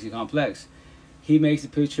 because he makes it complex. He makes a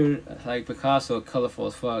picture like Picasso, colorful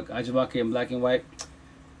as fuck. I just walk in black and white.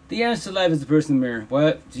 The answer to life is the person in the mirror.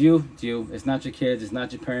 What? It's you. It's you. It's not your kids. It's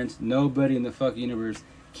not your parents. Nobody in the fucking universe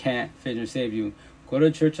can't fit or save you. Go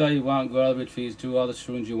to church all you want. Go to all the retreats. Do all the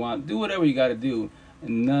shrooms you want. Do whatever you got to do.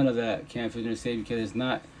 And none of that can fit or save you, because it's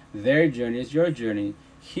not their journey. It's your journey.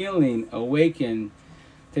 Healing, awaken.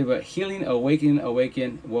 Think about healing,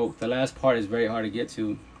 awaken. Whoa, the last part is very hard to get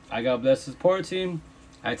to. I got blessed support team.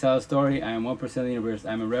 I tell a story. I am 1% of the universe.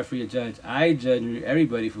 I'm a referee, a judge. I judge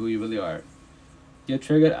everybody for who you really are. Get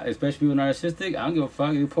triggered, especially people narcissistic. I don't give a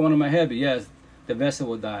fuck. You put one on my head, but yes, the vessel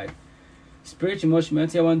will die. Spirit, emotion,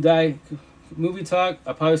 mentally, I want to die. Movie talk.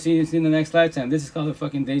 I'll probably see you in the next lifetime. This is called a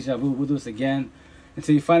fucking deja vu. We'll do this again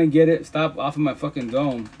until you finally get it. Stop off of my fucking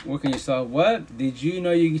dome. Work on yourself. What? Did you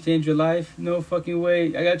know you can change your life? No fucking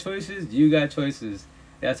way. I got choices. You got choices.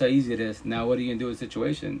 That's how easy it is. Now, what are you gonna do with the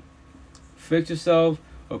situation? Fix yourself,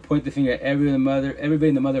 or point the finger at everybody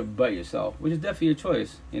in the mother but yourself, which is definitely your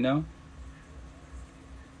choice. You know.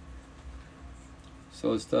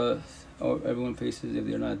 So it's everyone faces if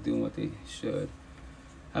they're not doing what they should.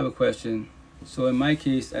 I have a question. So in my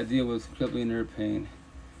case, I deal with crippling nerve pain,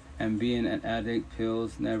 and being an addict,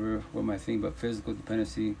 pills never were my thing, but physical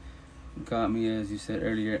dependency got me, as you said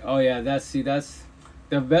earlier. Oh yeah, that's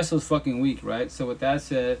the vessel's fucking weak, right? So with that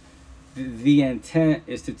said, the intent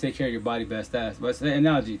is to take care of your body best ass. But it's the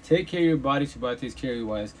analogy. Take care of your body so your body takes care of you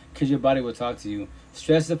wise, because your body will talk to you.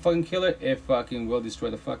 Stress is a fucking killer. It fucking will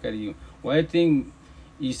destroy the fuck out of you. One thing,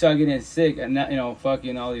 you start getting sick and not,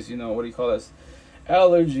 fucking all these, what do you call this?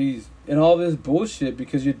 Allergies and all this bullshit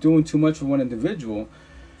because you're doing too much for one individual.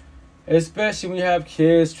 Especially when you have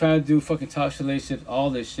kids trying to do fucking toxic relationships, all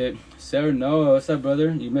this shit. Sarah, no, what's up,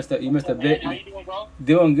 brother? You missed a bit. How you doing, bro?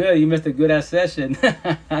 Doing good. You missed a good ass session.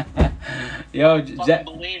 Yo, Jack,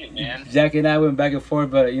 believe it, man. Jack and I went back and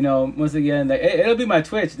forth, but once again, like it'll be my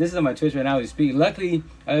Twitch. This is on my Twitch right now as we speak. Luckily,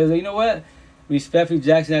 I was like, you know what? Respectfully,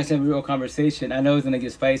 Jackson actually have a real conversation. I know it's gonna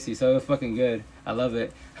get spicy, so it was fucking good. I love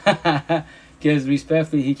it. Because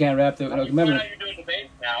respectfully, he can't rap the. Remember? You're doing debates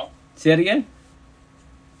now. Say it again.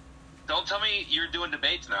 Don't tell me you're doing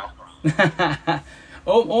debates now.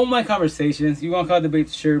 All my conversations, you want to call it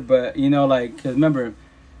debates, sure, but because remember,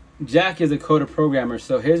 Jack is a coder programmer,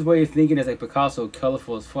 so his way of thinking is like Picasso,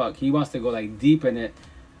 colorful as fuck. He wants to go like deep in it.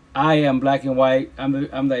 I am black and white.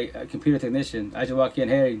 I'm like a computer technician. I just walk in,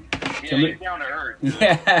 hey. Yeah, you're down to earth.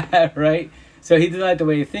 Yeah, right. So he doesn't like the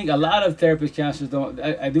way you think. A lot of therapists, counselors don't.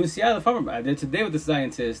 I do see how the farmer. I did today with the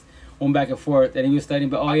scientist, went back and forth, and he was studying.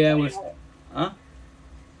 But huh?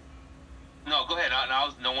 No, go ahead.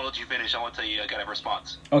 No one will let you finish. I want to tell you I got a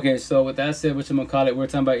response. Okay, so with that said, we're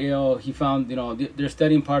talking about, he found, they're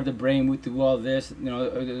studying part of the brain. We do all this,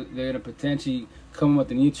 they're going to potentially come up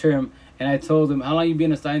with a new term. And I told him, how long you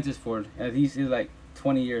been a scientist for? And he's like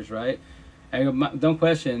 20 years, right? I go, don't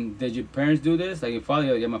question, did your parents do this? Like your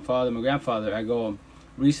father, yeah, my father, my grandfather. I go,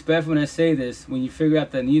 respect when I say this, when you figure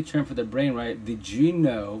out the new term for the brain, right? Did you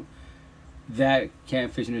know that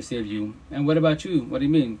can't fix or save you? And what about you? What do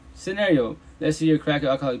you mean? Scenario, let's say you're a crack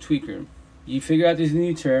alcoholic tweaker. You figure out this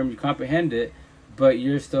new term, you comprehend it, but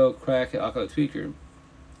you're still crack alcoholic tweaker.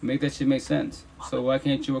 Make that shit make sense. So why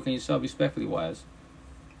can't you work on yourself respectfully wise?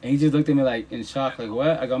 And he just looked at me like in shock, like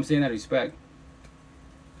what? I go, I'm saying that respect.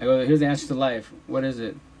 I go, here's the answer to life. What is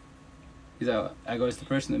it? He's like, I go, it's the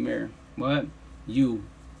person in the mirror. What? You.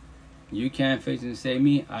 You can't fix and save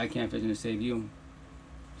me. I can't fix and save you.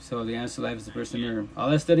 So the answer to life is the person in the mirror. All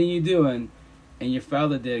that studying you doing, and your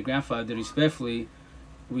father did, grandfather did, respectfully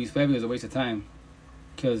is a waste of time.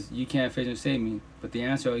 Because you can't fix and save me. But the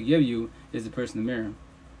answer I give you is the person in the mirror.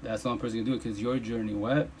 That's the only person who can do it, because your journey,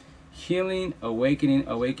 what? Healing, awakening,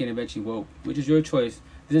 eventually woke. Which is your choice.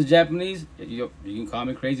 This is Japanese. You can call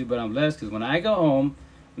me crazy, but I'm blessed. Because when I go home,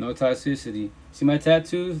 no toxicity. See my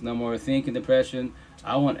tattoos? No more thinking, depression.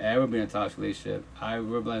 I won't ever be in a toxic relationship. I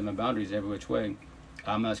verbalize my boundaries every which way.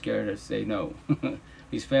 I'm not scared to say no.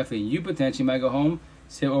 Respectfully, you potentially might go home,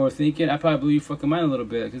 say overthinking. I probably blew your fucking mind a little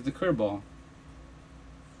bit because it's the curveball.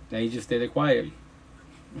 Now you just stay there quiet.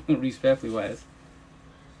 Respectfully wise.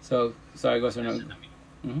 So, sorry, go sir.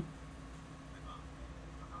 Mm-hmm.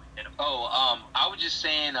 I was just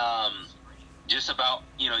saying, just about,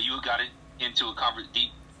 you got into a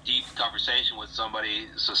deep conversation with somebody,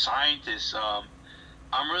 it's a scientist.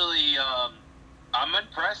 I'm really, I'm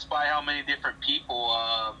impressed by how many different people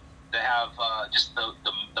that have just the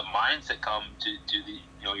mindset come to the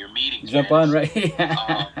your meetings. Jump on, right?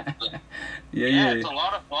 Yeah, it's a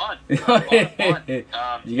lot of fun.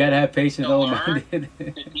 You gotta have patience. To learn, to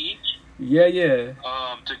teach. Yeah.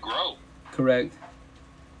 To grow. Correct.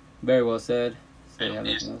 Very well said.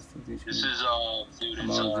 This is dude.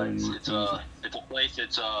 It's a place.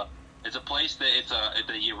 It's a place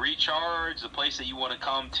that you recharge. A place that you want to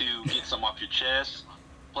come to get some off your chest.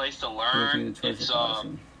 Place to learn.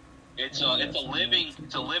 It's a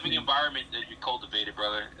living environment that you cultivated,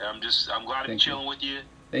 brother. I'm glad I'm chilling with you.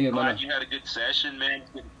 Thank you, glad you had a good session, man.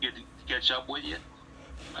 Good to catch up with you.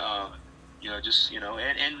 And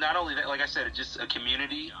not only that, like I said, it's just a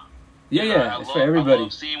community. Yeah, it's for everybody. I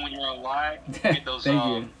love seeing when you're online. I get those, Thank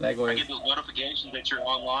you. Likewise. I get those notifications that you're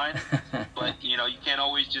online, but you can't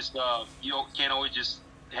always just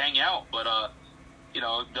hang out. But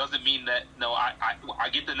it doesn't mean that I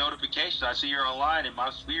get the notification. I see you're online, and my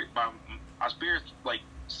spirit's like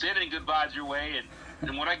sending good vibes your way,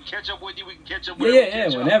 and when I can catch up with you, we can catch up.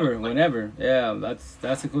 Whenever. Yeah,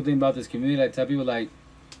 that's the cool thing about this community. Like, tell people like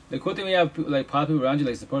the cool thing we have like positive people around you,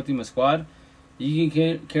 like support team, a squad. You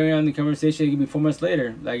can carry on the conversation. It can be 4 months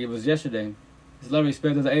later, like it was yesterday. There's a lot of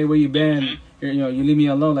respect. It's like, hey, where you been? Mm-hmm. You leave me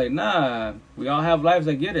alone. Like, nah, we all have lives.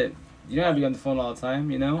 I get it. You don't have to be on the phone all the time.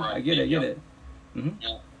 Right. I get it. Mm-hmm.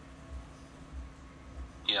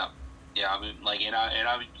 Yeah. I mean, like, and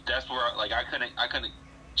I that's where like I couldn't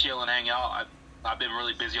chill and hang out. I've been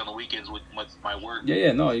really busy on the weekends with my work.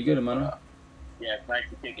 Yeah. No, you get it, man. Yeah, it's nice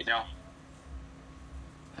to take it now.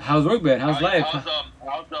 How's work been? How's life?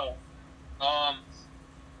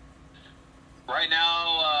 Right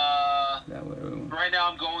now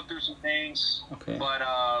I'm going through some things. Okay. But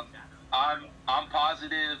I'm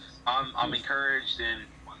positive. I'm encouraged, and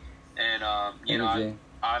I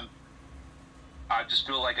just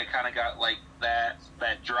feel like I kind of got like that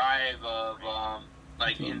drive of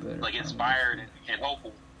inspired and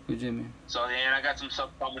hopeful. Good, Jimmy. So and I got some stuff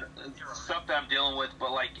that I'm dealing with,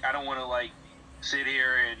 but like I don't want to like sit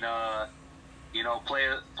here and play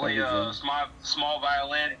a small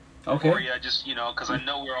violin. Okay. Or just because I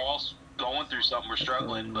know we're all going through something, we're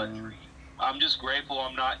struggling, but I'm just grateful.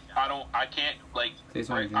 I can't like.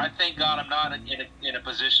 I thank God I'm not in a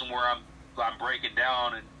position where I'm breaking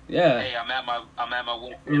down and. Yeah. Hey, I'm at my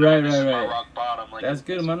right. My rock bottom. Like that's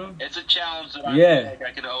good, man. It's a challenge that I feel like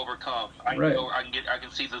I can overcome. I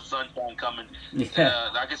can see the sunshine coming. Yeah.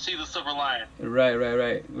 I can see the silver lining.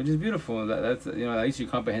 Right. Which is beautiful. That's at least you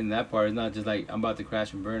comprehend that part. It's not just like I'm about to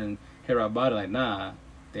crash and burn and hit rock bottom. Like nah.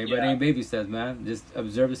 Everybody ain't baby steps, man. Just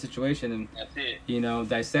observe the situation and that's it.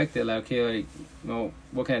 Dissect it. Like okay, like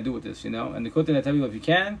what can I do with this? And the cool thing I tell people, if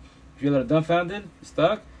you're a little dumbfounded,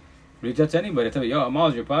 stuck. Reach out to anybody. Tell me, I'm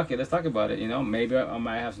always in your pocket. Let's talk about it. Maybe I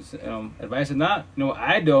might have some advice or not.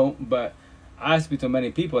 I don't, but I speak to many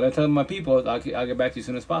people. I tell my people, I'll get back to you as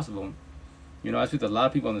soon as possible. I speak to a lot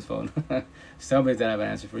of people on this phone. Somebody's that have an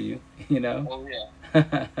answer for you. Oh yeah.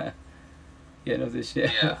 Yeah, this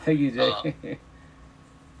shit. Yeah. Thank you, Jay.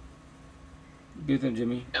 Good one,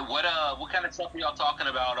 Jimmy. What kind of stuff were y'all talking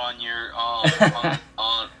about on your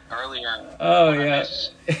on earlier? Oh yeah.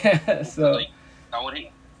 So like, I would.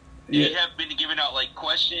 You have been giving out like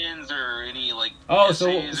questions or any like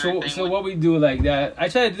so what we do like that. I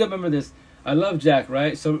try to do. Remember this. I love Jack,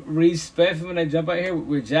 right? So respect when I jump out here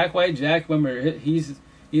with Jack White. Jack, remember he's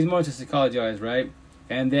more into psychology, right?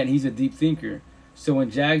 And then he's a deep thinker. So when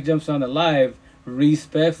Jack jumps on the live,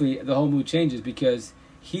 respectfully, the whole mood changes because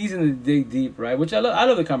he's in the dig deep, right? Which I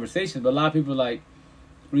love the conversation, but a lot of people like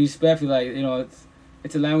respectfully, like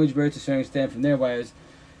it's a language barrier to a certain extent. From there, whereas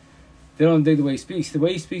they don't dig the way he speaks. The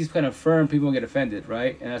way he speaks is kind of firm. People get offended,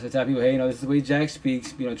 right? And that's what I tell people, hey, this is the way Jack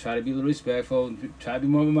speaks. Try to be a little respectful. Try to be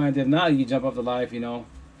more open-minded. If not, you jump off the live, And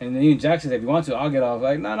then even Jack says, if you want to, I'll get off.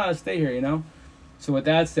 Like, no, stay here, So with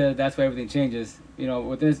that said, that's why everything changes.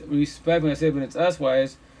 With this respect, when I say when it's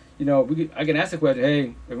us-wise, I can ask the question,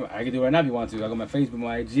 hey, I can do it right now if you want to. I got my Facebook,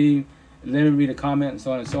 my IG, let me read a comment, and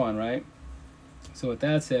so on, right? So with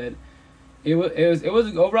that said, it was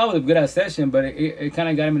overall a good ass session, but it kind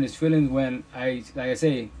of got him in his feelings when I'm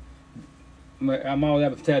all that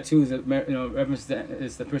with tattoos that reference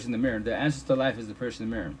is the person in the mirror. The answer to life is the person in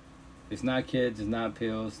the mirror. It's not kids, it's not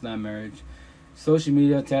pills, it's not marriage, social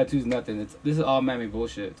media, tattoos, nothing. This is all man-made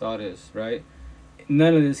bullshit. It's all it is, right?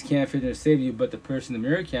 None of this can fit or save you, but the person in the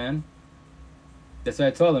mirror can. That's why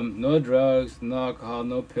I told him no drugs, no alcohol,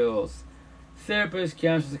 no pills. Therapists,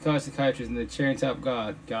 counselors, psychiatrists, and the cherry on top of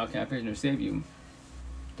God. God can't patient or save you.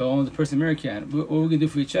 The only person in the mirror can. What we can do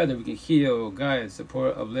for each other, we can heal, guide,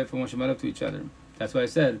 support, uplift, and one up to each other. That's why I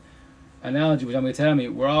said, analogy, which I'm going to tell me,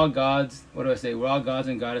 we're all gods. What do I say? We're all gods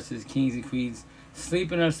and goddesses, kings and queens,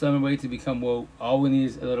 sleep in our slumber, waiting to become woke. All we need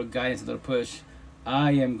is a little guidance, a little push.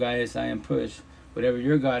 I am guidance, I am push. Whatever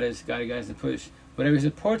your God is, guidance and push. Whatever your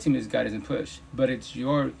support team is, guidance and push. But it's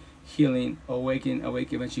your healing, awake,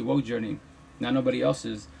 eventually woke journey. Not nobody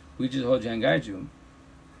else's. We just hold you and guide you.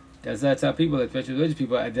 That's how people, especially religious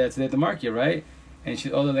people, that's the market, right? And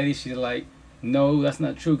the lady, she's like, no, that's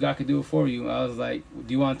not true. God could do it for you. I was like,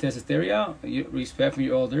 do you want to test this theory out? You respect when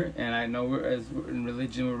you're older, and I know we're in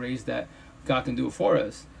religion, we're raised that God can do it for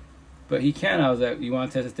us. But he can. I was like, you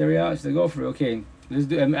want to test this theory out? She said, go for it. Okay, let's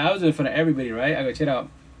do it. I mean, I was doing it in front of everybody, right? I go check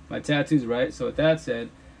out my tattoos, right? So with that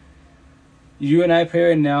said, You and I pray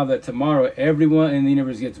right now that tomorrow everyone in the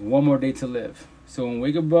universe gets one more day to live. So when we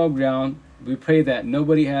wake up above ground, we pray that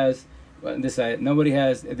nobody has this side. Nobody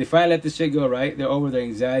has. If they finally let this shit go, right? They're over their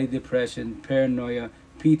anxiety, depression, paranoia,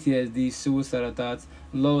 PTSD, suicidal thoughts,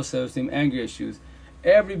 low self-esteem, anger issues.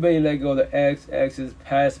 Everybody let go of the exes,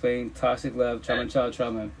 past pain, toxic love, trauma, child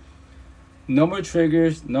trauma. No more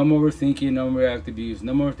triggers, no more overthinking, no more reactive abuse,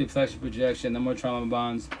 no more deflection projection, no more trauma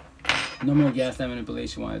bonds, no more gaslight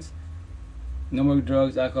manipulation wise, no more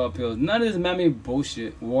drugs, alcohol, pills. None of this mammy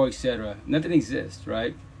bullshit, war, etc. Nothing exists,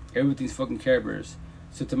 right? Everything's fucking Care Bears.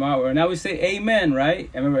 So tomorrow, or now we say amen, right?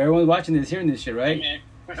 I remember everyone's watching this, hearing this shit, right?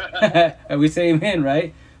 And we say amen,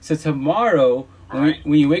 right? So tomorrow, when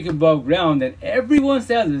you wake above ground, then everyone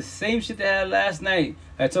says the same shit they had last night.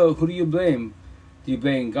 I told, who do you blame? Do you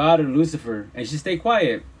blame God or Lucifer? And she stay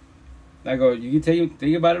quiet. I go, you can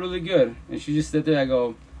think about it really good. And she just sit there. I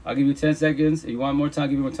go, I'll give you 10 seconds. If you want more time, I'll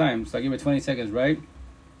give you more time. So I give her 20 seconds, right?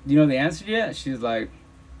 Do you know the answer yet? She's like,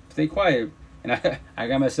 stay quiet. And I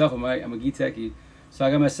got myself, I'm a geek techie. So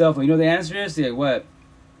I got myself, you know the answer is? She's like, what?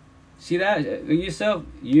 See that? Look at yourself.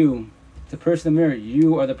 You, the person in the mirror,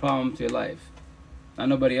 you are the problem to your life. Not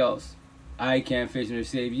nobody else. I can't fix or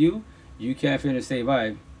save you. You can't fix or save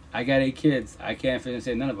I got 8 kids. I can't fix or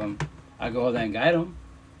save none of them. I go hold and guide them.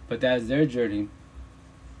 But that's their journey.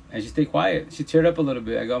 And she stay quiet. She teared up a little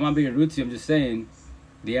bit. I go, I'm not being rude to you. I'm just saying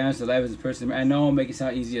the answer to life is a person. I know I'm making it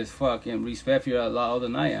sound easy as fuck. And respect you a lot older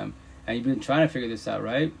than I am. And you've been trying to figure this out,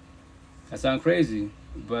 right? That sounds crazy.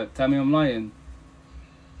 But tell me I'm lying.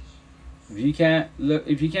 If you can't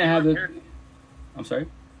have the... I'm sorry?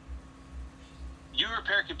 You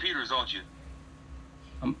repair computers, don't you?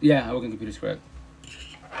 Yeah, I work in computers, correct.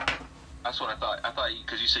 That's what I thought. I thought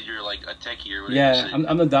because you said you're like a techie or whatever. Yeah,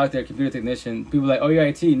 I'm the doctor, computer technician. People are like, oh, you're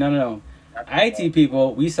IT. No. IT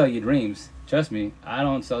people, we sell you dreams. Trust me, I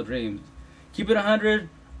don't sell dreams. Keep it 100.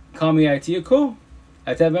 Call me IT. You're cool.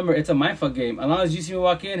 I tell remember, it's a mindfuck game. As long as you see me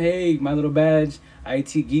walk in, hey, my little badge,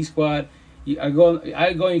 IT Geek Squad. I go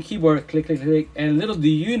on your keyboard, click, click, click, and little do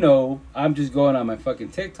you know, I'm just going on my fucking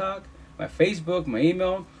TikTok, my Facebook, my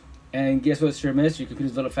email, and guess what, sure, miss, your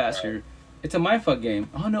computer's a little faster. It's a mindfuck game.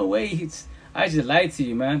 Oh, no way. I just lied to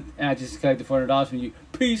you, man. And I just collected $400 from you.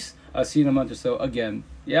 Peace. I'll see you in a month or so again.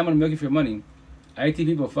 Yeah, I'm going to milk you for your money. IT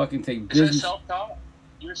people fucking take business. Is that self-taught?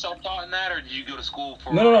 You were self-taught in that, or did you go to school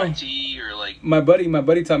for no. IT or like? My buddy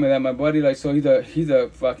taught me that. My buddy, like, so he's a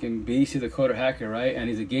fucking beast. He's a coder hacker, right? And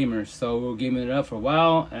he's a gamer. So we were gaming it up for a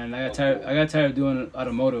while, and I got tired of doing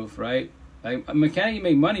automotive, right? Like a mechanic, you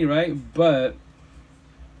make money, right? But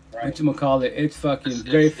what you call it? It's fucking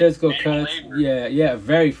very physical cuts. Labor. Yeah,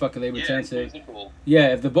 very fucking labor intensive.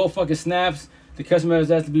 Yeah, if the bolt fucking snaps, the customer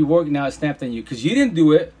has to be working. Now it's snapped on you because you didn't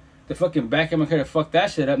do it. The fucking back of my car fucked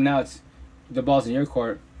that shit up. Now it's the ball's in your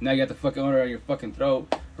court. Now you got the fucking owner on your fucking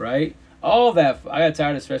throat, right? All that. I got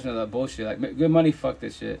tired of stressing all that bullshit. Like, good money, fuck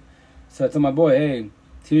this shit. So I told my boy, hey,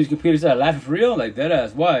 see these computers are laughing for real? Like,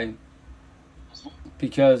 deadass. Why?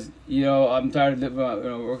 Because, I'm tired of living,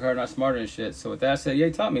 work hard, not smarter and shit. So with that said, yeah,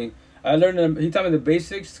 he taught me. He taught me the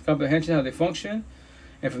basics, comprehension, how they function.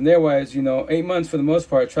 And from there, 8 months for the most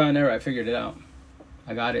part, try and error, I figured it out.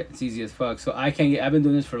 I got it. It's easy as fuck. So I've been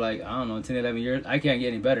doing this for 10, 11 years. I can't get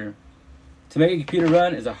any better. To make a computer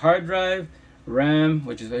run is a hard drive, RAM,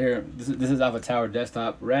 which is right here. This is off a tower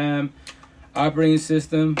desktop. RAM, operating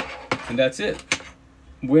system, and that's it.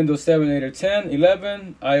 Windows 7, 8, or 10,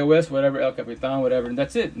 11, iOS, whatever, El Capitan, whatever, and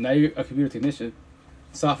that's it. Now you're a computer technician,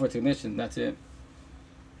 software technician. That's it.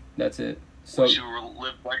 So you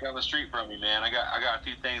live right down the street from me, man. I got a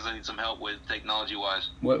few things I need some help with technology-wise.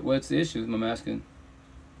 What's the issue? I'm asking.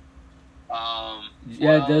 For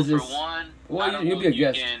one, well, you'll be a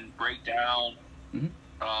guest. You can break down. Mm-hmm.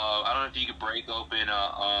 I don't know if you could break open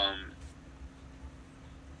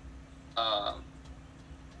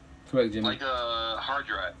correct, Jimmy. Like a hard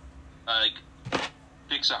drive,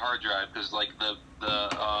 fix a hard drive because like the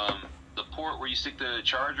port where you stick the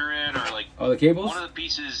charger in or like the cables. One of the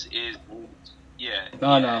pieces is loose. Yeah.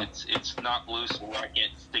 No. It's not loose where I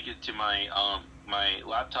can't stick it to my my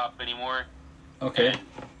laptop anymore. Okay.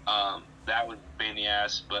 And, that would be in the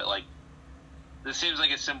ass, but like, this seems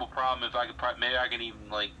like a simple problem. If I could, maybe I can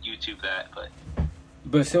even like YouTube that.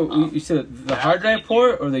 But so you said the hard drive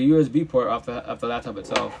port or the USB port off the laptop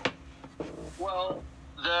itself? Well,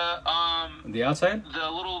 the outside. The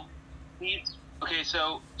little piece. Okay,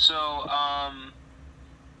 so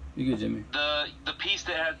You good, Jimmy? The piece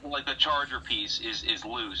that has like the charger piece is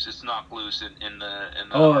loose. It's not loose in the.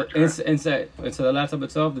 Inside the laptop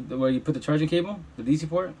itself, where you put the charging cable, the DC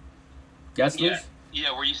port. That's loose?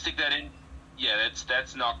 Yeah, where you stick that in. Yeah,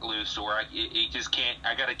 that's knocked loose, or it just can't.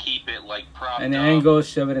 I gotta keep it like propped And the up. angle,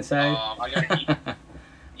 shove it inside. I gotta keep.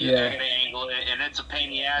 Yeah. I gotta angle it, and it's a pain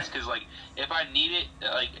in the ass because like if I need it,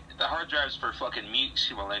 like the hard drive's for fucking music.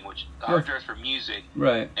 Excuse my language. The hard drive's for music.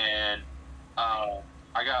 Right. And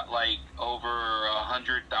I got like over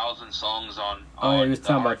 100,000 songs on Oh, yeah,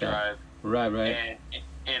 the hard drive. Right.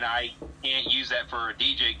 And I can't use that for a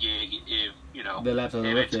DJ gig if the laptop's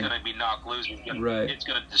if it's working. gonna be knocked loose. It's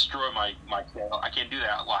gonna destroy my channel. I can't do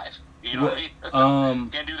that live. You know what I mean?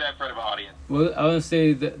 Can't do that in front of an audience. Well, I would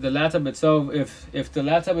say the laptop itself. If the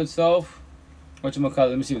laptop itself, whatchamacallit,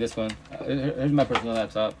 let me see this one. Here's my personal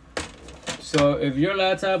laptop. So if your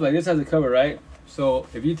laptop, like this has a cover, right? So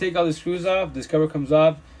if you take all the screws off, this cover comes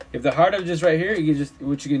off. If the hard drive is just right here, you can just,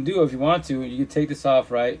 what you can do if you want to, you can take this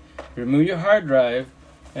off, right? Remove your hard drive,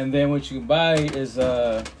 and then what you can buy is,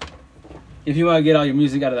 if you want to get all your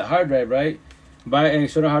music out of the hard drive, right? Buy an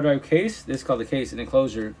external hard drive case. This is called the case, an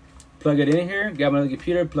enclosure. Plug it in here, grab another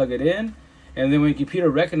computer, plug it in, and then when your computer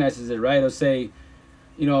recognizes it, right, it'll say,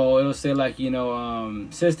 like,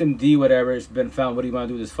 system D, whatever, it's been found. What do you want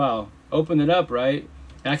to do with this file? Open it up, right?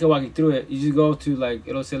 And I can walk you through it. You just go to, like,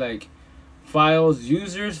 it'll say, like, files,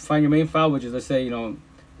 users, find your main file, which is, let's say,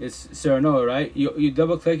 it's Serenoa, right? You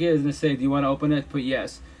double click it, and it say, do you want to open it? Put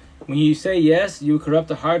yes. When you say yes, you corrupt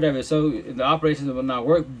the hard drive, so the operations will not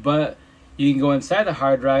work, but you can go inside the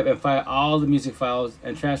hard drive and find all the music files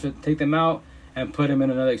and take them out and put them in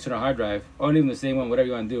another external hard drive, or even the same one, whatever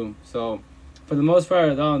you want to do. So, for the most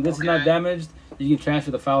part, this is not damaged. You can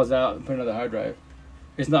transfer the files out and put another hard drive.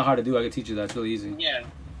 It's not hard to do. I can teach you that. It's really easy. Yeah,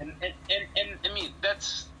 and I mean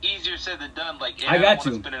that's easier said than done. Like, I got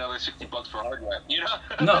you. Spend another $60 for a hard drive,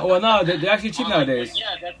 No, they're actually cheap nowadays.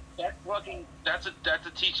 Yeah, that's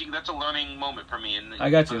a teaching, that's a learning moment for me, and I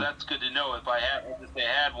got you. So that's good to know. If I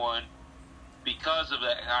had one, because of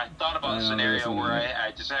that, I thought about a scenario where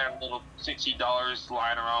I just had a little $60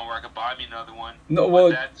 lying around where I could buy me another one. No,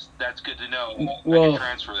 well, that's good to know. I can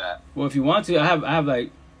transfer that. Well, if you want to, I have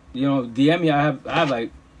like, DM me. I have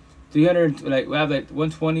like 300, like we have like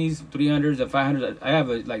 120s, 300s, and 500s. I have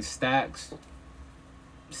like stacks.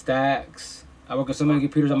 I work on so many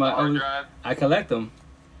computers on my hard drive. I collect them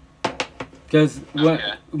because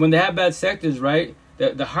when they have bad sectors, right?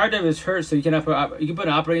 The hard drive is hurt, so you can put an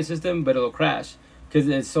operating system, but it'll crash because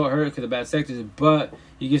it's so hurt because of bad sectors. But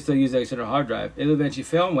you can still use the external hard drive. It'll eventually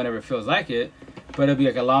film whenever it feels like it, but it'll be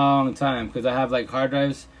like a long time because I have like hard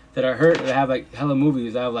drives that are hurt. That have like hella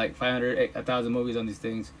movies. I have like 500, 1,000 movies on these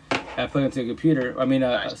things. I plug into a computer. I mean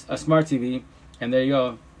a smart TV, and there you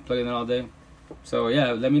go. Plug it in all day. So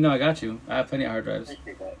yeah, let me know. I got you. I have plenty of hard drives.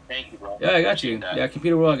 Thank you, bro. Yeah, I got you. Yeah,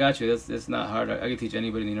 Computer World, I got you. It's not hard. I can teach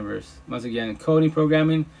anybody in the universe. Once again, coding,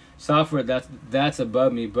 programming, software, that's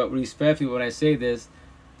above me. But respectfully, when I say this,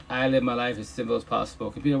 I live my life as simple as possible.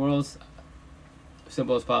 Computer World's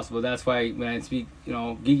simple as possible. That's why when I speak,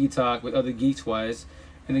 geeky talk with other geeks wise,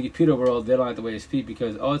 in the computer world, they don't like the way I speak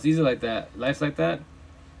because, it's easy like that. Life's like that.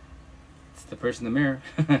 It's the person in the mirror.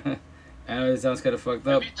 I know it sounds kind of fucked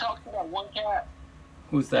up. Have you talked to that one cat?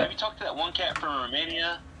 Who's that? Have you talked to that one cat from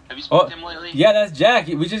Romania? Have you spoken to him lately? Yeah, that's Jack.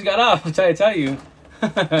 We just got off. I'm trying to tell you. Oh,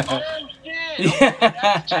 shit. Yeah.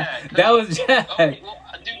 That's Jack. That was Jack. Okay, well,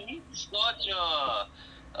 dude, he's such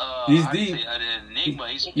an enigma.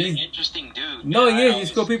 He's such an interesting dude. No, yeah,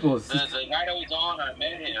 he's cool people. The night I was on, I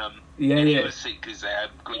met him. Yeah, and yeah. He was sick because I had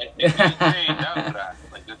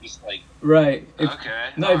like, just like. Right. Okay.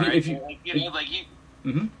 No, if you.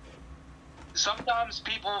 Mm-hmm. Sometimes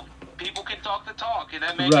people can talk the talk, and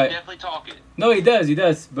that man can definitely talk it. No, he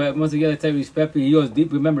does. But once again, I tell you respectfully, he goes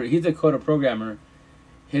deep. Remember, he's a coder programmer.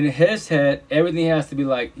 In his head, everything has to be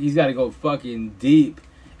like, he's got to go fucking deep.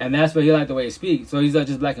 And that's why he like the way he speaks. So he's not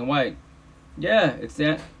just black and white. Yeah, it's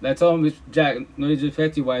that. I told him, Jack, no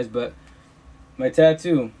disrespect-wise, but my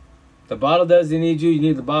tattoo, the bottle doesn't need you, you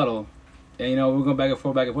need the bottle. And, we're going back and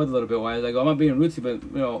forth a little bit. Why? Like, I'm not being rude to you,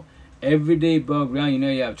 but, everyday bug ground,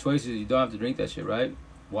 you have choices. You don't have to drink that shit, right?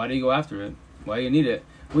 Why do you go after it? Why do you need it?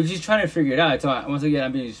 We're just trying to figure it out. Once again,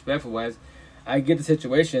 I'm being respectful wise. I get the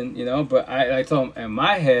situation, but I told him, in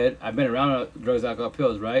my head, I've been around drugs, alcohol,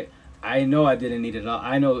 pills, right? I know I didn't need it all.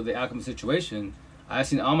 I know the outcome situation. I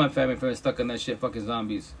seen all my family friends stuck on that shit, fucking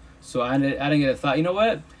zombies. So I didn't get a thought, you know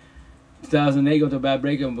what? 2008, go to a bad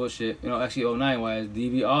breakup and bullshit. Actually 09 wise,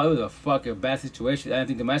 DV, it was a fucking bad situation. I didn't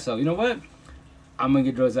think to myself, you know what? I'm gonna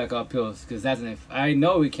get drugs, alcohol, pills, because I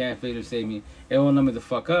know it can't fail to save me. It won't let me the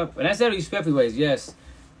fuck up. And I said respectful ways, yes.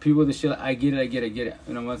 People with the shit, I get it.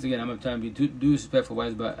 Once again, I'm not trying to be too respectful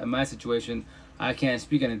wise, but in my situation, I can't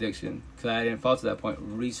speak on addiction because I didn't fall to that point,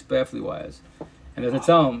 respectfully wise. And as I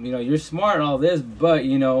tell them, you're smart and all this, but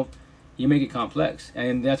you make it complex.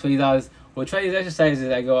 And that's what he's always, well, try these exercises.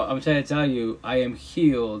 I go, I'm trying to tell you, I am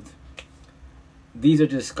healed. These are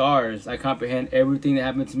just scars. I comprehend everything that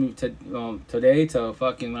happened to me today to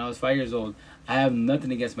fucking when I was 5 years old. I have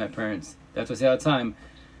nothing against my parents. That's what I say all the time.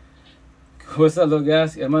 What's up, little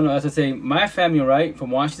guys? Hermano, that's what I say. My family, right,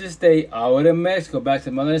 from Washington State all the way to Mexico, back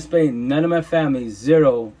to Motherland, Spain, none of my family,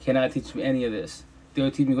 zero, cannot teach me any of this. They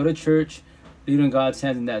would teach me go to church, leave it in God's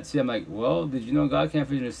hands, and that's it. I'm like, well, did you know God can't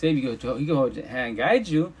forgive or save you? He can hold your hand and guide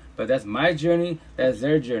you, but that's my journey, that's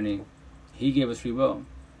their journey. He gave us free will.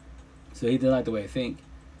 So he didn't like the way I think.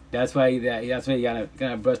 That's why he kind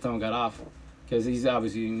of brushed on and got off. Because he's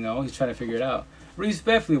obviously, he's trying to figure it out.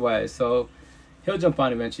 Respectfully wise. So he'll jump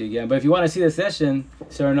on eventually again. But if you want to see the session,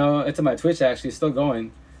 no, it's on my Twitch actually. It's still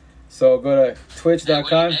going. So go to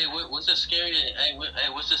twitch.com. What's the scariest?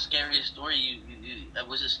 What's the scariest story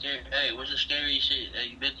what's the scariest shit that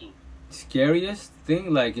you been through? Scariest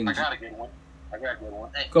thing? Like in... I got a good one.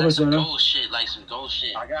 Go like for some no? ghost shit, like some ghost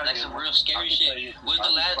shit, like some real scary shit. What was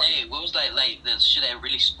the last? What was like the shit that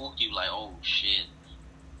really spooked you? Like, oh shit.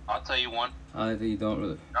 I'll tell you one. I think you don't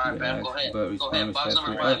really. All right, man, go ahead. But Go ahead. Box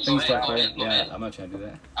number I one. think Go ahead. yeah, I'm not trying to do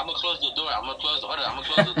that. I'm gonna close the door. I'm gonna close the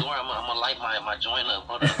door. I'm gonna light my joint up.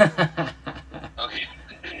 Hold on. Okay.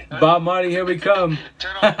 Bob Marley, here we come.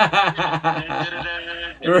 Turn on.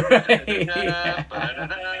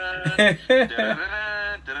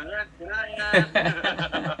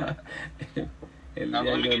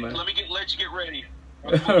 Let you get ready.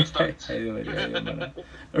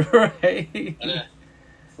 Right.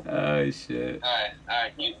 Oh shit.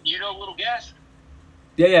 Alright. You know Little Gas?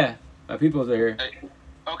 Yeah. My peoples are here. Hey,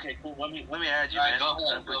 okay, cool. Let me add you, man. Go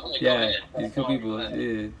ahead. Yeah, these cool people.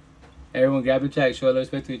 Yeah. Everyone grab your tag, show a little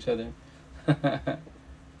respect to each other. Go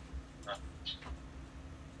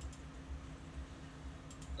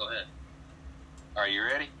ahead. Alright, you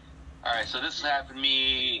ready? Alright, so this happened to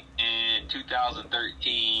me in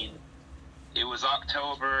 2013. It was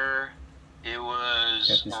October. It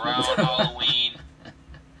was around Halloween.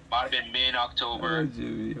 Might have been mid-October.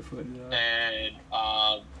 And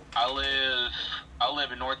I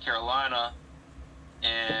live in North Carolina,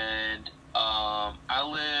 and I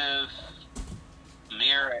live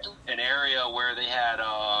near an area where they had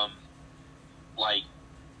like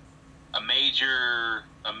a major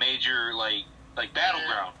like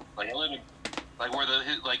battleground. Like I live in like where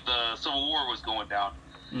the Civil War was going down.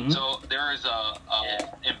 Mm-hmm. So there is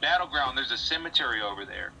in Battleground there's a cemetery over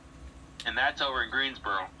there, and that's over in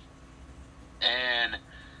Greensboro. And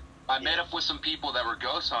I met up with some people that were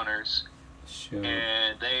ghost hunters,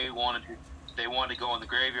 and they wanted to go in the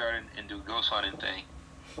graveyard and do a ghost hunting thing.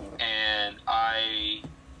 And I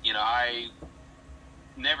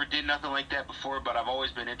never did nothing like that before, but I've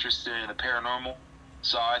always been interested in the paranormal.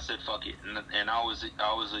 So I said, fuck it. And I was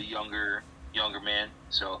a younger man.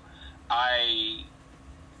 So I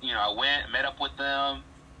went, met up with them.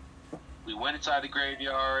 We went inside the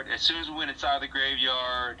graveyard. As soon as we went inside the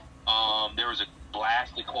graveyard, there was a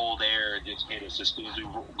blast of cold air that just hit us as soon as we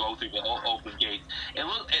go through the open gates. It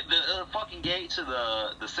looked, the fucking gates of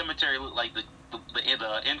the cemetery looked like the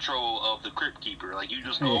intro of the Crypt Keeper. Like you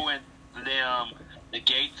just go in the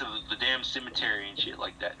gates of the damn cemetery and shit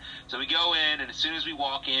like that. So we go in, and as soon as we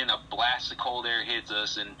walk in, a blast of cold air hits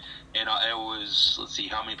us, and it was, let's see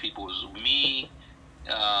how many people. It was me,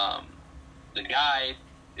 the guy.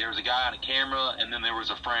 There was a guy on a camera, and then there was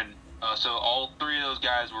a friend. So all three of those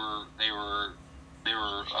guys were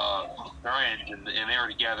friends, and they were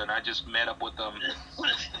together. And I just met up with them.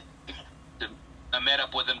 I met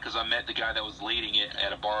up with them because I met the guy that was leading it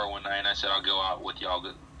at a bar one night, and I said I'll go out with y'all,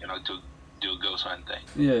 to do a ghost hunting thing.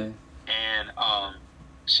 Yeah. And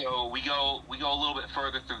so we go a little bit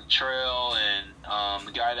further through the trail, and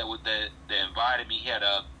the guy that invited me, he had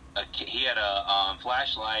a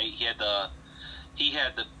flashlight.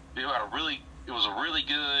 It was a really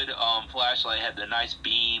good flashlight. It had the nice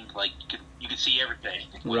beam, like you could see everything.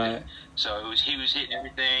 Right. So he was hitting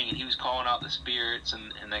everything, and he was calling out the spirits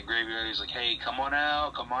in that graveyard. He was like, "Hey, come on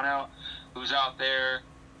out! Who's out there?"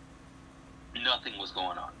 Nothing was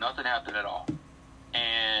going on. Nothing happened at all.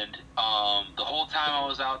 And the whole time I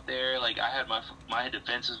was out there, like I had my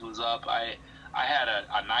defenses was up. I had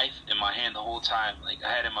a knife in my hand the whole time. Like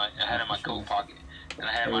I had it in my coat pocket. And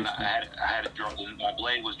I had it drawn. My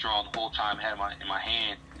blade was drawn the whole time. I had it in my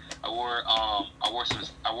hand. I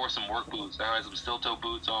wore some work boots. I had some steel toe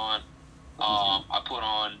boots on. I put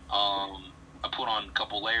on a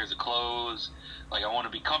couple layers of clothes. Like I want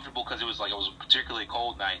to be comfortable because it was a particularly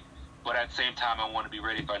cold night. But at the same time, I want to be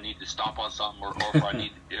ready if I need to stomp on something, or if I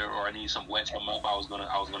need some wet something up. I was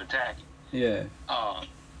gonna attack it. Yeah.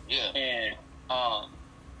 Yeah. And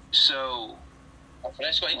So, like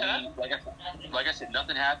I said,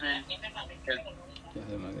 nothing happened.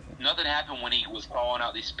 Nothing happened when he was calling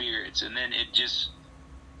out these spirits, and then it just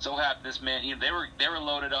so happened this man, they were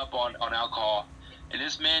loaded up on alcohol, and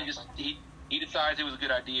this man he decides it was a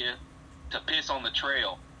good idea to piss on the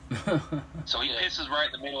trail. So he pisses right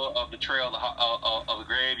in the middle of the trail of the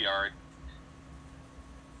graveyard,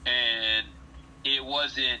 and it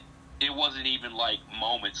wasn't even like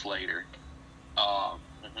moments later.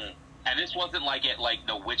 And this wasn't like at like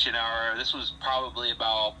the witching hour. This was probably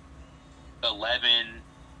about 11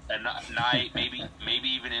 at night, maybe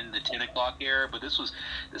even in the 10 o'clock era. But this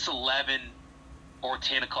 11 or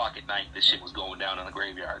 10 o'clock at night. This shit was going down in the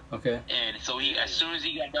graveyard. Okay. And so as soon as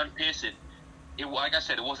he got done pissing, like I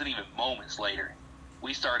said, it wasn't even moments later.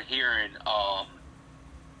 We started hearing it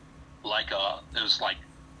was like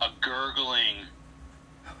a gurgling,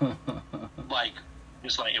 like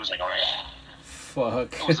it was like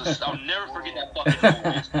fuck. I'll never forget that fucking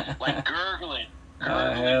noise, like gurgling for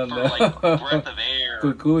like a breath of air.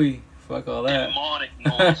 Cuckooey. Fuck all that. Demonic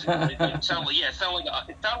noise. It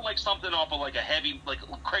sounded like something off of like a heavy, like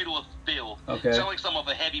Cradle of Filth. Okay. It sounded like some of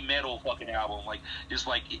a heavy metal fucking album, like just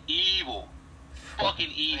like evil,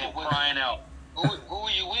 fucking evil, crying out. Who were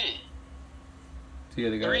you with?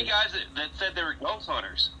 Three guys that said they were ghost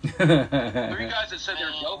hunters. Three guys that said they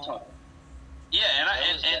were ghost hunters. Yeah,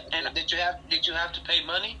 and did you have to pay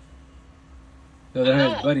money? No, they're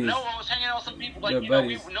his buddies. No, I was hanging out with some people. Like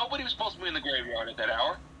nobody was supposed to be in the graveyard at that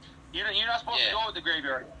hour. You're not supposed to go to the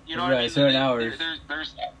graveyard. You know what I mean? Certain hours.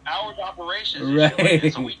 There's hours of operations. Right. Like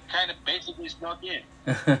that, so we kind of basically snuck in.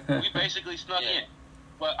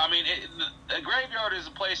 But I mean, the graveyard is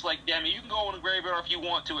a place like, damn it, you can go in the graveyard if you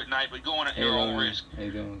want to at night, but going at your own risk.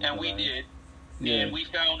 And we did. Yeah. And we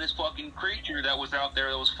found this fucking creature that was out there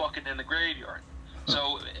that was fucking in the graveyard.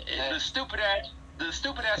 So the stupid ass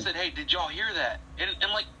said, "Hey, did y'all hear that?"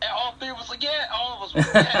 And like all three of us like, yeah, all of us were,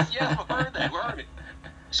 yes, we heard that, we heard it.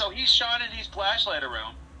 So he's shining his flashlight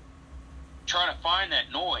around, trying to find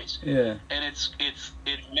that noise. Yeah. And it's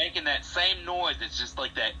making that same noise. It's just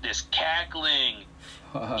like this cackling,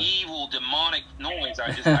 evil, demonic noise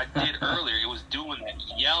I did earlier. It was doing that,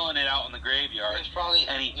 yelling it out in the graveyard. It's probably,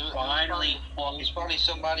 and he finally. It's probably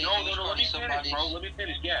somebody. No, let me finish, bro. Let me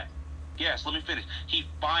finish. Yes, let me finish. He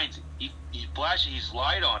finds it. He flashes his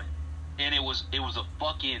light on it, and it was a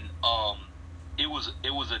fucking it was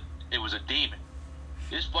a demon.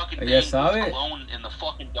 This fucking thing was glowing in the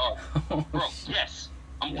fucking dark, bro. Yes.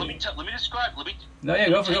 Let me describe. Go for it.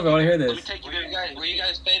 I want to hear this. Let me take you there. Were you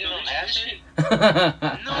guys fading on acid?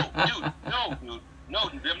 No,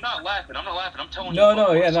 dude. I'm not laughing. I'm telling you.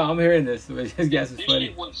 No. I'm hearing this. His gas is funny.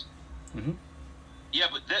 Shit was. Mm-hmm. Yeah,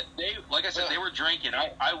 but they, like I said, they were drinking.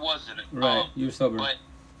 I wasn't. Right, you were sober. But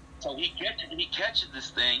so he catches this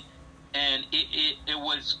thing, and it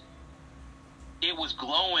was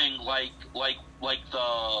glowing like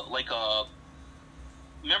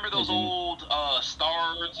remember those old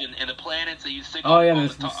stars and the planets that you stick on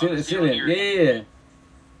the ceiling? Yeah.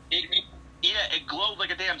 It glowed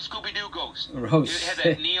like a damn Scooby-Doo ghost. Oh, it had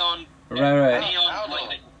that neon, right. Neon, like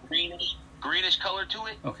that greenish color to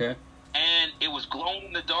it. Okay. And it was glowing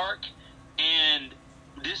in the dark, and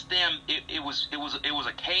this damn it was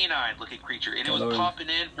a canine looking creature, and it was popping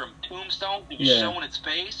in from tombstones. It was showing its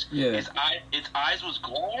face. Yeah. Its eyes was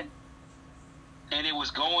glowing, and it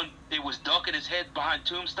was ducking its head behind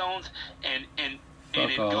tombstones, and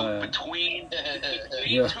it'd go between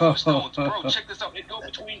tombstones. Bro, check this out. It'd go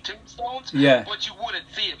between tombstones, but you wouldn't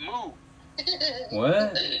see it move.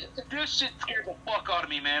 What? This shit scared the fuck out of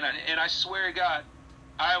me, man, and I swear to God,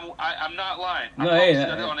 I'm not lying.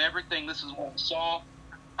 On everything. This is what I saw.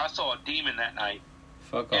 I saw a demon that night.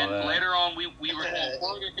 Fuck all that. And later on, we were going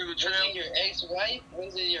further through the trail.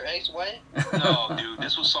 Was it your ex-wife? No, dude.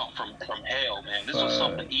 This was something from hell, man. This was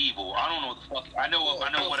something evil. I don't know what the fuck. I know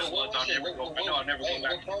what it was. I'll never go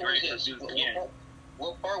back to the grave and do it again.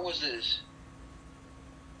 What part was this?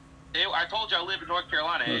 I told you I live in North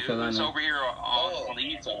Carolina. It's over here on the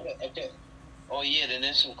east side. Okay. Oh yeah, then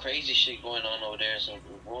there's some crazy shit going on over there.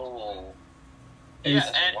 Yeah,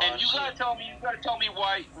 and you gotta tell me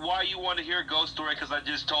why you want to hear a ghost story, because I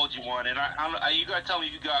just told you one, and you gotta tell me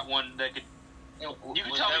if you got one that could. You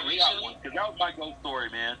can tell me if you got one, because that was my ghost story,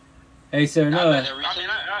 man. Hey, sir, no.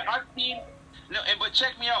 I've seen. No, but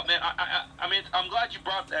check me out, man. I mean, I'm glad you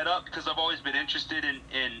brought that up, because I've always been interested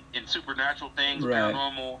in supernatural things,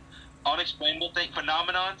 paranormal, unexplainable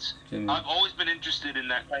phenomenons. I've always been interested in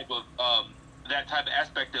that type of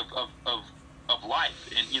aspect of life,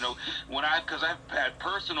 and because I've had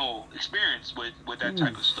personal experience with that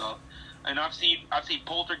type of stuff. And I've seen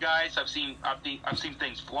poltergeists. I've seen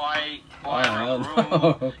things fly hell around the room.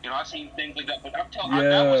 no. You know, I've seen things like that. But I'm telling you,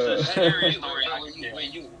 that was the scariest story.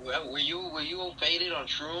 Were you faded on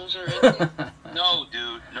shrooms or anything? No,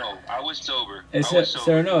 dude, no. I was sober. It's I was sober.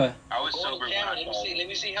 Sarah Noah. I was Go on sober. the camera. when I Let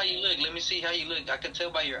me see how you look. Let me see how you look. I can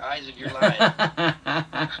tell by your eyes if you're lying.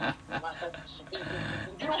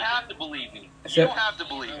 You don't have to believe me. You Sir- don't have to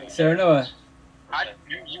believe me. Sarah Noah.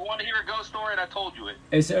 You want to hear a ghost story, and I told you it.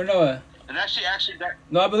 Hey, Sarah Noah. And actually, that.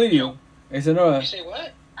 No, I believe you. Hey, Sarah Noah. You say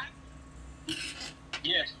what?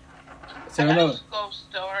 Yes. Sarah Noah. Ghost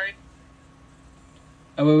story.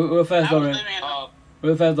 Real fast, I was Lauren. living in.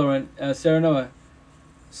 Real fast, Lauren. Sarah Noah.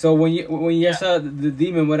 So when you saw the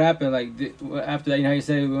demon, what happened? Like after that, you know how you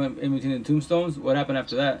said it went in between the tombstones. What happened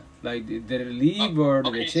after that? Like did it leave or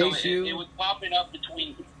did it chase you? It was popping up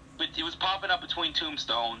between. But it was popping up between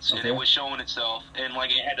tombstones, and Okay. it was showing itself, and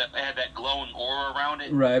like it had that glowing aura around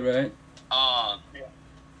it. Right, right.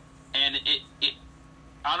 And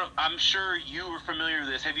I'm sure you were familiar with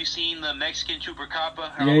this. Have you seen the Mexican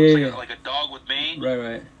chupacabra? How Yeah, it looks yeah, like a dog with mane? Right,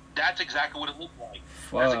 right. That's exactly what it looked like.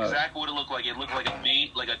 Fuck. That's exactly what it looked like. It looked like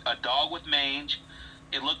a dog with mange.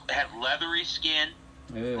 It had leathery skin,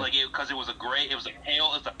 Yeah. because it was a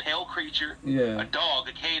pale creature, Yeah. a dog,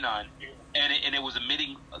 a canine, and it was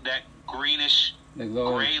emitting that greenish The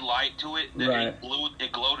glow. gray light to it. That Right. it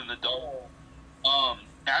glowed in the dark.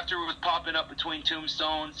 After it was popping up between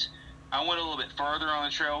tombstones, I went a little bit further on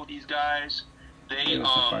the trail with these guys. They Yeah, it's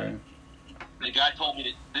a fire. the guy told me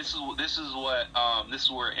that this is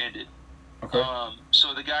where it ended. Okay.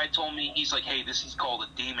 So the guy told me, he's like, hey, this is called a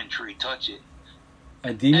demon tree. Touch it.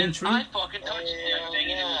 A demon And tree? I fucking touched that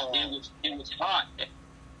thing, and it was hot.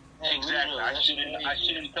 Exactly. I shouldn't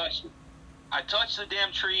have touched it. I touched the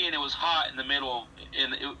damn tree, and it was hot in the middle of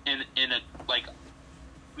in a like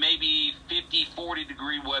maybe 50-40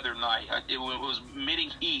 degree weather night. It was emitting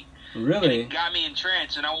heat. Really? And it got me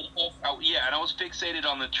entranced, and I was fixated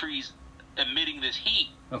on the trees emitting this heat.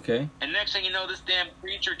 Okay. And next thing you know, this damn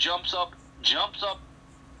creature jumps up.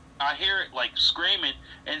 I hear it like screaming,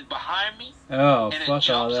 and behind me, Oh, and it fuck all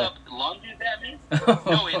jumps that. up, lunges at me.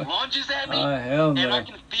 No, it lunges at me, Oh, hell no. and I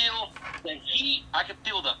can feel the heat. I can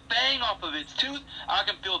feel the fang off of its tooth. I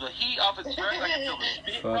can feel the heat off its breath. I can feel the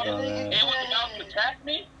spit Fuck from all it. that. It was about to attack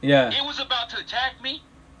me. Yeah. It was about to attack me,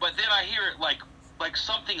 but then I hear it like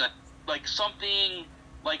something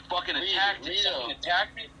fucking attacked it. Something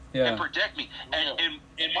attacked me. Yeah. And protect me. And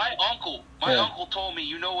my uncle told me,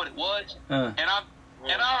 you know what it was? And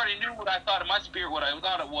I already knew what I thought in my spirit, what I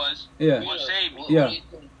thought it was. Yeah. What saved me. Yeah.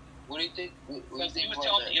 What do you think? Because he was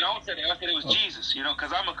telling me, I said it was Jesus,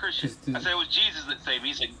 because I'm a Christian. I said it was Jesus that saved me.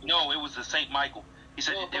 He said, no, it was the Saint Michael. He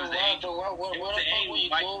said it was the angel. Why would you go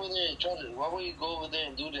over there and why would you go over there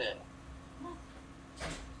and do that?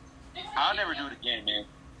 I'll never do it again, man.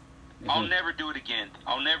 I'll never do it again.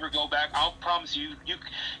 I'll never go back. I'll promise you. You'd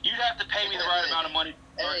have to pay me the right amount of money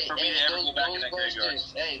for me to ever go back in that graveyard.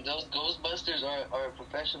 Hey, those Ghostbusters are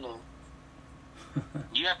professional.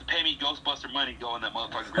 You have to pay me Ghostbuster money to go in that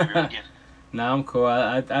motherfucking graveyard again. Nah, I'm cool.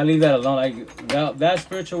 I leave that alone. Like that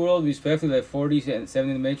spiritual world, respectfully, like 40 and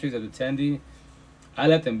 70 in the Matrix of the 10D. I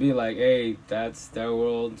let them be like, hey, that's their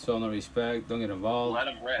world. Show no respect. Don't get involved. Let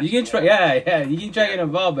them rest. You can try, yeah. You can try to get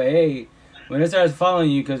involved, but hey, when it starts following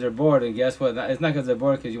you because they're bored, and guess what? It's not because they're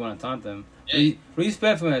bored because you want to taunt them. Yeah.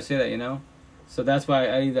 Respect when I say that, So that's why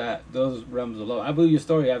I leave those realms alone. I believe your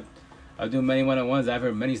story. I do many one-on-ones. I've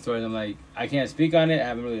heard many stories. I'm like, I can't speak on it. I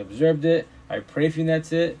haven't really observed it. I pray for you, and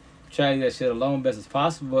that's it. Try to leave that shit alone best as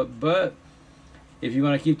possible. But if you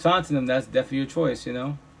want to keep taunting them, that's definitely your choice,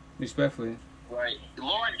 Respectfully. Right,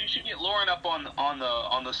 Lauren. You should get Lauren up on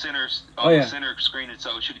the center the center screen, and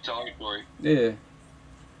so she can tell her story. Yeah.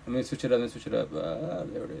 Let me switch it up.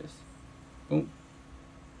 There it is. Boom.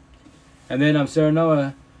 And then Sarah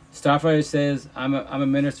Noah. Starfire says, I'm a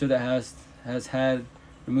minister that had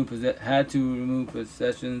to remove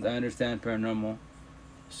possessions. I understand paranormal.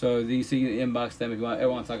 So you see inbox them if you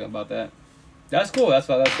want to talk about that. That's cool. That's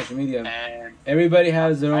why I love social media. And Everybody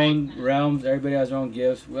has their own realms. Everybody has their own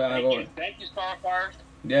gifts. Thank you, Starfire.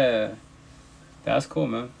 Yeah. That's cool,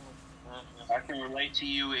 man. I can relate to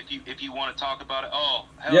you if you want to talk about it. Oh,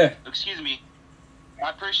 hell, Yeah. Excuse me. I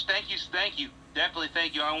appreciate. Thank you. Definitely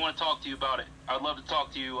thank you. I want to talk to you about it. I'd love to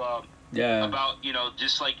talk to you about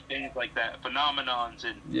just like things like that, phenomenons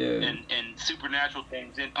and supernatural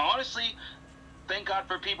things. And honestly, thank God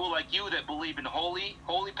for people like you that believe in holy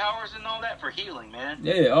powers and all that for healing, man.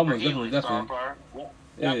 Yeah, almost for healing, definitely. Starfire.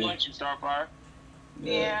 Yeah. God bless you, Starfire.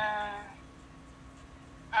 Yeah.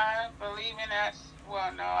 I believe in that.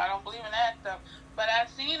 Well, no, I don't believe in that stuff. But I've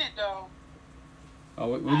seen it, though. Oh,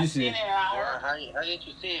 what did you see? Seen it, I heard. How did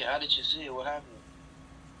you see it? How did you see it? What happened?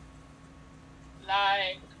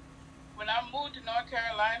 Like, when I moved to North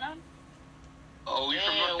Carolina, Oh, you're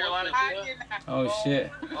from North Carolina? I did not Oh, go.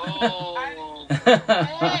 shit. Oh.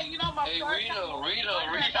 Hey, you know my Hey, first Rito. You know I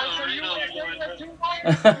what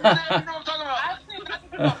I'm talking about. I seen nothing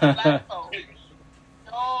but black folks.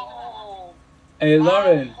 Yo. Hey, My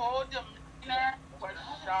Lauren. whole demeanor was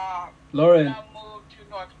shocked Lauren. when I moved to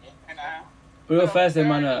North Carolina. Real fast,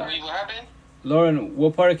 man. Wait, what happened? Lauren,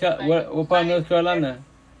 what part of what part of North Carolina?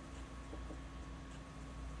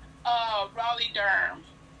 Raleigh, Durham.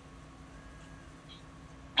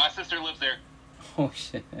 My sister lives there. Oh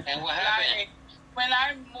shit. And what happened? Like, when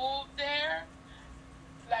I moved there,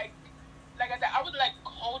 like I said, I was like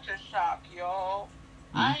culture shock, yo.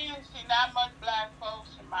 I ain't seen that much black folks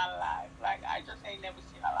in my life. Like, I just ain't never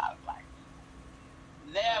seen a lot of black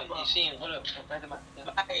people. Never. You seen what up? Like,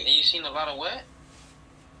 And you seen a lot of what?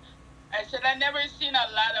 I said I never seen a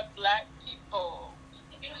lot of black people.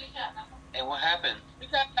 And what happened?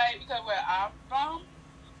 Because where I'm from,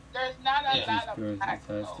 there's not a lot of Spirits black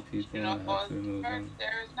attached folks. to people You know, and have to remove them.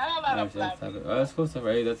 there's not a lot of black people. Oh, that's cool stuff,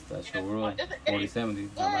 right? That's your world. It's- 4070,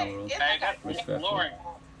 not my world. it's Hey, like a- Respectful. Lauren,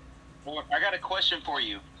 I got a question for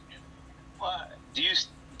you. What? Do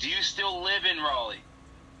you still live in Raleigh?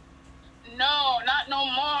 No, not no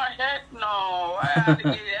more. Heck no. I had to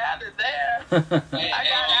get out of there. Hey, I got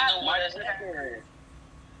you out know of what? there.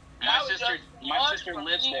 My That was sister just my much sister for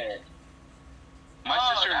lives me. there. My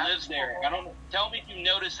Oh, sister that's lives there. cool. I don't tell me if you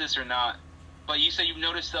noticed this or not. But you said you've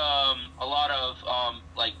noticed a lot of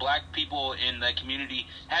like black people in the community.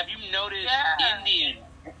 Have you noticed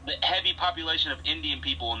the heavy population of Indian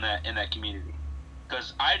people in that community?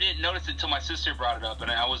 Because I didn't notice it until my sister brought it up, and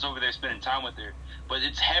I was over there spending time with her. But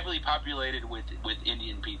it's heavily populated with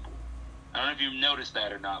Indian people. I don't know if you noticed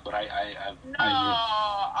that or not, but No,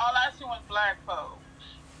 all I seen was black folks.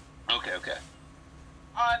 Okay.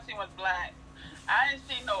 All I seen was black. I didn't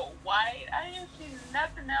see no white. I didn't see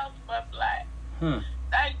nothing else but black.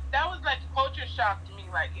 Like, that was like culture shock to me.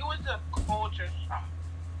 Like, it was a culture shock.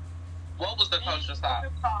 What was the culture shock?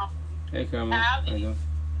 Hey, Carmel. How you doing?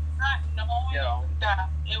 Not knowing Yo. that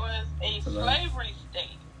it was a Hello. slavery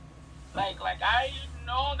state. Like I didn't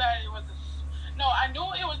know that it was I knew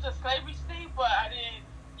it was a slavery state, but I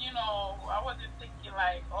didn't, I wasn't thinking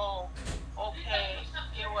like, oh, okay,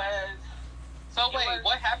 it was. So wait,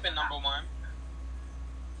 what happened? Number one.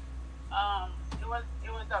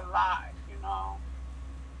 It was a lot,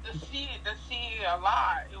 to see a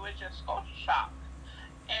lot. It was just culture shock,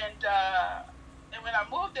 and when I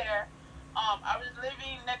moved there, I was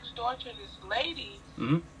living next door to this lady.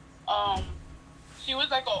 Mm-hmm. She was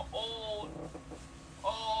like a old,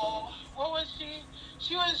 what was she?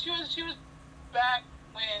 She was back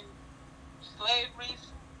when slavery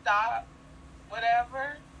stopped,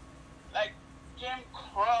 whatever, like Jim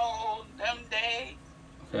Crow, them days.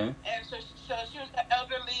 Okay. And so she was an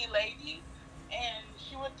elderly lady, and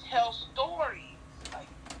she would tell stories, like,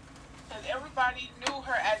 because everybody knew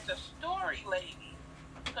her as the story lady,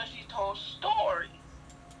 because she told stories.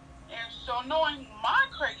 And so knowing my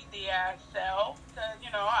crazy ass self, because,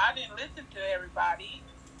 I didn't listen to everybody,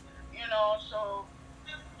 so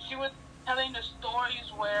she was telling the stories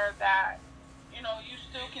where that, you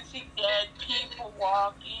still can see dead people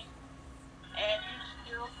walking, and you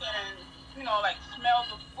still can, like smell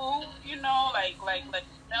the food, like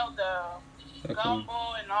smell the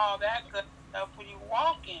gumbo and all that good stuff when you're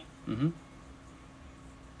walking. Mm-hmm.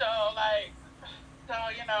 So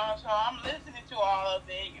so I'm listening to all of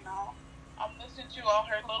it, I'm listening to all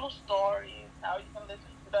her little stories, how you can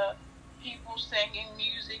listen to the people singing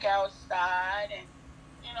music outside, and,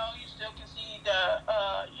 you still can see you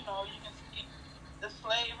can see the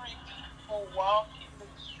slavery people walking the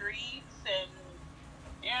streets, and,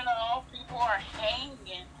 people are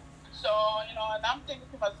hanging. So, and I'm thinking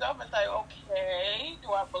to myself, it's like, okay,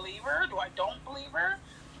 do I believe her? Do I don't believe her?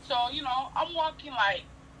 So, I'm walking like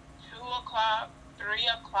 2 o'clock, 3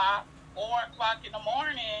 o'clock, 4 o'clock in the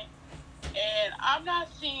morning, and I'm not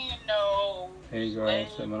seeing no Hey, girl, slave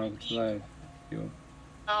set my nuggets people. live. You.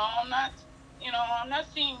 No, I'm not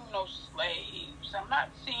seeing no slaves. I'm not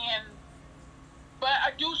seeing, but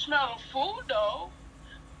I do smell the food though.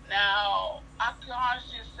 Now, I can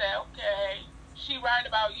honestly say, okay, she right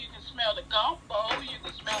about you can smell the gumbo, you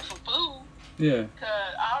can smell some food. Yeah.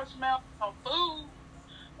 Because I smelled some food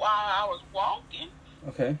while I was walking.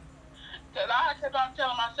 Okay. Because I kept on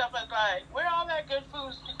telling myself, it's like, where all that good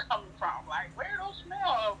food coming from? Like, where those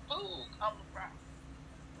smell of food coming from?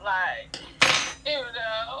 Like,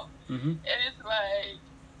 Mm-hmm. and it's like,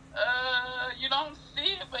 You don't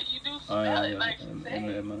see it, but you do Oh smell yeah, it, yeah. like she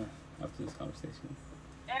said. After this conversation.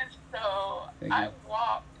 And so Thank I you.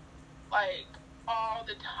 walked like all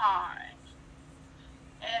the time,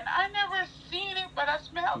 and I never seen it, but I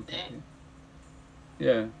smelled it.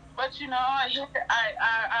 Yeah. But you know, I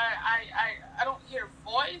don't hear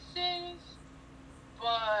voices,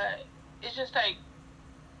 but it's just like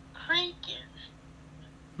creaking.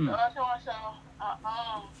 So I told myself,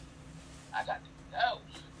 I got to go.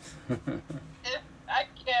 I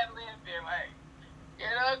can't live there, like, you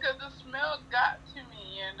know, because the smell got to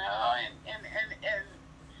me, you know,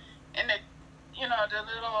 and the, you know, the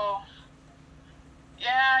little,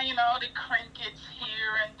 yeah, you know, the crinkets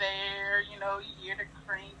here and there, you know, you hear the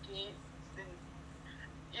crinkets, and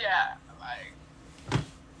yeah, like,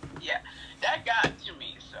 yeah, that got to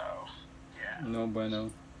me, so, yeah. No bueno.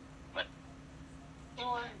 But it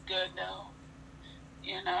was good, though,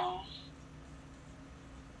 you know.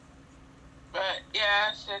 But,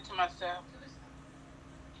 yeah, I said to myself,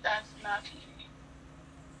 that's not me.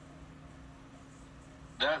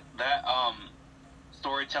 That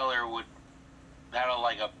storyteller would have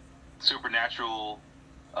like a supernatural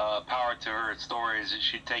power to her stories.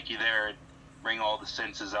 She'd take you there and bring all the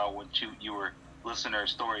senses out when you were listening to her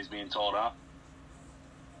stories being told, huh?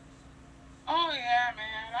 Oh, yeah,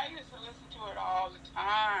 man. I used to listen to it all the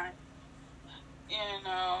time. You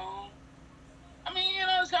know. I mean, you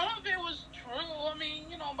know, some of it was true. I mean,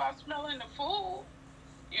 you know, about smelling the food.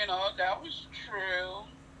 You know, that was true.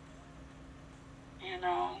 You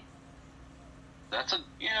know. That's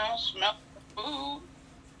You know, smell the food.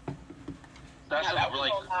 That's now, that a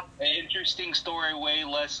really interesting story, way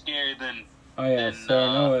less scary than. Oh yeah, than,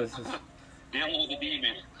 so no, it's dealing with a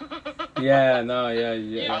demon. yeah, no,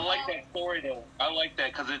 yeah. I like that story though. I like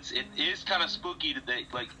that because it is kind of spooky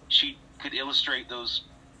that like she could illustrate those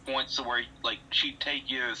points to where like she'd take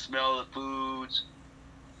you to smell the foods.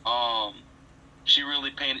 She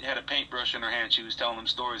really had a paintbrush in her hand. She was telling them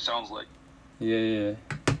stories. Sounds like. Yeah.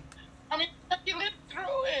 I mean, you lived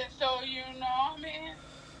through it, so you know. I mean.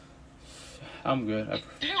 I'm good.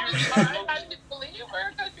 Did you? I didn't believe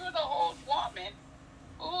her because you're the old woman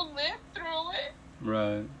who lived through it.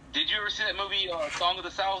 Right. Did you ever see that movie, Song of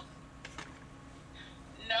the South?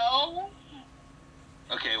 No.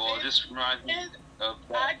 Okay, well, it just reminds me of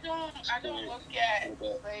that. I don't look at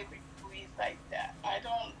slavery movies like that. I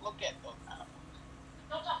don't look at those kind of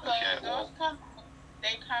movies. Okay, well.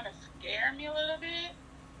 They kind of scare me a little bit.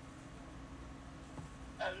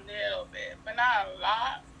 A little bit, but not a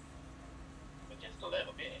lot. But just a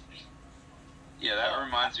little bit. Yeah, that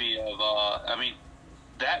reminds me of, I mean,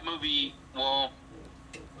 that movie, well,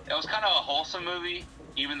 it was kind of a wholesome movie,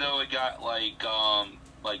 even though it got, like, kind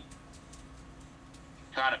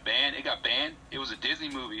of banned. It got banned. It was a Disney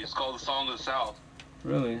movie. It's called The Song of the South.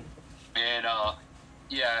 Really? And,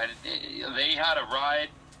 yeah, they had a ride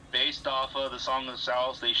based off of The Song of the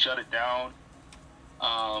South. They shut it down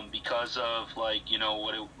because of, like, you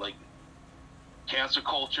know, cancer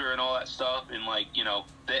culture and all that stuff. And, like, you know,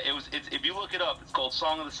 if you look it up, it's called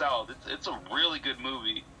Song of the South. It's a really good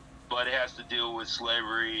movie, but it has to deal with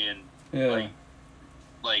slavery and, it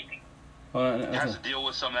has to deal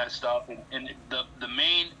with some of that stuff. And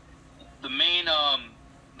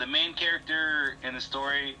the main character in the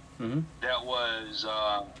story, that was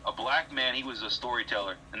a black man. He was a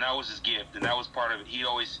storyteller, and that was his gift, and that was part of it. He'd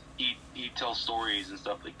tell stories and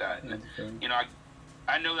stuff like that. And, you know,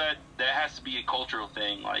 I know that has to be a cultural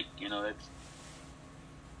thing. Like, you know,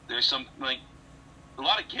 there's some, like, a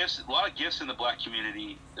lot of gifts in the black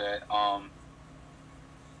community that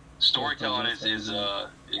storytelling is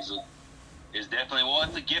definitely, well,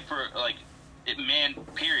 it's a gift for, like, man,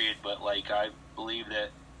 period. But, like, I believe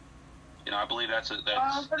that, you know, that's but they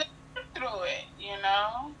lived through it, you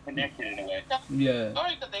know. Connected in a way. Yeah.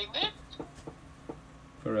 Story because they lived.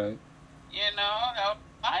 Correct. You know, that was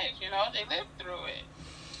life. You know, they lived through it.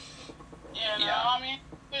 You know, I mean,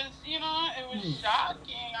 it was, you know, it was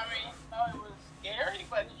shocking. I mean, you know, it was scary,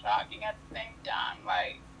 but shocking at the same time.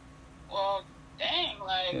 Like, well, dang,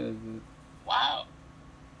 like, wow.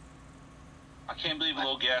 I can't believe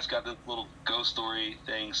Lil Gas got this little ghost story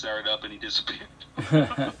thing started up and he disappeared.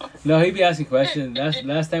 No, he'd be asking questions.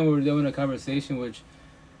 Last time we were doing a conversation, which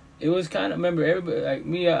it was kind of, remember, everybody, like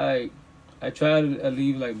me, I try to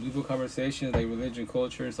leave, like, beautiful conversations, like religion,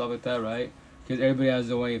 culture, and stuff like that, right? Because everybody has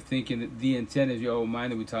their way of thinking. The intent is you're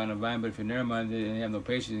open-minded, we're talking about, but if you're narrow-minded and you have no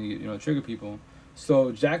patience, you know, trigger people.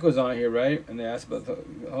 So Jack was on here, right? And they asked about the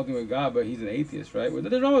whole thing with God, but he's an atheist, right? Well,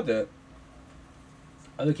 nothing wrong with that.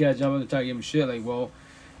 Other kids jump up and try to give him shit, like, well,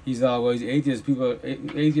 he's all, well, he's atheists. People,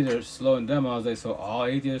 atheists are slow and dumb. I was like, so all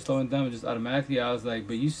atheists are slow and dumb? Just automatically, I was like,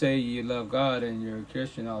 but you say you love God and you're a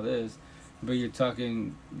Christian, all this, but you're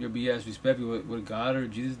talking your BS respectfully. Would God or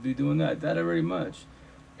Jesus be doing that? That already much.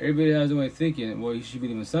 Everybody has their way of thinking. Well, he should be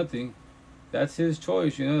doing something. That's his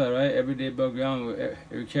choice. You know that, right? Every day above ground,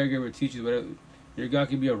 every caregiver teaches whatever. Your God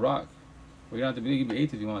can be a rock. We don't have to be. You can be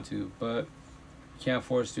atheist if you want to, but you can't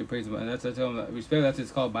force to praise him. And that's what I tell them. Respect. That's what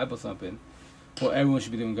it's called, Bible thumping. Well, everyone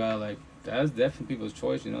should be doing God. Like, that's definitely people's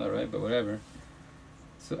choice. You know that, right? But whatever.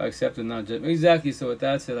 So accept and not judge. Exactly. So with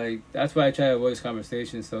that said, like, that's why I try to avoid this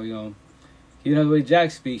conversation. So you know the way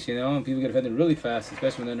Jack speaks, and people get offended really fast,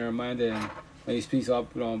 especially when they're reminded and when he speaks all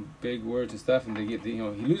big words and stuff, and they get he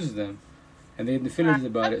loses them, and they get definitive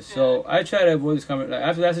about it. So I try to avoid this conversation. Like,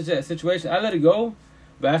 after that situation, I let it go.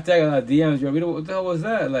 But after I got a lot of DMs, what the hell was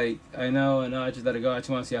that? Like, I know, I just let it go. I just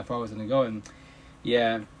want to see how far I was going to go. And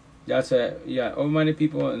yeah, that's it. Yeah, open-minded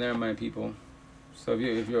people and narrow-minded people. So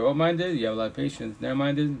if you're open-minded, you have a lot of patience.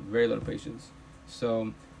 Narrow-minded, very little patience.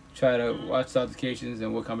 So try to watch the occasions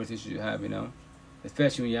and what conversations you have,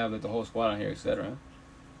 especially when you have like the whole squad on here, etc.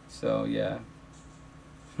 So yeah.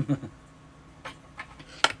 But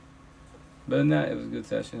than that, it was a good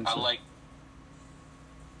session. So.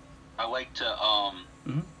 I like to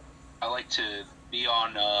Mm-hmm. I like to be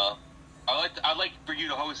on. I'd like for you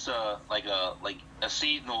to host a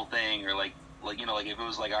seasonal thing, or like if it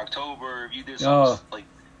was like October, if you did some like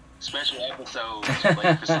special episodes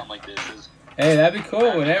like for something like this. Hey, that'd be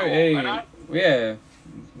cool. Whenever, yeah.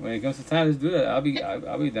 When it comes to time, let's do that. I'll be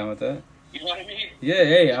down with that. You know what I mean? Yeah.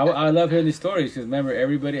 Hey, I love hearing these stories because remember,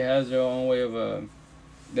 everybody has their own way of the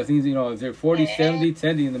things. If they're 40, 70,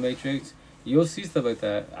 10 in the Matrix. You'll see stuff like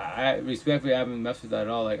that. I respectfully haven't messed with that at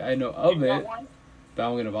all. Like, I know of it, but I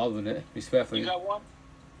won't get involved in it. Respectfully. You got one?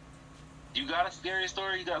 You got a scary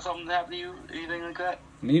story? You got something that happened to you? Anything like that?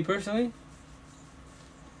 Me personally?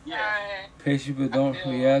 Yeah. Patient people don't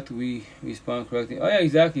react. We respond correctly. Oh yeah,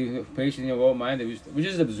 exactly. Patient, well-minded. We're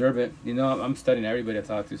just observant. I'm studying everybody I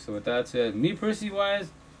talk to. So with that said, me personally wise,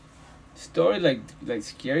 story like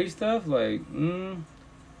scary stuff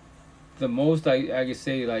the most I could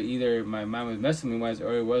say, like, either my mind was messing with me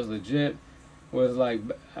or it was legit, was like,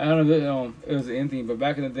 I don't know, it was anything, but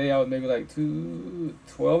back in the day I was maybe like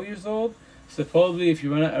 12 years old. Supposedly if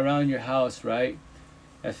you run around your house, right,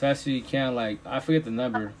 as fast as you can, like, I forget the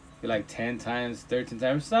number, like 10 times, 13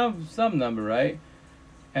 times, some number, right,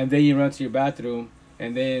 and then you run to your bathroom,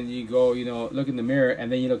 and then you go, look in the mirror,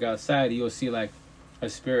 and then you look outside, you'll see like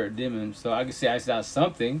a spirit demon. So I could say I saw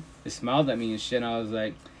something, it smiled at me and shit, and I was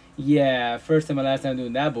like, yeah, first time and last time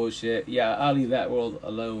doing that bullshit. Yeah, I'll leave that world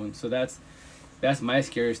alone. So that's my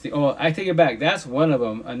scariest thing. Oh, I take it back. That's one of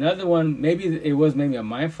them. Another one, maybe it was maybe a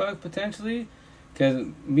mindfuck potentially, because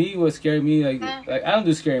what scared me, like I don't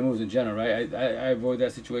do scary movies in general, right? I avoid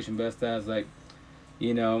that situation best as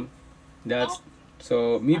that's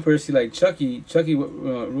so me personally, like Chucky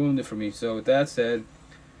ruined it for me. So with that said,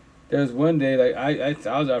 there was one day like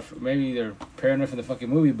I was maybe they're paranoid from the fucking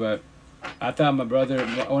movie, but I thought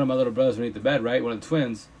one of my little brothers underneath the bed, right? One of the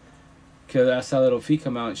twins. Because I saw little feet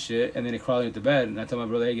come out and shit, and then they crawled underneath the bed, and I told my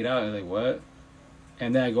brother, hey, get out. And he's like, what?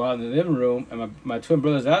 And then I go out in the living room, and my twin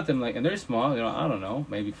brother's out there, and they're small, I don't know,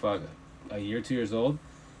 maybe a year, 2 years old.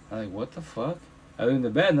 I'm like, what the fuck? I was in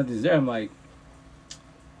the bed, nothing's there. I'm like,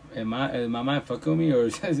 is my mind fucking with me, or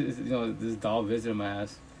is this doll visiting my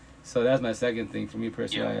ass? So that's my second thing for me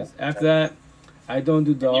personally. Yeah. After that, I don't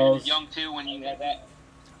do dolls. You were young too when you had that?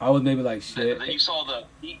 I was maybe like shit. You saw the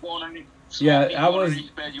feet going underneath. Yeah, I was.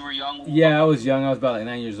 Bed, you were young. Yeah, I was young. I was about like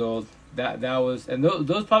 9 years old. That was, and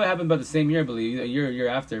those probably happened about the same year, I believe, a year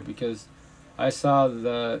after, because I saw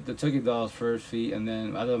the Chucky doll's first feet, and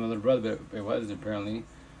then I thought my little brother, but it wasn't apparently.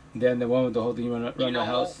 Then the one with the whole thing run the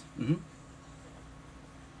house. Mm-hmm.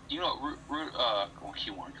 I don't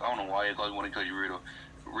know why I want to call you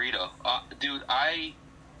Rita. Dude, I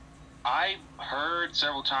heard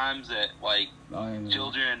several times that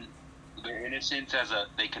children, their innocence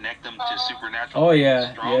they connect them to supernatural. Oh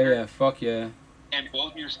yeah, stronger. Yeah, fuck yeah. And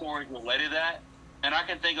both your stories related that. And I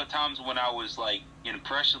can think of times when I was like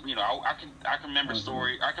impression. I can remember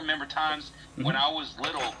I can remember times when I was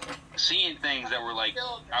little, seeing things that were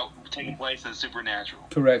taking place in the supernatural.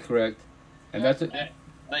 Correct. And that's it.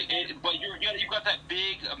 But you got that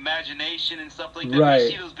big imagination and stuff like that. Right. You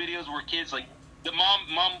see those videos where kids the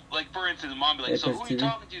mom, like, for instance, the mom be like, so who are you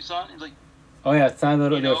talking to, son? He's like, oh yeah, it's time to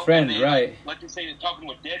their friend, right? Like they say, they're talking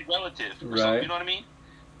to a dead relative, or right? Something, you know what I mean?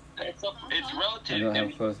 It's relative.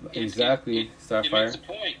 Exactly. Starfire. It makes a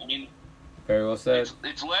point. I mean, very well said.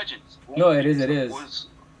 It's legends. No, it is.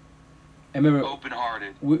 And remember,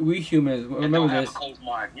 open-hearted. we humans And remember don't have this. a closed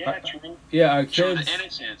mind. Yeah, true. Yeah, our True, kids. the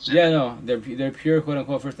innocence. Yeah, no, they're pure, quote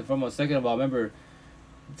unquote. First and foremost. Second of all, remember,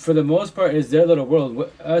 for the most part, it's their little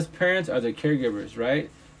world. Us parents are the caregivers, right?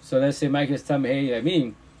 So let's say my kids tell me, hey, like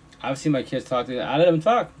me, I've seen my kids talk to them. I let them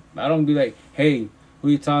talk. I don't be like, hey, who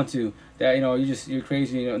you talking to? That you're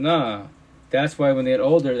crazy. Nah. That's why when they get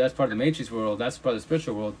older, that's part of the Matrix world. That's part of the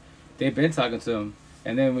spiritual world. They've been talking to them,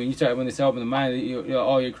 and then when they start opening the mind,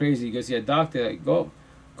 oh, you're crazy. You go see a doctor. Like, go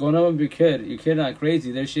know with your kid. Your kid not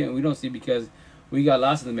crazy. There's shit we don't see because we got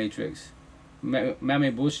lost in the Matrix.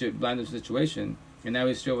 Man-made bullshit blinded the situation, and now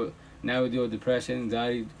we deal with depression,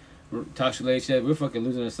 anxiety, toxic relationship. We're fucking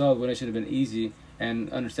losing ourselves when it should have been easy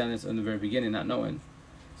and understand this in the very beginning, not knowing.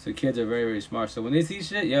 So kids are very, very smart. So when they see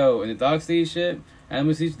shit, and the dogs see shit,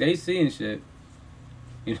 animals see, they seeing shit.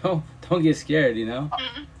 Don't get scared.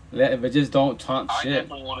 But just don't taunt shit. I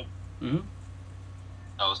definitely want to. Mm-hmm.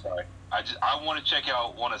 Oh, sorry. I want to check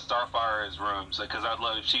out one of Starfire's rooms because I'd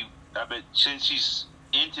love if I bet since she's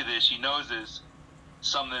into this, she knows this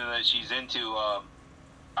something that she's into. I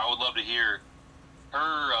would love to hear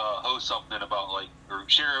her host something about or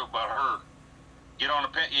share about her. Get on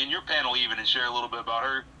in your panel even and share a little bit about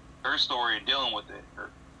her story and dealing with it.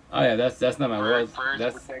 Oh yeah, that's not my world. Prayers,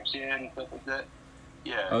 that's protection and stuff like that.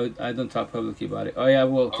 Yeah. Oh, I don't talk publicly about it. Oh yeah,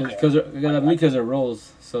 well, because of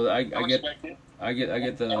roles, so I get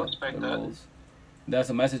the roles. That's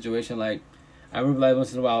my situation. Like, I remember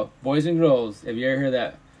once in a while, boys and girls. If you ever hear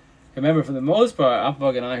that, remember for the most part, I'm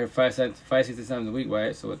fucking on here 5-6 times a week,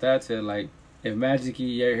 right? So with that said, like, if magically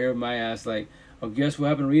you ever hear my ass, like, oh, guess what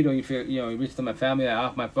happened, Rito? You feel, you reached to my family, I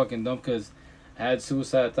off my fucking dump because I had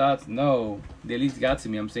suicide thoughts. No, they at least got to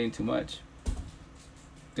me. I'm saying too much.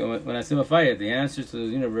 When I simplify it, the answer to the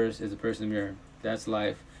universe is a person mirror. That's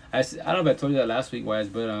life. I don't know if I told you that last week, Wise,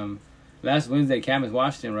 but last Wednesday, Cam was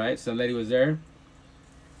Washington, right? Some lady was there.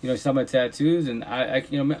 She saw my tattoos, and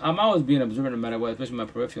I'm always being observant no matter what, especially my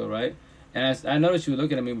peripheral, right? And I noticed she was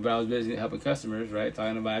looking at me, but I was busy helping customers, right?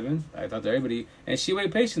 Talking to vibing. I talked to everybody, and she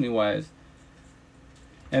waited patiently, Wise.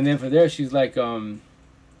 And then from there, she's like, if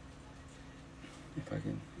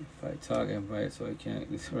I talk, I invite, so I can't.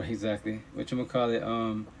 Right, exactly.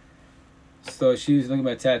 Whatchamacallit, so she was looking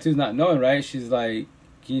at my tattoos, not knowing, right? She's like,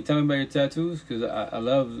 can you tell me about your tattoos? Because I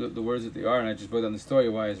love the words that they are, and I just put on the story,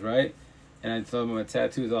 Wise, right? And I told her my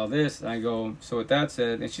tattoos, all this, and I go, so with that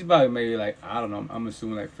said, and she's probably maybe like, I don't know, I'm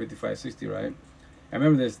assuming like 55, 60, right? I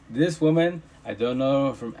remember this woman, I don't know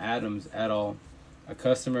her from Adams at all. A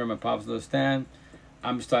customer, my pop's little stand,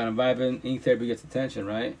 I'm just starting vibing, ink therapy gets attention,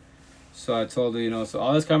 right? So I told her, so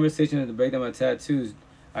all this conversation and the breakdown of my tattoos,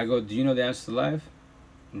 I go, do you know the answer to life?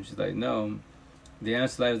 And she's like, no. The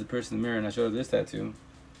answer to life is the person in the mirror, and I showed her this tattoo.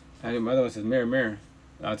 And my other one says, mirror, mirror.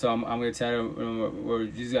 I told him I'm going to tattoo where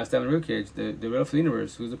Jesus got stabbed in the ribcage, the riddle for the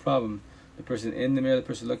universe. Who's the problem? The person in the mirror, the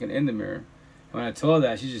person looking in the mirror. And when I told her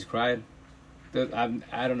that, she just cried.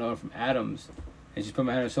 I don't know her from Adams. And she put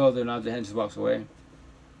my hand on her shoulder, and nodded her head and just walks away.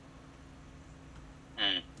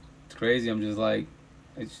 It's crazy. I'm just like,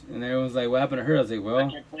 and everyone's like, what happened to her? I was like, well.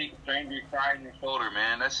 Like your complete stranger cried in your shoulder,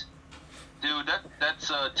 man. That's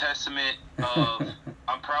a testament of,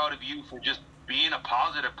 I'm proud of you for just being a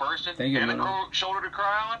positive person. Thank you, and man. a shoulder to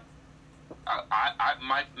cry on.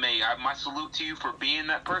 My salute to you for being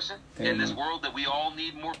that person in this world that we all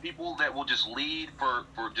need more people that will just lead for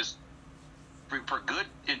good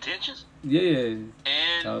intentions. Yeah.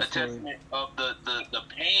 And a testament of the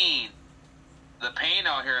pain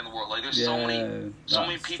out here in the world. Like there's so many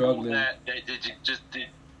people struggling. that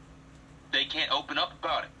they can't open up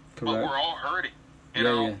about it. Correct. But we're all hurting. You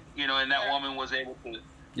know, and that woman was able to.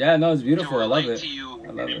 Yeah, no, it's beautiful. To I love relate it. to you I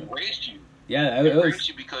love and it. embrace you. Yeah, Embrace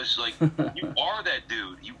you because like you are that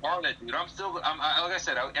dude. You are that dude. I'm like I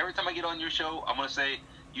said. Every time I get on your show, I'm gonna say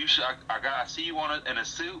you should. I see you in a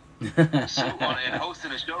suit and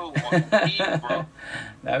hosting a show on TV, bro.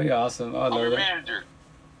 That'd be awesome. I'm your manager.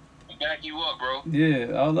 I'm back you up, bro.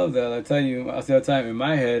 Yeah, I love that. I tell you, I say all the time in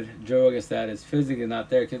my head, Joe Rogan status physically not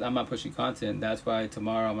there because I'm not pushing content. That's why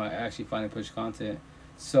tomorrow I'm gonna actually finally push content.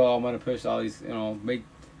 So I'm gonna push all these, make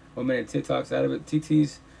 1 minute TikToks out of it,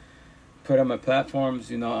 TTs. Put on my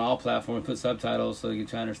platforms, on all platforms, put subtitles so you can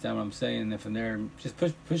try to understand what I'm saying. And then from there, just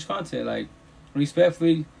push content, like,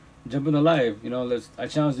 respectfully, jump in the live. I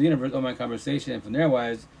challenge the universe on my conversation. And from there,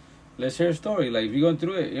 Wise, let's hear a story. Like, if you're going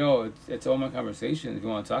through it, it's all my conversation. If you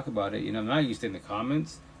want to talk about it, I'm not used to in the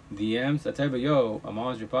comments, DMs, that type of, I'm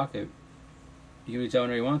always in your pocket. You can reach out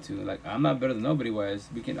whenever you want to. Like, I'm not better than nobody, Wise.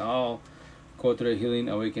 We can all go through a healing,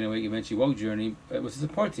 awaken, eventually woke journey. It was a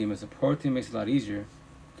support team. A support team makes it a lot easier.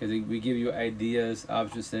 Because we give you ideas,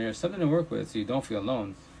 options, scenarios, something to work with so you don't feel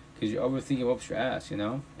alone. because you're overthinking whoops your ass, you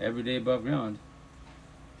know, every day above ground.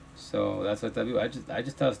 So that's what I do. I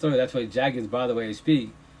just tell a story. That's why Jack is by the way I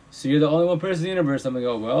speak. So you're the only one person in the universe. I'm gonna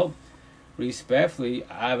go, well, respectfully,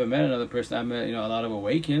 I haven't met another person. I met, you know, a lot of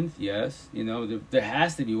awakened. Yes, you know, there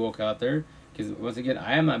has to be woke out there. Because once again,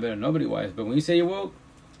 I am not better than nobody wise. But when you say you're woke,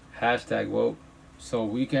 hashtag woke. So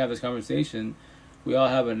we can have this conversation. We all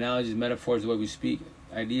have analogies, metaphors, the way we speak,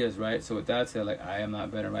 ideas, right? So with that said, like, I am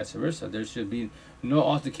not better, vice versa. There should be no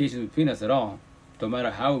altercation between us at all. No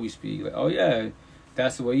matter how we speak. Like, oh yeah,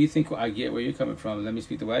 that's the way you think. I get where you're coming from. Let me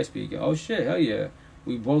speak the way I speak. Oh shit, hell yeah.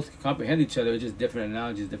 We both comprehend each other. It's just different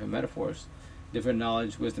analogies, different metaphors, different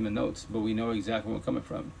knowledge, wisdom, and notes. But we know exactly where we're coming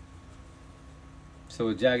from. So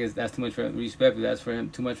with Jack, that's too much for him. Respectfully, that's for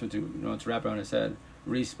him too much for him to, you know, to wrap around his head.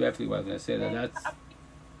 Respectfully, why when I say that, that's.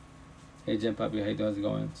 Hey, Jen Puppy, how you doing? How's it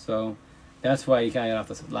going? So that's why you kind of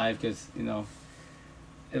get off the live, because, you know,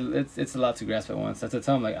 it's a lot to grasp at once. That's the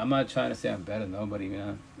time. Like, I'm not trying to say I'm better than nobody,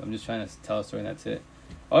 man. I'm just trying to tell a story and that's it.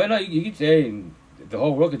 Oh, you know, you can say the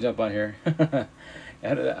whole world could jump on here.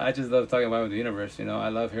 I just love talking about with the universe, you know. I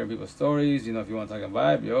love hearing people's stories. You know, if you want to talk a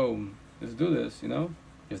vibe, yo, let's do this, you know.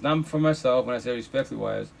 It's not for myself when I say respectfully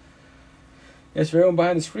wise. It's for everyone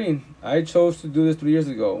behind the screen. I chose to do this 3 years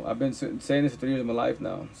ago. I've been saying this for 3 years of my life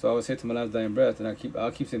now. So I would say to my last dying breath, and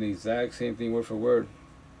I'll keep saying the exact same thing word for word.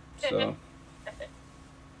 So.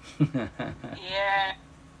 Yeah,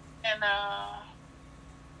 and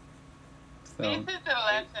So. this is a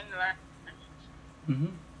lesson learned.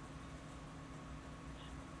 Mhm.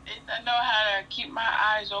 I know how to keep my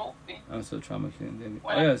eyes open. I'm so trauma kidding, baby.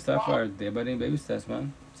 When Oh yeah, I'm start for our day by day baby steps,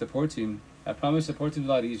 man. Support team. I promise support team's a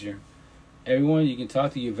lot easier. Everyone you can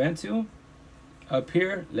talk to, you vent to, up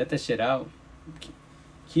here, let that shit out.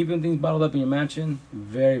 Keeping things bottled up in your mansion,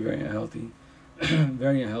 very, very unhealthy.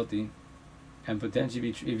 Very unhealthy. And potentially,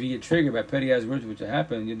 if you get triggered by petty ass words, which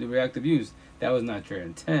happen, you do reactive use. That was not your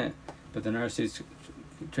intent. But the narcissistic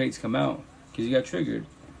traits come out because you got triggered.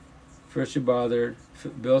 First you're bothered.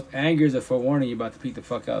 Anger is a forewarning you're about to peek the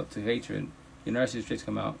fuck out to hatred. Your narcissistic traits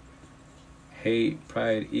come out. Hate,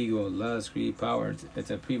 pride, ego, lust, greed, power.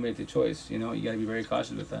 It's a premeditated choice. You know, you gotta be very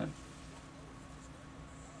cautious with that.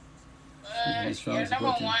 Your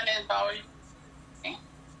number one is always.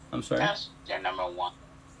 I'm sorry? That's your number one.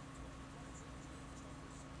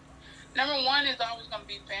 Number one is always going to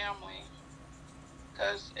be family.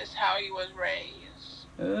 Because it's how he was raised.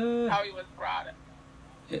 How he was brought up.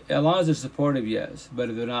 As long as they're supportive, yes.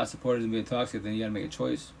 But if they're not supportive and being toxic, then you gotta make a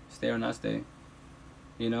choice. Stay or not stay.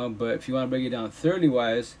 You know, but if you want to break it down thirdly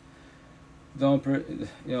wise,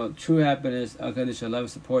 true happiness, unconditional love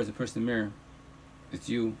and support is the person in the mirror. It's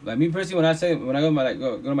you. Like me personally, when I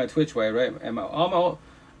go to my Twitch, right? And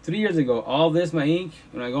 3 years ago, all this, my ink,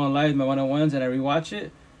 when I go on live, my one-on-ones, and I rewatch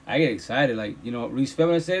it, I get excited. Like, you know, respect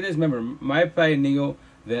when I say this. Remember, my pride and ego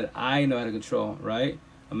that I know how to control, right?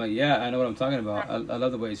 I'm like, yeah, I know what I'm talking about. I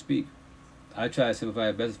love the way I speak. I try to simplify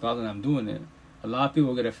it best as possible, and I'm doing it. A lot of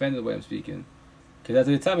people get offended the way I'm speaking. Because that's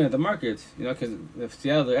what they tell me at the markets. You know, because if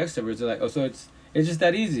Seattle, they're extroverts. They're like, oh, so it's just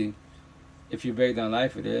that easy. If you break down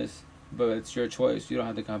life, it is. But it's your choice. You don't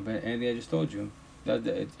have to comprehend anything I just told you.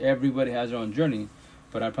 Everybody has their own journey.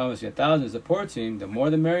 But I promise you, 1,000 support team, the more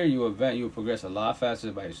the merrier you event, you will progress a lot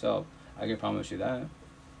faster by yourself. I can promise you that.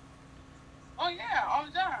 Oh, yeah, all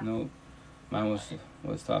the time. No, mine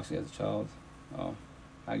was toxic as a child. Oh,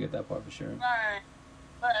 I get that part for sure. Right.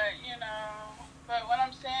 But, you know, but what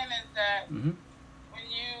I'm saying is that when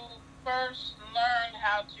you first learn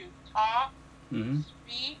how to talk,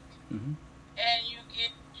 speak, and you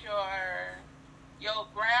get your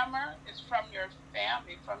grammar is from your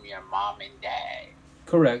family, from your mom and dad.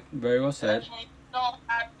 Correct. Very well said. That's when you know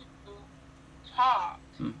how to talk.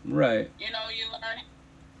 Right. You know, you learn how to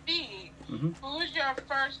speak. Who's your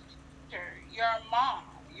first teacher? Your mom,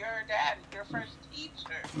 your dad, your first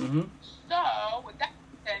teacher. So, with that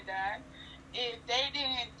said done, if they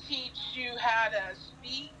didn't teach you how to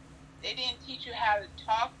speak, they didn't teach you how to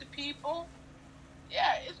talk to people,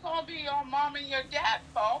 yeah, it's going to be your mom and your dad's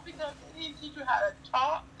fault because they didn't teach you how to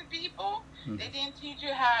talk to people. They didn't teach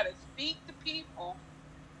you how to speak to people.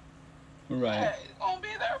 Right. Yeah, it's going to be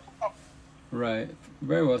their fault. Right.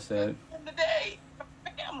 Very well said. At the end of the day,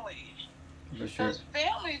 family. For sure. Because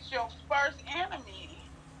family is your first enemy.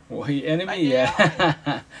 Well, enemy, like,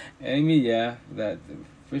 yeah. Enemy, yeah. That,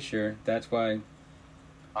 for sure. That's why.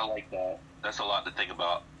 I like that. That's a lot to think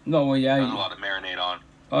about. No, well, yeah. That's a lot to marinate on.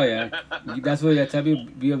 Oh, yeah. That's what I tell people,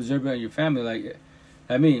 be observant of your family. Like,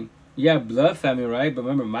 I mean, yeah, blood family, right? But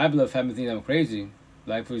remember, my blood family thinks I'm crazy.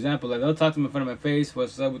 Like, for example, like, they'll talk to me in front of my face,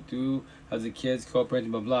 what's up with you, how's the kids,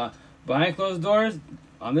 cooperating, blah, blah. Behind closed doors,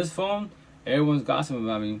 on this phone, Everyone's gossiping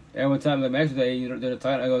about me. Everyone telling me like my ex was like, hey, they're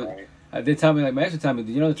talking. I go, they tell me like my ex was telling me,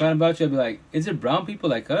 do you know they're talking about you? I'd be like, is it brown people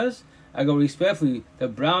like us? I go, respectfully, the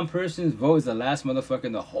brown person's vote is the last motherfucker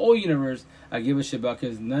in the whole universe I give a shit about,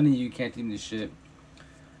 because none of you can't teach me shit.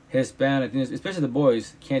 Hispanic, especially the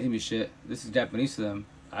boys, can't teach me shit. This is Japanese to them.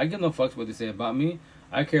 I give no fucks what they say about me.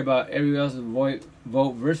 I care about everyone else's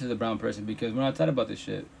vote versus the brown person, because we're not talking about this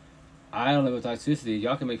shit. I don't live with toxicity.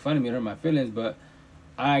 Y'all can make fun of me and hurt my feelings, but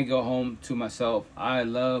I go home to myself. I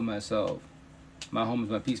love myself. My home is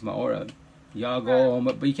my peace, my aura. Y'all go home,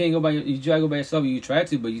 but you can't go by. You try to go by yourself. You try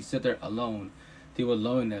to, but you sit there alone. Deal with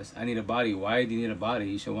loneliness. I need a body. Why do you need a body?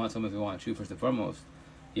 You should want someone if you want you first and foremost.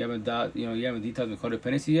 You haven't detoxed with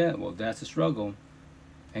codependency yet. Well, that's a struggle.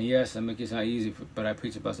 And yes, I make it sound easy, but I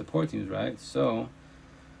preach about support teams, right? So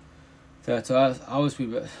that's I always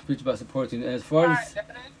preach about support teams. And as far as that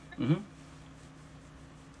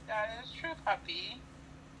is true, puppy.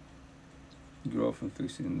 Grow from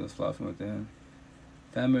fixing those flaws from within.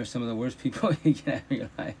 Family are some of the worst people you can have in your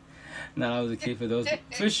life. Not always the case for those.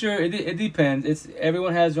 For sure, it depends.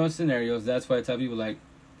 Everyone has their own scenarios. That's why I tell people like,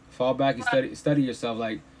 fall back and study yourself.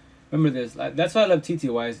 Like, remember this. Like, that's why I love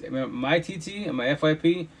TT-wise. Remember, my TT and my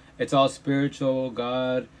FYP, it's all spiritual,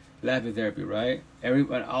 God, laughing therapy, right?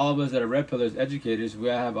 And all of us that are red pillars, educators, we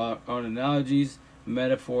have our own analogies,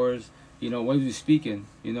 metaphors, ways of speaking,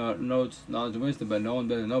 notes, knowledge, and wisdom, but no one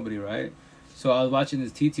better than nobody, right? So I was watching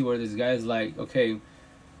this TT where this guy's like, okay,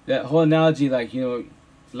 that whole analogy, like,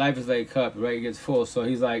 life is like a cup, right? It gets full. So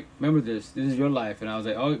he's like, remember this is your life. And I was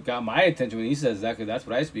like, oh, it got my attention when he says that, because that's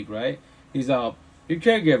what I speak, right? He's all, your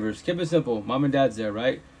caregivers, keep it simple. Mom and dad's there,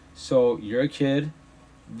 right? So you're a kid,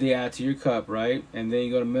 they add to your cup, right? And then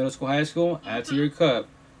you go to middle school, high school, add to your cup.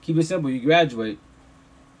 Keep it simple, you graduate.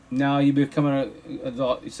 Now you become an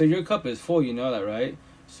adult. So your cup is full, you know that, right?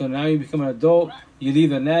 So now you become an adult, you leave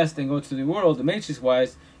the nest and go to the world, the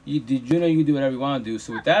matrix-wise. You can do whatever you want to do.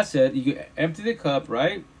 So with that said, you can empty the cup,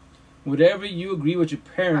 right? Whatever you agree with your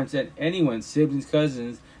parents and anyone, siblings,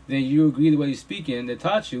 cousins, then you agree the way you speak in, they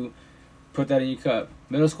taught you, put that in your cup.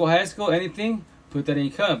 Middle school, high school, anything, put that in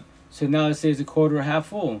your cup. So now let's say it's a quarter or half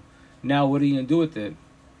full. Now what are you going to do with it?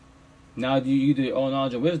 Now you do your own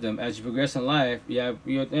knowledge and wisdom. As you progress in life, you're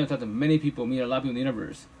going to talk to many people, meet a lot of people in the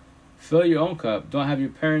universe. Fill your own cup. Don't have your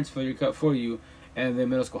parents fill your cup for you. And then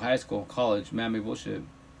middle school, high school, college, man-made bullshit.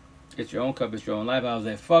 It's your own cup, it's your own life. I was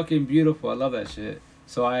like, fucking beautiful. I love that shit.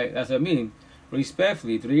 So that's what I mean.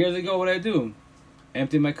 Respectfully, 3 years ago, what I do?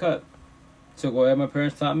 Empty my cup. Took whatever my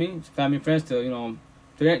parents taught me, family and friends till, 3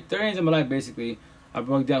 years in my life, basically, I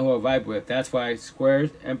broke down who I vibe with. That's why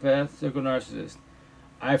squares, empath, circle, narcissist.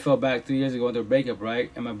 I fell back 3 years ago into a breakup, right?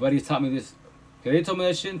 And my buddies taught me this. They told me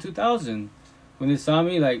that shit in 2000. When they saw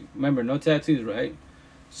me, like, remember, no tattoos, right?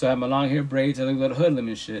 So I had my long hair braids, I look like a little hoodlum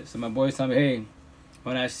and shit. So my boys tell me, hey,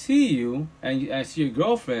 when I see you and I see your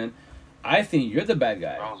girlfriend, I think you're the bad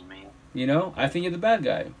guy. That was me. I think you're the bad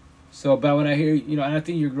guy. So, but when I hear, and I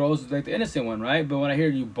think your girl's like the innocent one, right? But when I hear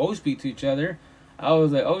you both speak to each other, I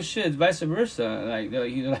was like, oh shit, it's vice versa. Like, they're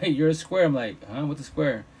like, you're a square. I'm like, huh? What's a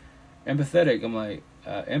square? Empathetic. I'm like,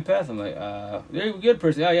 empath. I'm like, you're a good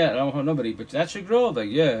person. Oh yeah, I don't want nobody. But that's your girl. Like,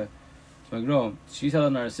 yeah, it's my girl. She's hella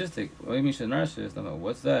narcissistic. What do you mean she's a narcissist? I'm like,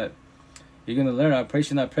 what's that? You're gonna learn. I pray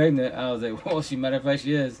she's not pregnant. I was like, well, matter of fact,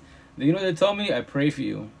 she is. You know what they told me? I pray for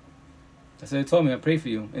you. That's what they told me. I pray for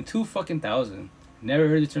you. In 2,000. Never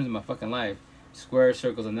heard these terms in my fucking life. Square,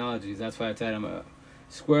 circles, analogies. That's why I said I'm a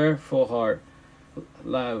square, full heart,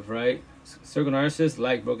 love, right? Circle narcissist,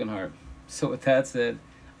 like broken heart. So with that said,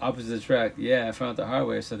 opposites attract. Yeah, I found out the hard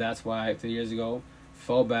way. So that's why 3 years ago,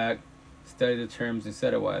 fall back, study the terms and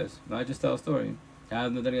said it wise. Not just tell a story. I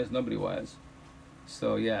have nothing against nobody wise.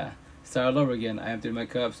 So yeah. Start all over again. I emptied my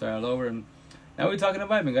cup, start all over, and now we're talking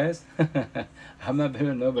about vibing, guys. I'm not better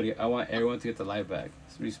than nobody. I want everyone to get the life back.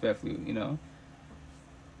 Respectfully, I feel.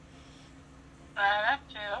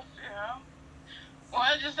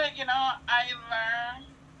 Well, just like, I learned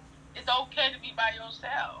it's okay to be by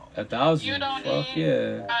yourself. 1,000. You don't Fuck need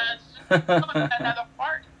another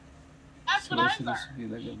partner. That's what I learned.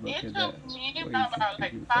 It took me about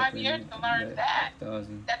like 5 years to learn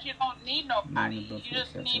that you don't need nobody. You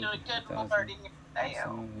just need a good Lord in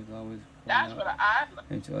yourself. That's what I learned.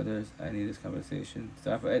 And to others, I need this conversation.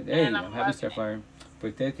 Starfire, hey, I'm happy, Starfire.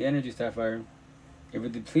 Protect the energy, Starfire. If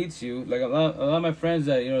it depletes you, like a lot of my friends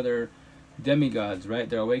that they're demigods, right?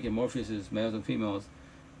 They're awakened Morpheuses, males and females.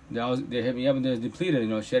 They hit me up and they're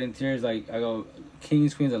depleted, shedding tears. Like I go,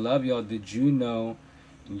 kings, queens, I love y'all. Did you know?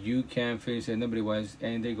 You can't finish it nobody wise,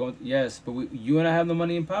 and they go, yes, but you and I have no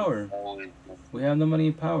money and power. We have no money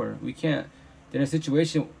and power. We can't. They're in a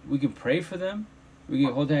situation we can pray for them. We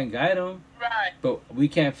can hold hand and guide them. Right. But we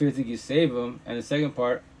can't physically save them. And the second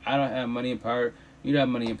part, I don't have money and power. You don't have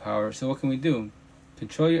money and power. So what can we do?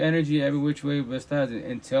 Control your energy every which way besides it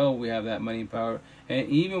until we have that money and power. And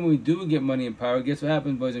even when we do get money and power, guess what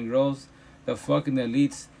happens, boys and girls? The fucking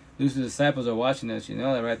elites, loose disciples are watching us. You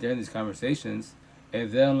know that right there in these conversations.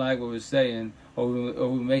 If they don't like what we're saying, or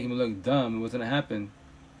we make them look dumb, what's gonna happen?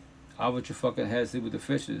 I'll put your fucking head sleep with the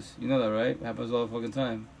fishes. You know that, right? It happens all the fucking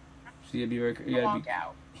time. So you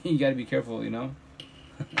gotta be careful, you know?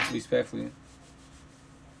 Respectfully.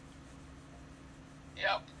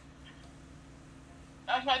 Yep.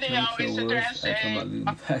 That's why they always sit there and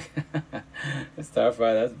say,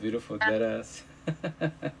 Starfire, that's beautiful, dead ass.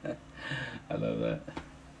 I love that.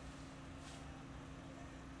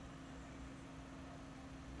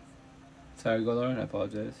 Sorry, go Lauren, I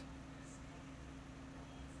apologize.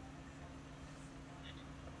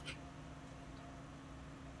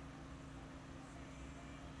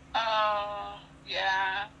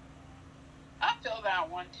 Yeah. I feel that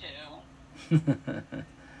one too.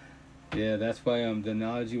 Yeah, that's why the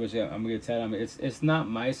analogy which I'm gonna tell them it's not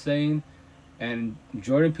my saying, and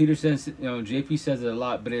Jordan Peterson, JP says it a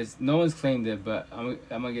lot, but it's no one's claimed it, but I'm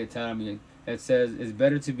gonna get tell them again. It says it's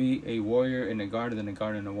better to be a warrior in a garden than a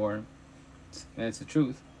garden in a war, and it's the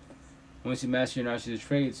truth. Once you master your narcissistic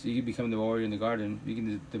traits, you can become the warrior in the garden. You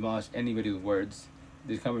can demolish anybody with words.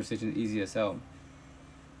 This conversation is easy as hell.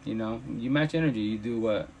 You know, you match energy. You do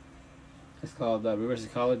what? It's called reverse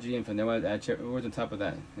psychology, and from there, add words on top of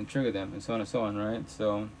that and trigger them, and so on and so on, right?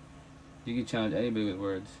 So, you can challenge anybody with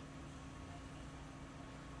words.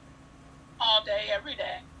 All day, every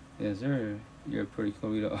day. Yes, sir. You're pretty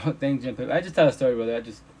cool. Thanks, Jim. I just tell a story, brother.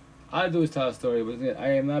 All I do is tell a story, but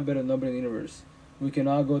I am not better than nobody in the universe. We can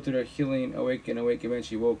all go through the healing, awake,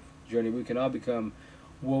 eventually woke journey. We can all become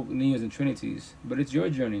woke Neos and Trinities, but it's your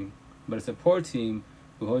journey. But a support team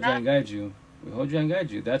will hold you and guide you. We hold you and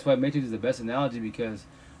guide you. That's why Matrix is the best analogy, because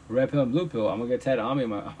red pill and blue pill, I'm gonna get tatted on me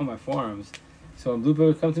on my forearms. So when blue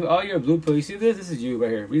pill comes to me, oh, you're a blue pill. You see this? This is you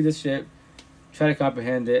right here. Read this shit. Try to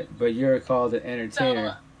comprehend it, but you're called an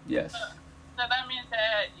entertainer. Yes. So that means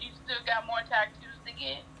that you still got more tattoos to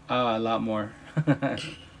get? Oh, a lot more.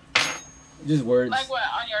 Just words. Like what?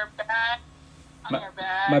 On your back? Your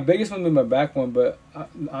back? My biggest one would be my back one, but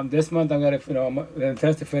this month I'm gonna, the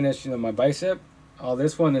intent to finish, my bicep. All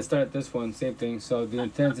this one and start this one, same thing. So the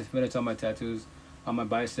intent to finish all my tattoos on my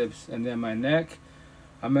biceps, and then my neck,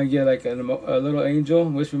 I'm gonna get like a little angel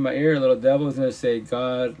whisper in my ear, a little devil is gonna say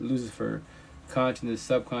God, Lucifer, consciousness,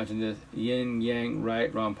 subconsciousness, yin, yang,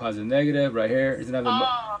 right, wrong, positive, negative. Right here is gonna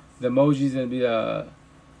have the emojis, gonna be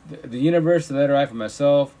the universe, the letter I for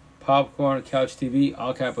myself, popcorn, couch TV,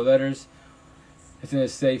 all capital letters. It's going to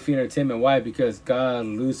say free entertainment. Why? Because God,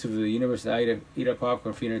 Lucifer, the universe, I eat up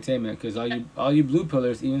popcorn, free entertainment. Because all you blue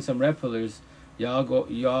pillars, even some red pillars,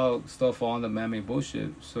 y'all still fall on the man-made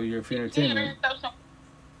bullshit. So you're free entertainment.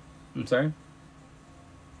 I'm sorry?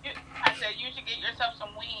 I said you should get yourself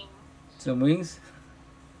some wings. Some wings?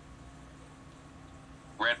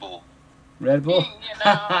 Red Bull. Red Bull?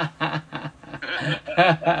 I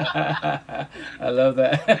love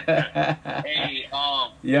that. Hey,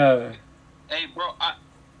 yeah. Hey, bro, I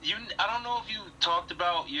don't know if you talked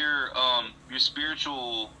about your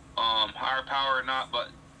spiritual higher power or not, but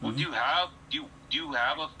do you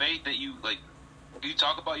have a faith that you like? Do you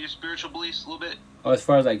talk about your spiritual beliefs a little bit? Oh, as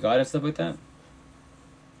far as like God and stuff like that?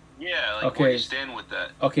 Yeah, like where you stand with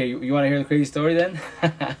that. Okay, you want to hear the crazy story then?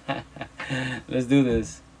 Let's do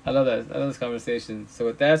this. I love that. I love this conversation. So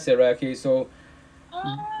with that said, right? Okay, so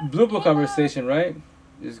Blue Book conversation, right?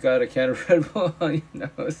 Just got a can of Red Bull on your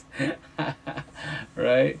nose.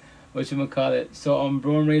 Right? What you gonna call it? So I'm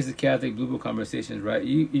born and raised in Catholic. Blue Book conversations, right?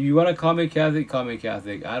 You want to call me Catholic? Call me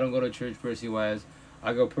Catholic. I don't go to church personally wise.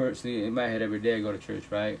 I go personally in my head every day. I go to church,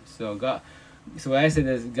 right? So God. So what I said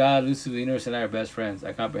is God, Lucifer, the universe, and I are best friends.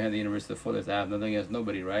 I comprehend the universe to the fullest. I have nothing against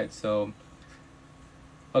nobody, right? So,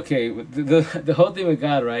 okay, the whole thing with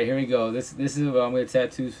God, right? Here we go. This is what I'm gonna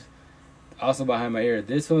tattoo. Also behind my ear.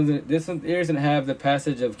 This one's ear's gonna have the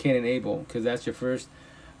passage of Cain and Abel, because that's your first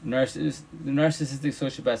narcissistic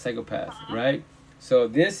sociopath psychopath, right? So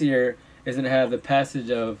this ear is gonna have the passage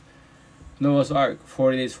of Noah's Ark,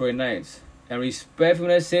 40 days, 40 nights. And respect when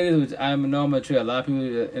I say this, which I know I'm gonna treat a lot of people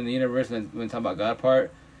in the universe when talking about God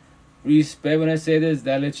part. Respect when I say this,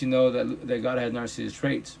 that lets you know that God has narcissistic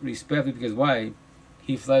traits. Respect because why?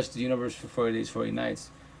 He fleshed the universe for 40 days, 40 nights.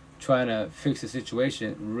 Trying to fix the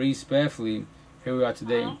situation respectfully. Here we are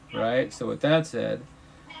today, right? So with that said,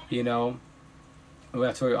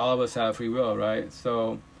 that's where all of us have free will, right?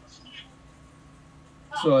 So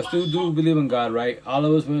So I still do believe in God, right? All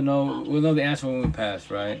of us will know the answer when we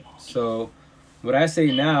pass, right? So what I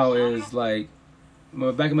say now is like,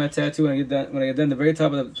 back of my tattoo, when I get done, the very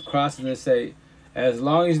top of the cross is going to say, as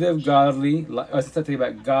long as you live godly, I take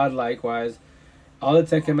about God likewise, all the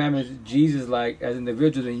 10 commandments, Jesus like as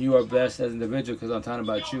individuals, and you are blessed as individual because I'm talking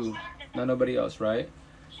about you, not nobody else, right?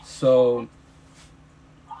 So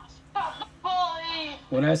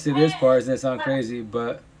when I say this part, it's going to sound crazy,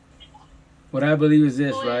 but what I believe is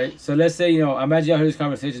this, right? So let's say, imagine y'all heard these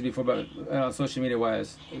conversations before about social media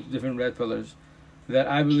wise, different red pillars, that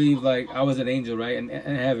I believe like I was an angel, right, in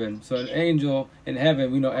heaven. So an angel in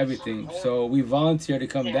heaven, we know everything. So we volunteer to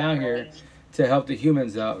come down here to help the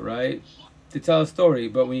humans out, right? To tell a story.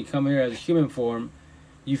 But when you come here as a human form,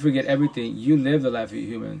 you forget everything. You live the life of a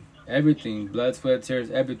human. Everything, blood, sweat,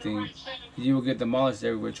 tears, everything. You will get demolished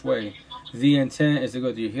every which way. The intent is to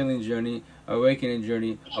go through your healing journey, awakening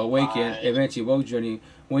journey, awaken, eventually woke journey.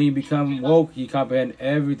 When you become woke, you comprehend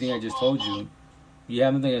everything I just told you. You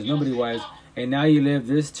have nothing as nobody wise, and now you live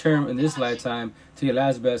this term in this lifetime to your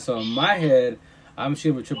last breath. So in my head, I'm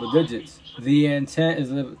shooting for triple digits. The intent is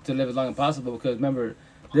to live as long as possible, because remember,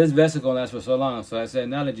 this vessel gonna last for so long. So I said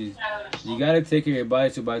analogies. You gotta take care of your body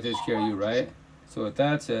so your body takes care of you, right? So with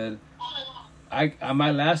that said, I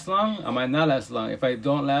might last long, I might not last long. If I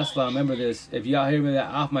don't last long, remember this. If y'all hear me that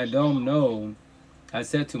off my dome, no, I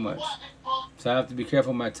said too much. So I have to be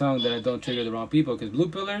careful with my tongue that I don't trigger the wrong people. Because blue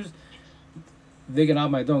pillars, they get off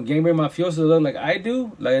my dome. Gangbang mafiosos look like I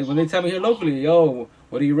do. Like when they tell me here locally, yo,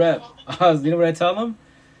 what do you rep? You know what I tell them?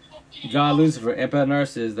 God, Lucifer, empath,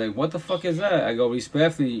 narcissist. Like, what the fuck is that? I go,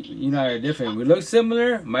 respectfully, you and I are different. We look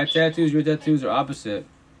similar. My tattoos, your tattoos are opposite.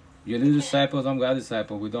 You're the disciples, I'm God's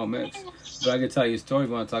disciple. We don't mix. But I can tell you a story if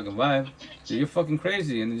you want to talk and vibe. So you're fucking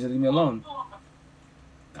crazy, and just leave me alone.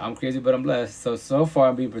 I'm crazy, but I'm blessed. So far,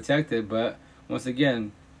 I'm being protected. But once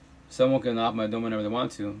again, someone can off my dome whenever they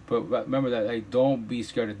want to. But remember that, like, don't be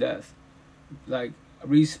scared of death. Like,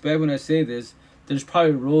 respect when I say this. There's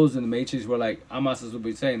probably rules in the Matrix where, like, I'm not supposed to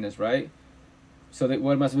be saying this, right? So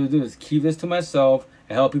what am I supposed to do is keep this to myself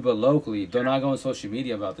and help people locally. Do not go on social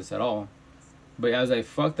media about this at all. But as I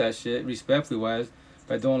fuck that shit, respectfully wise,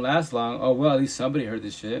 if I don't last long, oh well, at least somebody heard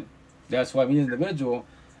this shit. That's why me as an individual,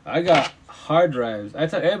 I got hard drives. I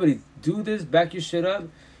tell everybody, do this, back your shit up,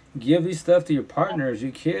 give these stuff to your partners,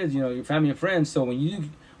 your kids, your family and friends. So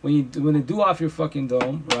when they do off your fucking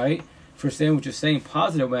dome, right, for saying what you're saying,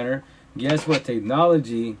 positive manner, guess what?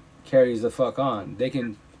 Technology carries the fuck on. They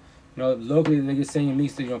can, locally they can send you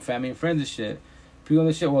links to family and friends and shit. People on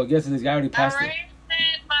the shit. Well, guess what? This guy already passed it.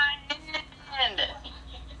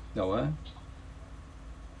 No what?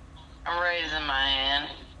 I'm raising my hand.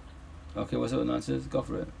 Okay, what's up with nonsense? Go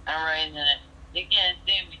for it. I'm raising it. You can't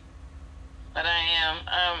see me, but I am.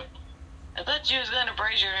 I thought you was gonna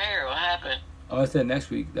braid your hair. What happened? Oh, I said next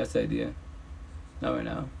week. That's the idea. Not right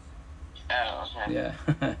now. Oh, okay. Yeah.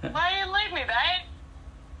 Why you leave me, babe?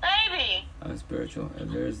 Baby. I'm spiritual.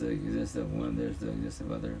 And there's the existence of one. There's the existence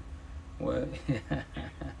of other. What? I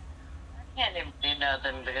can't even do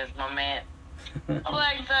nothing because my man.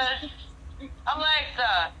 Alexa,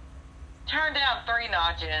 turn down 3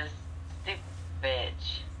 notches. Stupid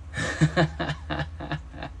bitch.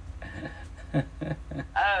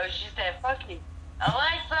 Oh, she said, fuck you.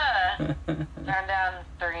 Alexa, turn down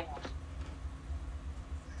 3 notches.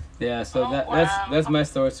 Yeah, so that's my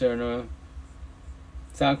story, Sarah.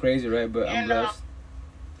 Sound crazy, right? But I'm blessed.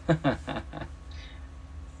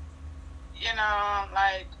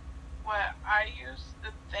 Like what I used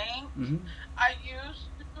to think. Mm-hmm. I used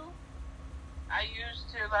to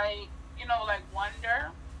like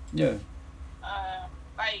wonder. Yeah.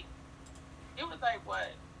 Like it was like what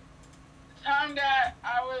the time that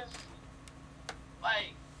I was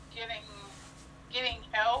like getting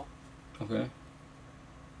help. Okay.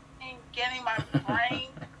 Getting my brain,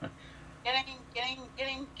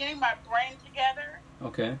 getting my brain together.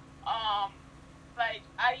 Okay. Like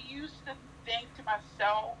I used to think to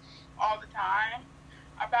myself all the time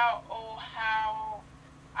about how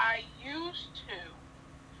I used to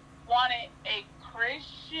wanted a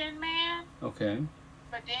Christian man. Okay.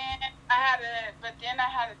 But then I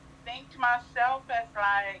had to think to myself as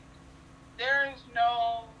like there's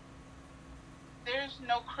no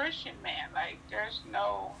Christian man, like there's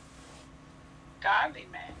no godly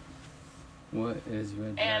man. What is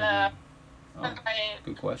red dragon? And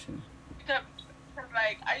Good question. Because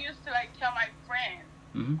like I used to like tell my friends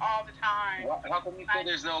all the time. How come you say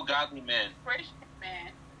there's no godly man? Christian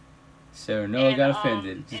man. Sir, Noah got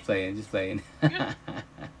offended. Just playing. I'm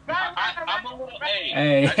a little.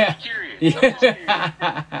 Hey. I'm just curious.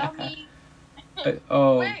 Tell me.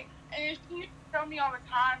 Oh. Wait, and she told me all the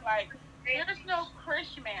time, like, there's no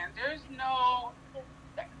Christian man. There's no,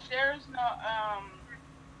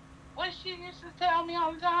 what she used to tell me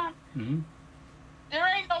all the time? Mm-hmm. There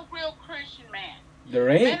ain't no real Christian man. There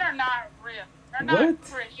ain't? Men are not real. They're not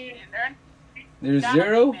Christian. There's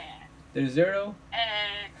zero? Man. There's zero?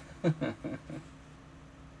 And,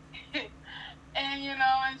 and, you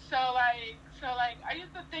know, and so, I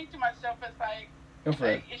used to think to myself, it's like, Go for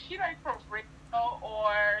it. is she, like, for real,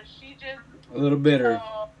 or she just... A little bitter.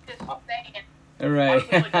 Just saying. All right.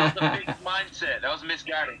 That was a big mindset. That was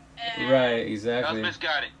misguided. Right, exactly. That was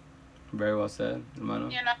misguided. Very well said, Hermano.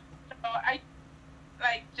 You know, so I,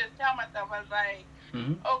 like, just tell myself, I was like,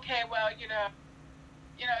 okay, well, you know,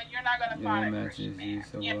 you're not going to find a Christian man.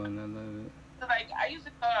 So well, and I love it. So, like, I used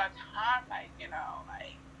to go all the time, like, you know,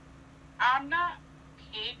 like, I'm not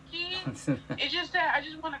picky. It's just that I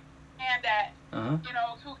just want to understand that, you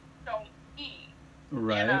know, who don't me.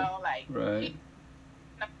 Right. You know, like, right.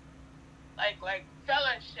 Like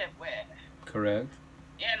fellowship with. Correct.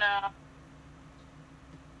 You know.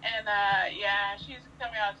 And, yeah, she used to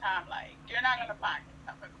tell me all the time, like, you're not going to find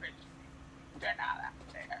yourself a Christian. They're not out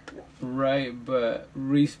there. Right, but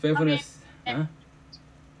respectfulness. But,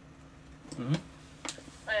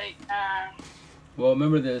 well,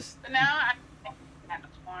 remember this. But now I can't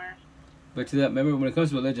more. But to that, remember when it comes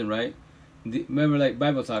to religion, right? Remember, like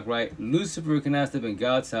Bible talk, right? Lucifer cannot step in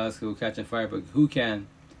God's house; he will catch on fire. But who can?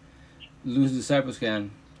 Lucifer's disciples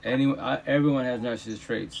can. Everyone has narcissistic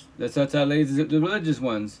traits. That's how ladies, the religious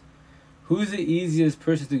ones. Who's the easiest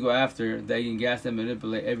person to go after that you can gas them,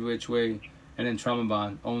 manipulate every which way, and then trauma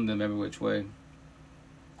bond, own them every which way?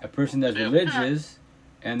 A person that's religious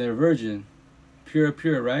and they're virgin, pure,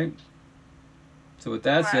 right? So with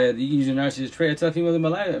that said, you can use your narcissistic trait. I tell females in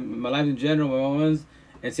my life in general, my own ones,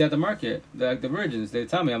 and see out the market, like the virgins. They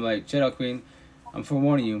tell me, I'm like, check out, queen. I'm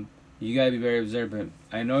forewarning you. You gotta be very observant.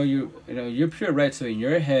 I know you're pure, right? So in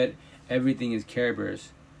your head, everything is Care Bears.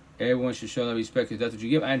 Everyone should show that respect because that's what you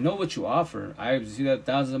give. I know what you offer. I see that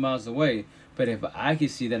thousands of miles away. But if I can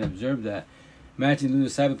see that and observe that, imagine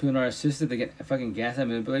lose sight of people narcissistic. They can fucking gas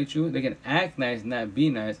and manipulate you. They can act nice, not be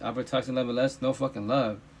nice. Offer toxic love and less, no fucking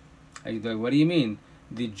love. Like, what do you mean?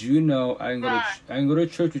 Did you know I can go to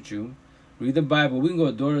church with you, read the Bible, we can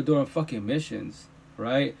go door to door on fucking missions,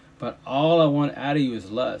 right? But all I want out of you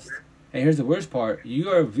is lust. And here's the worst part. You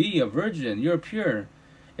are a virgin. You're pure.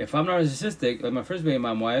 If I'm narcissistic, like my first baby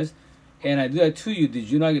mom was, and I do that to you, did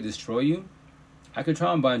you not get destroy you? I could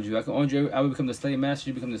trauma bond you. I could own you. I would become the slave master.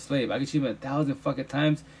 You become the slave. I could cheat 1,000 fucking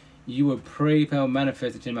times. You would pray, pal,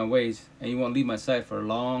 manifest to change my ways, and you won't leave my side for a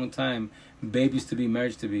long time. Babies to be,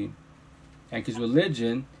 marriage to be. And because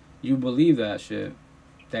religion, you believe that shit.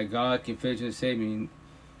 That God can fix and save me.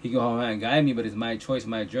 He can hold and guide me, but it's my choice,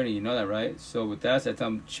 my journey. You know that, right? So with that, I tell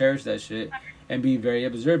him, cherish that shit and be very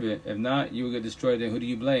observant. If not, you will get destroyed. Then who do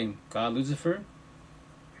you blame? God, Lucifer?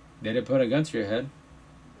 They didn't put a gun to your head,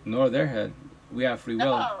 nor their head. We have free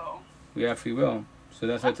will. No. We have free will. So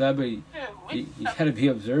that's what I you gotta be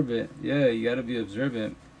observant. Yeah, you gotta be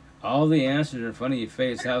observant. All the answers are in front of your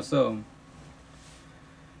face. How so?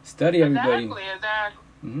 Study everybody. Exactly.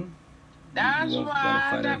 Mm-hmm. That's you won't why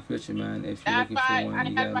find a Christian man. If you're looking for one,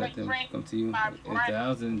 you gotta let them come to you.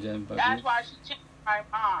 1,000 Jen. That's why she changed my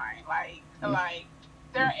mind. Like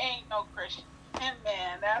there ain't no Christian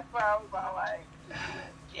man. That's why I was all like,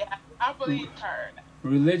 yeah, I believe her.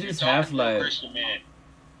 Religious half-life.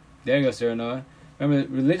 There you go, Sarah Noah. Remember,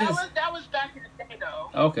 religious. That was back in the day, though.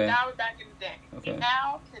 Okay. That was back in the day. Okay.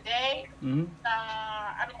 Now, today,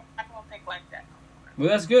 I don't think like that. Well,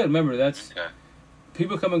 that's good. Remember, that's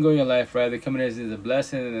people come and go in your life, right? They come in as a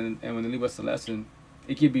blessing, and when they leave us a lesson,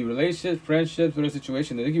 it could be relationships, friendships, whatever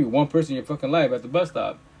situation. There could be one person in your fucking life at the bus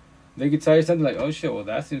stop. They could tell you something like, "Oh shit, well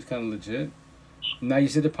that seems kind of legit." Now you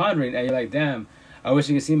sit there pondering, and you're like, "Damn, I wish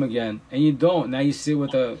I could see him again." And you don't. Now you sit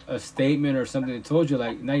with a statement or something that told you,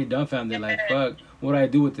 like, now you're dumbfounded, like, "Fuck, what do I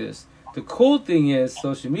do with this?" The cool thing is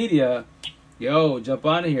social media. Yo, jump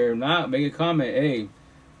on here, not make a comment. Hey,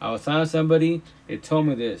 I was telling somebody, it told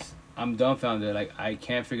me this. I'm dumbfounded. Like, I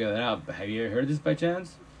can't figure that out. But have you ever heard this by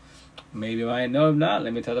chance? Maybe I know. If not,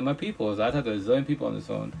 let me tell them my people. I talk to a zillion people on this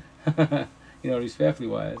phone. Respectfully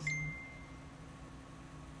wise.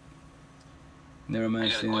 Never mind. I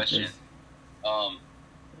got a question.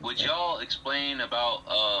 Would y'all explain about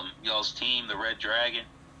y'all's team, the Red Dragon?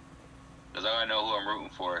 Because I know who I'm rooting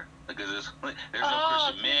for. Because there's no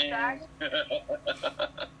Christian men. We're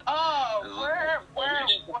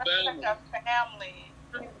like a family.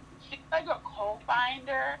 She's like a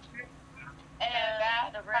co-finder.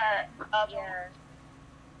 And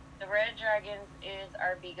the Red Dragons is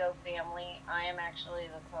our Bigo family. I am actually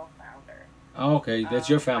the co-founder. Oh, okay, that's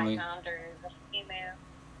your family. My founder is a female.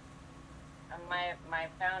 My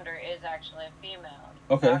founder is actually a female.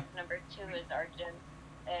 Okay. Box number 2 is Arjun,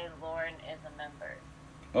 and Lauren is a member.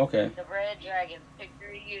 Okay. The Red Dragon's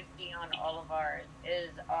picture you see on all of ours is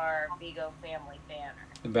our Bigo family banner.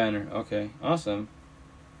 The banner. Okay. Awesome.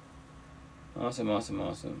 Awesome.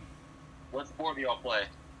 What sport do y'all play?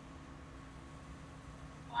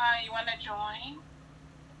 Why, you want to join?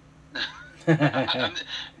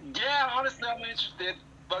 Yeah, honestly, I'm interested.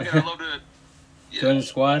 Fucking, I'd love to Join the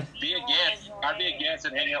squad. be a guest. I'd be a guest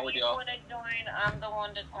and hang out with If you y'all. want to join, I'm the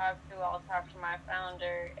one to talk to. I'll talk to my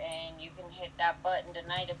founder, and you can hit that button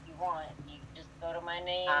tonight if you want. You just go to my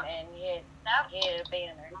name and hit a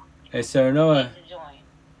banner. Hey, Sarah Noah. To join.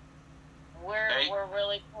 We're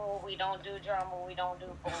really cool. We don't do drama. We don't do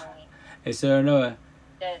bullying. Hey, Sarah Noah.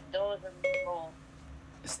 Those are the rules.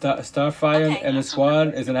 Starfire Okay. and the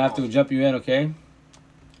squad is gonna have to jump you in, okay?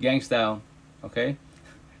 Gang style, okay?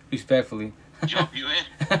 Respectfully. Jump you in.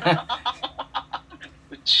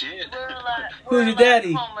 Shit. Who's your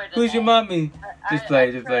daddy? Who's your mommy? Just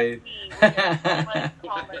play.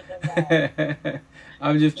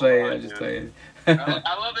 I'm just playing. I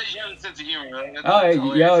love that you have a sense of humor, man. That's Oh,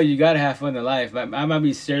 hilarious. yo, you gotta have fun in life. I might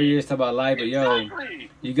be serious about life, but yo,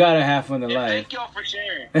 Exactly. you gotta have fun in And life. thank y'all for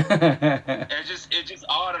sharing. It's just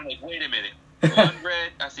odd. I'm like, wait a minute.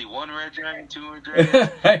 I see one red dragon, 2 red dragons,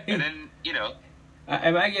 and then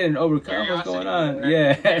Am I getting overcome? What's going on?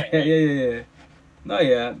 Curiosity. Yeah. No,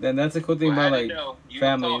 yeah. Then that's a cool thing Well, I about didn't like know. You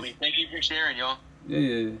families. told me. Thank you for sharing, y'all.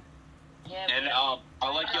 Yeah. And I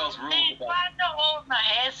like y'all's rules Hey, do about. I have to hold my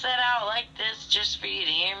headset out like this just for you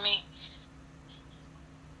to hear me?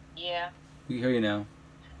 Yeah. We hear you now.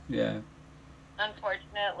 Yeah.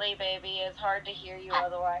 Unfortunately, baby, it's hard to hear you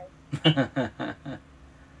otherwise.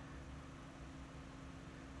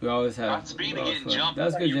 We always have. Speaking we of always getting fun. jumped,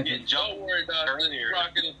 That's good, you Jeffy. getting jumped. Don't worry about Earlier.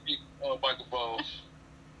 rocking the microphone.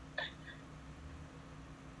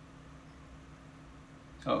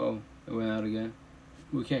 Uh-oh. It went out again.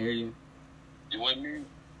 We can't hear you. You want me?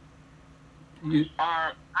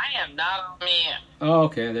 I am not on mute. Oh,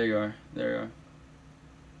 okay. There you are. Yeah,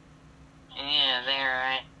 there,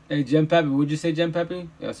 right? Hey, Jem Peppy. Would you say Jem Peppy?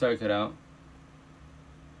 Yeah, sorry, cut out.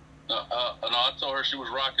 No, I told her she was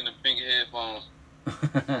rocking the pink headphones.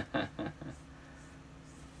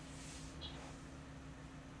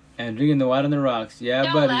 And drinking the water on the rocks. Yeah,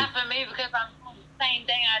 Don't buddy. laugh at me because I'm doing the same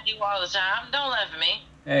thing I do all the time. Don't laugh at me.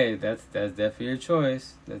 Hey, that's definitely your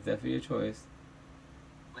choice. That's definitely your choice.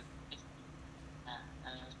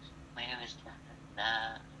 Where is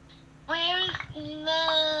love? Where is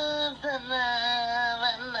love?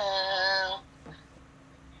 Love.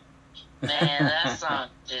 Man,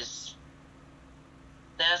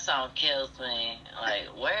 that song kills me. Like,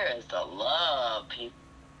 where is the love, people?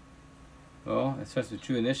 Well, it starts with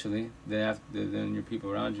you initially. Then your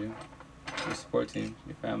people around you, your support team,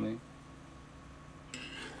 your family.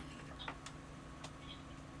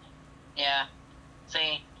 Yeah.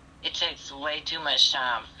 See, it takes way too much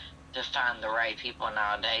time to find the right people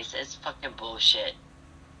nowadays. It's fucking bullshit.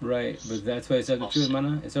 Right, but that's why it starts with you,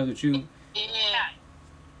 Mana. It starts with you. Yeah.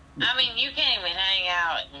 I mean, you can't even hang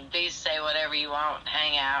out and say whatever you want,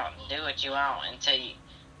 hang out and do what you want until you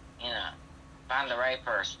find the right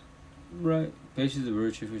person. Right. Patience is a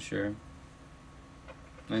virtue for sure.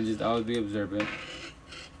 And just always be observant.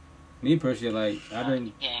 Me personally, like, I've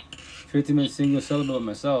been Yeah. 15 minutes single, celibate with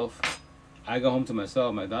myself. I go home to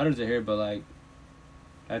myself. My daughters are here, but like,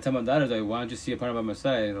 I tell my daughters, like, why don't you see a partner by my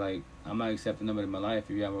side? Like, I'm not accepting nobody in my life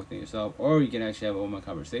if you have work within yourself. Or you can actually have all my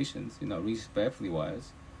conversations, respectfully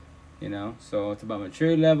wise. So it's about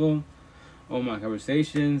maturity level, all my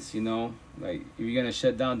conversations, like, if you're gonna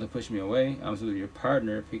shut down to push me away, I'm supposed to be your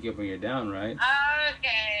partner, pick you up when you're down, right?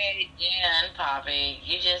 Okay, Jen, Poppy,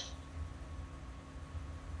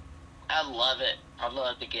 I love it. I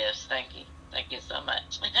love the gifts. Thank you. Thank you so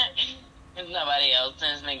much. If nobody else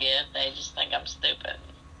sends me gifts, they just think I'm stupid.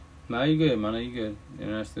 Nah, you good, man. You good. You're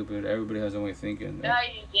not stupid. Everybody has their way of thinking. No,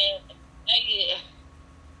 you did.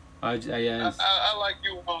 I like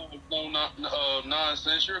you no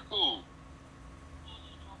nonsense. You're cool.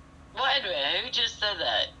 Wait a minute, who just said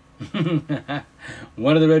that?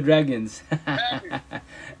 One of the red dragons.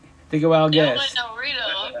 Take a wild Don't guess. let no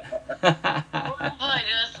Rito. Who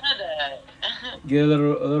just said that? Get a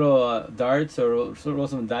little darts or roll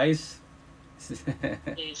some dice.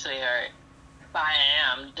 Hey, sweetheart.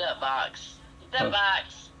 Bam, the box. The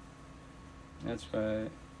box. That's right.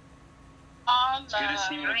 On It's good to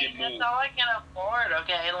see you love. get That's moved. all I can afford,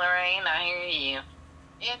 okay, Lorraine? I hear you.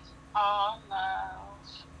 It's all love.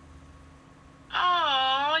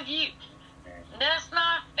 Oh, that's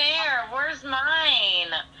not fair. Where's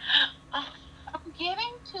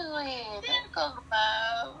Sweet. There goes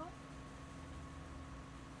love.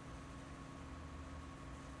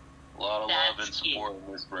 A lot of love and That's cute. support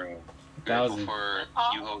in this room. Grateful 1,000. for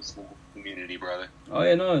you hosting the community, brother. Oh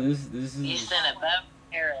yeah, no, this You is. sent a bow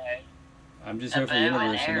and arrow. I'm just A here bow for the and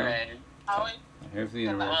universe, you know. arrow. Always I'm here for the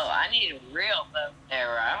Well, universe. I need a real bow and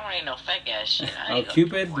arrow. I don't need no fake ass shit. I Oh, need a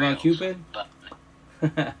Cupid? You real want Cupid? bow.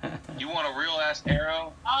 You want a real ass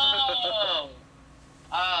arrow? Oh.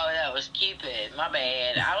 Oh, that was Cupid. My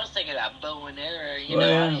bad. I was thinking about bow and arrow. You Well,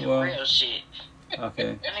 know, yeah, I need well. real shit.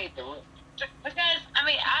 Okay. I need the real. Because, I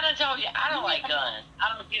mean, I done told you, I don't like guns.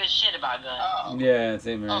 I don't give a shit about guns. Oh. Yeah,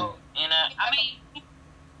 same here. Oh. You know, I mean,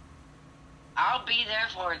 I'll be there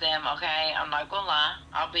for them, okay? I'm not gonna lie.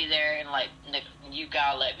 I'll be there and, like, you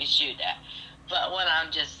gotta let me shoot that. But what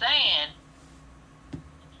I'm just saying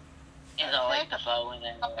is I like the bow and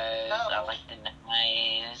arrows. I like the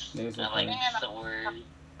knives. I like the sword.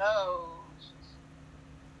 No.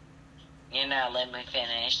 You know, let me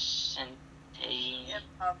finish and tell you.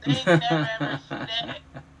 They never ever said it.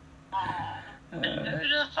 Who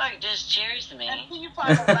the fuck just cheers me? Until you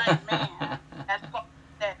find the right man. That's what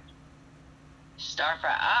that.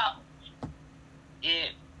 Starfire out. Yeah.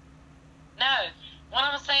 No. What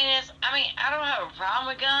I'm saying is, I mean, I don't have a problem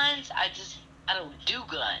with guns. I don't do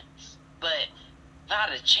guns. But if I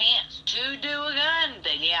had a chance to do a gun,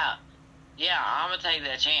 then yeah. Yeah, I'm gonna take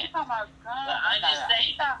that chance. We're talking about guns. But I just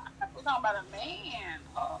say, We're talking about a man.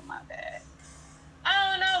 Oh, my bad.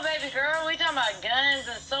 I don't know, baby girl. We talking about guns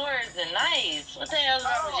and swords and knives. What the hell's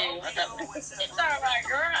wrong with you? It's alright,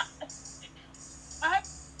 girl. I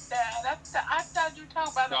thought you were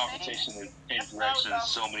talking about a man. Conversation has changed directions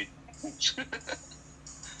so many.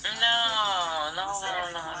 No. No,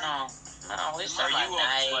 we talking about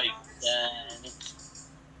knives, like- guns.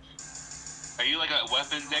 Are you like a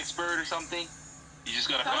weapons expert or something? You just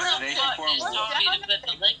got a Who the fascination fuck for just them? told me to put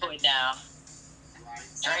the liquid down?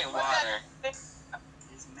 Drink water.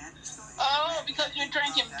 Oh, because you're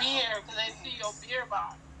drinking beer, because they see your beer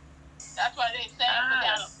bottle. That's why they say put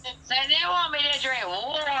down a Say they want me to drink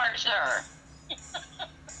water.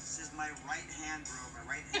 This is my right hand, bro.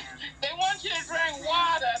 My right hand. They want you to drink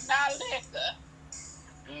water, not liquor.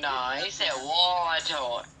 No, he said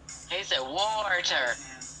water. He said water.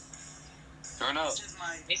 Turn up. This is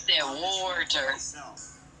my He said water. myself.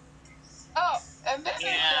 Oh, and then Yeah,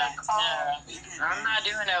 they said coffee. I'm not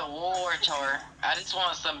doing no water. I just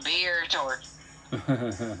want some beer tour. Mel, you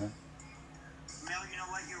know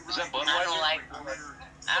what? You're Is that right. I don't like.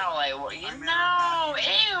 I don't like what you know.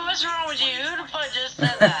 Ew, what's wrong with you? Who the fuck just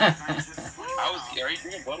said that? Are you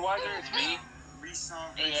drinking Budweiser? It's me.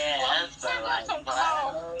 Yeah, that's about like.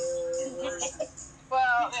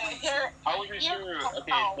 Well, here. I wasn't sure. Okay,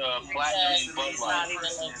 it's platinum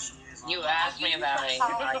Budweiser. You asked me about it.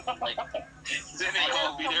 Like, Is it any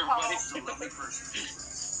coffee to everybody?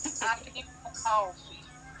 I need coffee.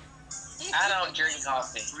 I don't drink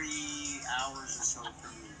coffee. 3 hours or so for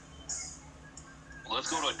me. Let's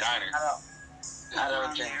go to a diner. I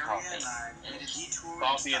don't drink coffee.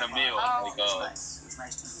 Coffee and a meal, like It's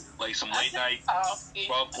nice to meet you. like some late night Coffee.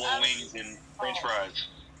 buffalo wings and French fries.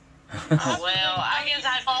 Well, I guess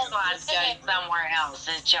I'd just want to go somewhere else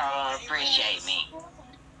since y'all don't appreciate me.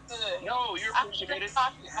 Good. No, you're I appreciated. drink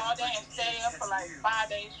coffee all day and stay up for like 5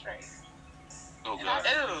 days straight. Oh god.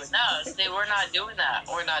 Ooh, no, see, we're not doing that.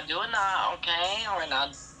 We're not doing that, okay? We're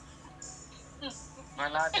not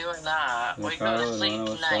doing that. We go to sleep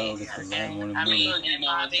tonight, okay? I mean, it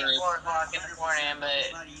might be 4 o'clock in the morning, It's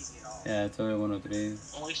but not easy at all. Yeah, it's only 103.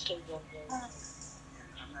 we still go. I'm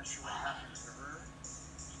not sure what happened to her.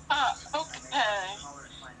 Okay.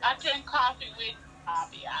 I drink coffee with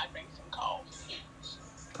coffee. I drink some coffee.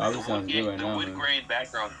 Coffee sounds good right The now, wood man. grain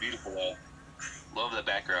background's beautiful though. Love the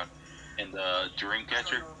background. And the dream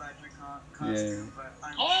catcher. Yeah.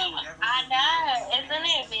 I know, isn't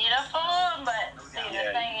it beautiful? But see, the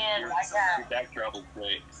thing is, Your backdrop looks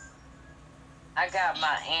great. I got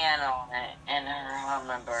my aunt on it and her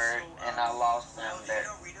hummingbird, and I lost them. But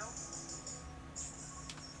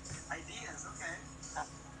Ideas, okay.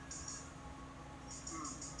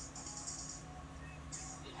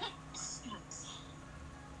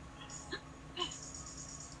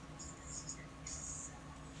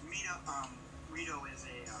 Rito is an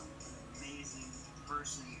amazing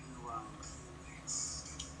person who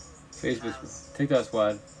Facebook, TikTok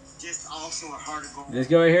squad. just also a heart of gold. This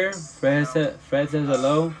guy right here, Fred says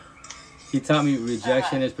hello. He taught me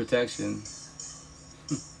rejection is protection.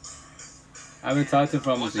 I've been talking to him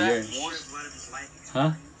for almost a year.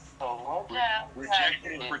 Huh?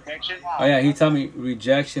 Rejection and protection. Oh yeah, he told me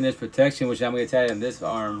rejection is protection, which I'm gonna tell in this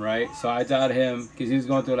arm, right? So I taught him because he was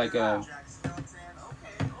going through like a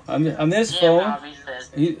On this Yeah, phone, Robbie says.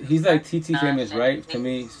 he's like TT famous, right? To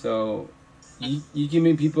me, so you can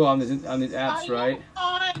meet people on these apps, Are right? you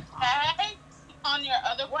on tag on your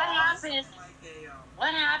other What phone? happens? Like a,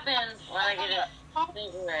 What happens when I get a Oh,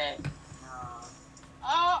 cigarette?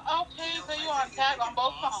 okay, so you on tag on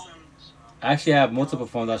both phones. I actually have multiple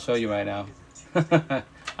phones. I'll show you right now. I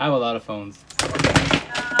have a lot of phones. Me too.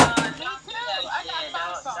 I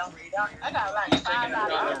got 5 phones. I got like He's 5 taking it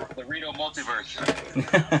dollars. on the Rito multiverse.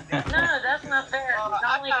 No, that's not fair. Well,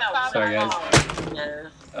 I only got Sorry, one guys. phone.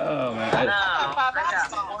 Yes. Oh man, No, I I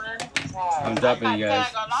got one phone. I'm dropping you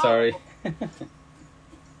guys. Sorry. It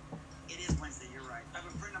is Wednesday, you're right. I have a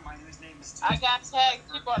friend of mine whose name is I got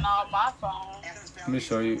tagged people on all my phones. Let me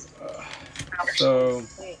show you.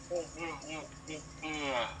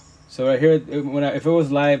 So right here, if it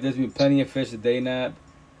was live, there's be plenty of fish a day nap.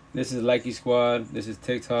 This is Likee Squad. This is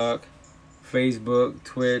TikTok, Facebook,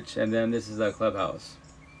 Twitch, and then this is Clubhouse.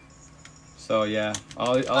 So yeah,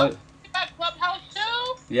 all You got Clubhouse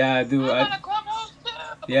too? yeah, I do. I'm on a Clubhouse too.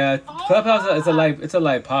 Yeah, Clubhouse. It's a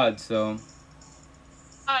live pod. So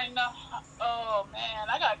I know. Oh man,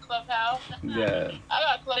 I got Clubhouse. yeah. I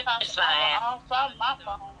got Clubhouse on my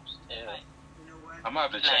phones too. I'm gonna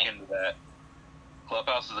have to check into that.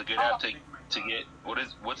 Clubhouse is a good app to get.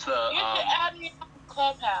 What's the You should add me on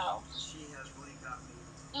Clubhouse. She has really got me.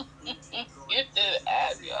 You should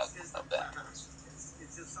add me on Clubhouse.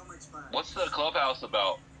 It's just so much fun. what's the Clubhouse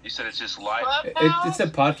about? You said it's just live. Clubhouse, It's a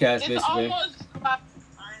podcast it's basically. almost like,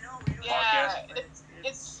 I know, we don't yeah,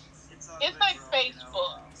 Podcast? it's like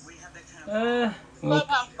Facebook. We have that kind of Well,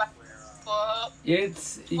 Clubhouse like Facebook,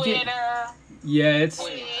 it's Twitter, it's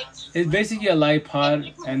Twitch. it's basically a live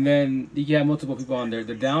pod, and then you can have multiple people on there.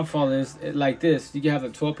 The downfall is like this: you can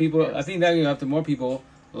have 12 people. I think that you have to more people,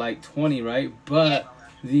 like 20, right? But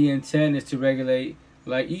the intent is to regulate.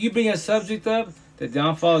 Like you can bring a subject up. The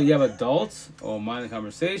downfall: you have adults or mind the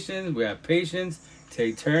conversation. We have patients,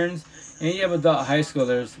 take turns, and you have adult high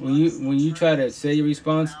schoolers. When you try to say your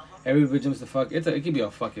response, everybody jumps the fuck. It could be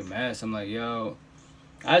a fucking mess. I'm like, yo,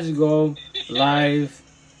 I just go live.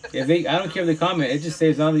 I don't care if they comment. It just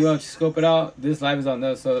saves on. You want to scope it out. This live is on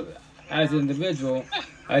us. So as an individual,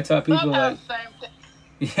 I tell people like,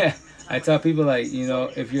 yeah, I tell people like,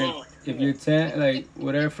 if you're 10, like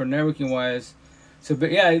whatever for networking wise. So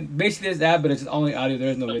but yeah, basically this app, but it's only audio.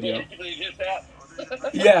 There's no video. Basically, just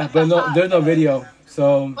that. Yeah, but there's no video.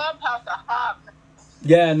 So Clubhouse a hot.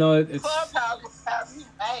 yeah, no, it's Clubhouse will have you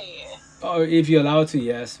mad. oh, if you're allowed to,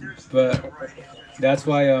 yes. But that's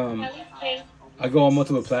why I go on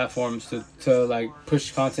multiple platforms to like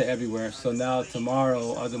push content everywhere. So now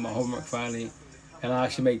tomorrow I'll do my homework finally, and I'll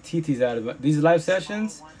actually make TTs out of it. These live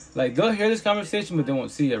sessions, like they'll hear this conversation, but they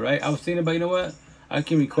won't see it, right? I was thinking about, you know what? I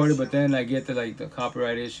can record it, but then I get to like the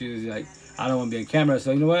copyright issues. Like I don't want to be on camera,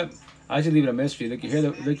 so you know what? I should leave it a mystery. Look,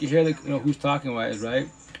 you hear who's talking wise, right?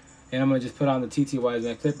 And I'm gonna just put on the TT wise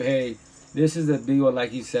and clip. Hey, this is the Bigo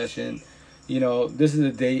Likee session. This is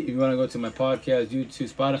the date. If you want to go to my podcast, YouTube,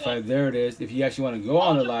 Spotify, there it is. If you actually want to go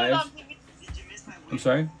on the live, I'm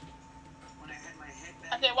sorry.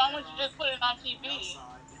 I said, why don't you just put it on TV?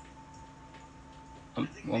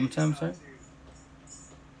 One more time, sorry.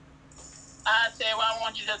 I said, why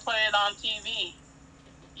won't you just put it on TV?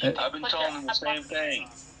 I've been telling them the same thing.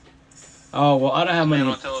 Oh well, I don't have money.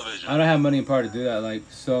 On television. I don't have money in part to do that. Like,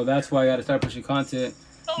 so that's why I got to start pushing content.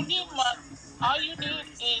 Don't need much. All you need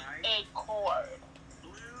is a cord.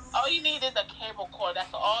 All you need is a cable cord.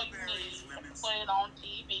 That's all you need to put it on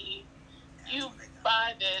TV. You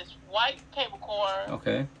buy this white cable cord.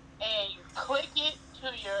 Okay. And you click it to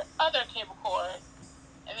your other cable cord,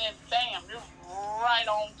 and then bam, you're right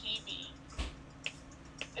on TV.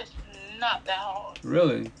 It's not that hard.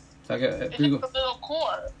 Really? It's like It's just a little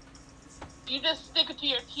cord. You just stick it to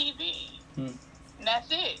your TV, and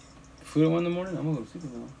that's it. Food at 1 in the morning? I'm gonna go to sleep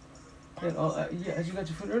now. Yeah, you got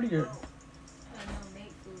your food earlier.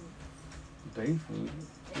 Make food. Baked food?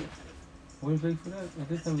 Where's baked food at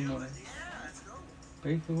this time of the morning?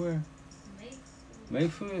 Baked food where?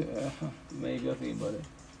 Make food? Maybe I'll think about it.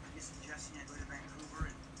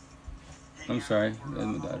 I'm sorry, that's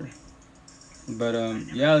my daughter. But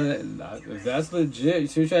yeah, if that's legit.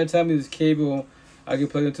 So you're trying to tell me this cable I can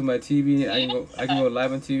plug into my TV and I can go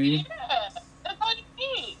live on TV? Yeah, that's all you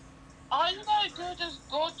need. All you gotta do is just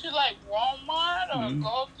go to like Walmart or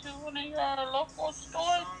go to one of your local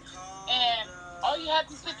stores, and all you have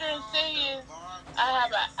to sit there and say is, I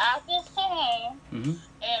have an Apple phone,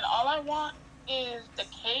 and all I want is the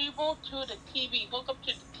cable to the TV, hook up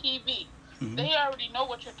to the TV. They already know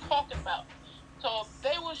what you're talking about. So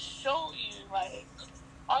they will show you, like,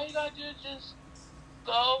 all you gotta do is just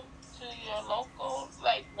go to your local,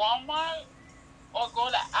 like Walmart, or go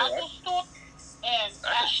to Apple Store and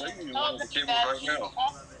I can show you one of the cables right now.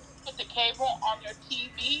 Put the cable on your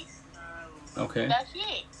TV. Okay. That's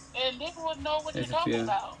it, and they will know what you're talking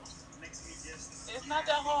about. It's not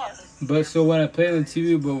that hard. But so when I play on the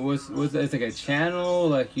TV, but what's that? It's like a channel,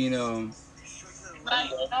 like, you know. Like,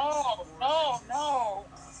 no.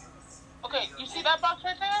 Okay, you see that box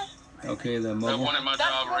right there? Okay, the That mobile. one in my That's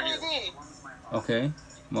job what right it here. is. Okay,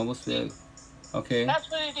 mobile stick. Okay. That's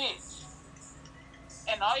what it is.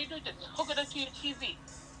 And all you do is just hook it up to your TV.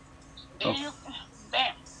 There you,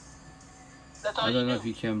 bam. That's all I you don't do. know if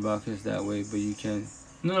you can broadcast that way, but you can.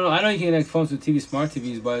 No, I know you can connect phones to TV, smart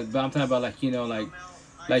TVs, but I'm talking about, like, you know,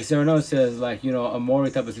 like Sereno says, like, you know, a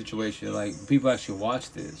Maury type of situation. Like, people actually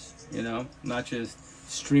watch this, you know, not just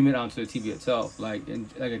stream it onto the TV itself, like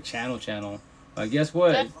like a channel. Like, guess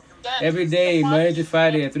what? Yes, Every day, Monday to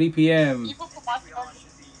Friday at 3 p.m. People can watch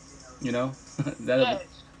it. You know, Yes,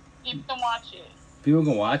 people can watch it. people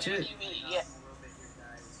can watch it, TV, yeah.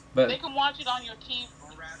 but They can watch it on your TV.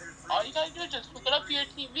 All you gotta do is just hook it up to your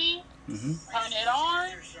TV, mhm. turn it on,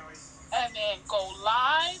 and then go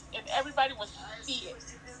live, and everybody will see it.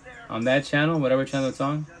 On that channel, whatever channel it's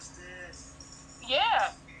on.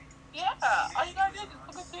 Yeah. All you gotta do is just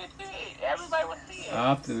hook it to your TV. Everybody will see it.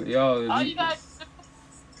 I'll have to, yo. All you gotta do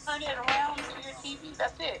is turn it around to your TV.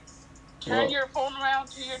 That's it. Turn Well- your phone around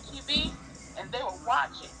to your TV, and they will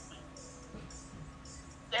watch it.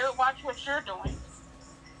 They will watch what you're doing,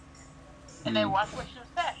 and they watch what you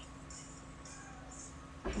say.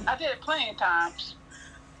 I did it plenty of times,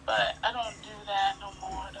 but I don't do that no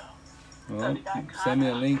more though. Well, you got send me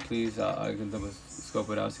a contact. link, please. I can double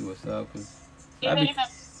scope it out, see what's up. 'Cause Yeah,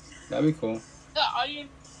 that'd be cool. all you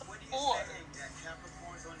for.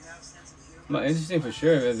 No, interesting for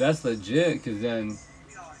sure. If that's legit, because then,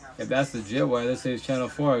 if that's legit, why let's say it's Channel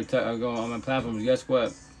 4, I go on my platforms, guess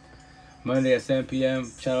what? Monday at 7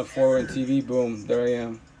 p.m., Channel 4 and TV, boom, there I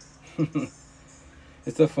am.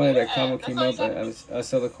 It's so funny that comment came up, I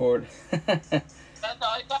saw the cord. That's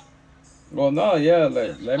all you got. Well, no, yeah,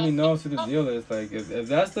 like, let me know what the deal is. Like, if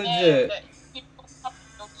that's legit, And people come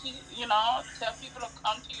to, you know, tell people to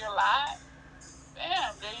come to your live.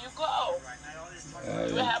 Bam, there you go.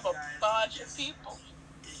 You yeah, have a bunch of people.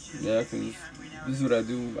 because this is what I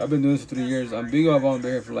do. I've been doing this for 3 years. On Bigo, I've only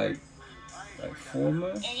been here for like 4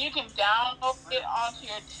 months. And you can download it onto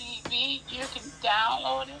your TV. You can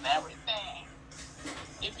download it and everything.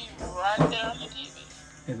 If you right there on the TV.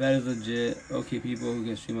 If that is legit, okay, people who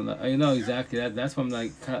can stream a lot. You know exactly that. That's why I'm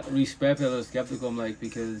like respectful, a little skeptical. I'm like,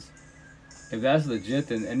 because if that's legit,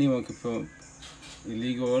 then anyone could put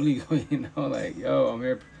illegal or legal. You know, like, yo, I'm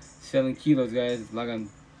here selling kilos, guys. Log on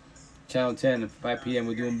Channel 10 at 5 p.m.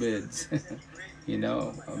 We're doing bids. You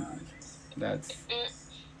know, that's.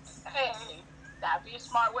 Hey, that'd be a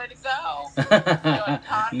smart way to go.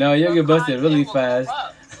 No, you'll get busted really fast.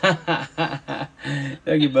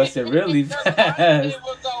 You'll get busted really fast.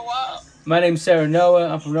 My name's Sarah Noah.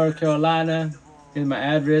 I'm from North Carolina. Here's my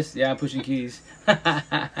address. Yeah, I'm pushing keys. I'm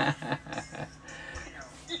trying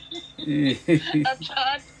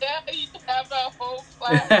to tell you to have a whole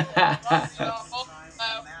platform.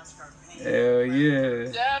 Hell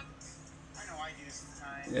yeah.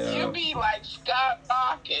 Yeah. You be like Scott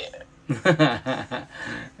Rocket.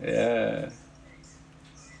 Yeah.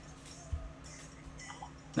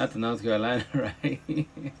 Not to North Carolina, right?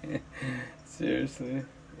 Seriously.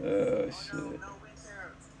 Oh, shit.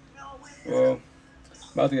 Well,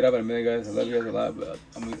 about to get up in a minute, guys. I love you guys a lot, but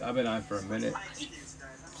I've been on for a minute.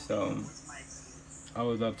 So, I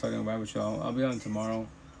was up talking about with y'all. I'll be on tomorrow.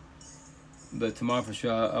 But tomorrow for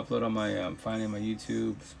sure, I'll upload on my, finally my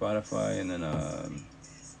YouTube, Spotify, and then,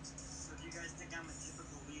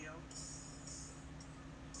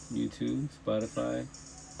 YouTube, Spotify,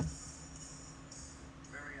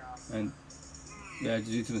 and yeah,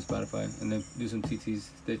 just YouTube and Spotify, and then do some TTs,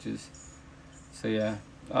 stitches. So yeah,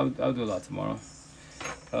 I'll do a lot tomorrow.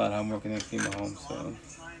 A lot of homework and then clean my home. So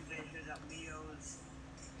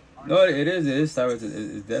no, it is Star Wars.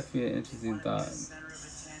 It's definitely an interesting thought.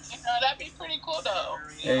 That'd be pretty cool though.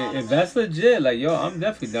 Hey, if that's legit, like, yo, I'm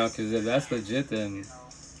definitely down, because if that's legit, then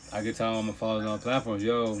I can tell all my followers on platforms,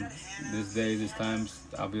 yo, this day, this time,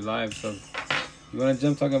 I'll be live. So you want to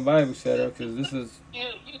jump talking Bible, etc., because this is...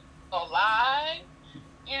 You go live,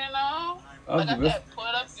 you know? Like I said,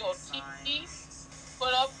 put up your TV,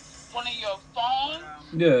 put up one of your phones,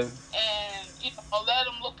 yeah, and, you know, let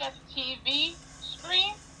them look at the TV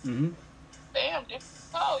screen. Mm-hmm. Bam, there you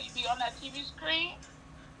go. You be on that TV screen,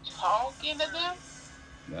 talking to them.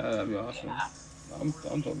 Yeah, that'd be awesome. Yeah. I'm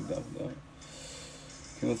totally down for that.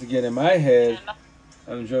 Once again, in my head,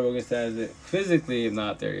 I'm Joe Rogan status. Physically, I'm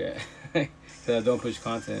not there yet. Because I don't push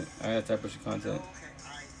content. I gotta start pushing content.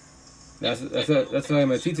 That's why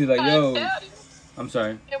my TT like, yo. I'm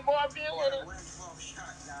sorry. Get more viewers.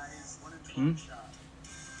 Hmm?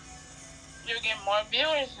 You get more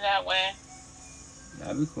viewers that way.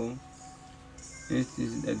 That'd be cool. This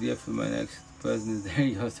is the idea for my next president. There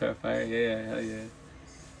you go, Starfire. Yeah, hell yeah.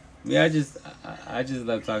 Yeah, I just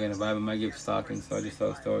love talking about it. I might get stalking, so I just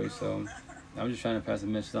tell stories. So I'm just trying to pass a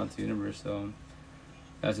message on to the universe. So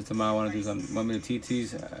that's what tomorrow I want to do. Some want me to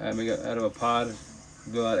TTs. I make it out of a pod,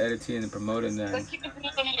 do a lot of editing and promote it. And then But you can do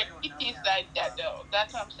one of your TTs like that, though.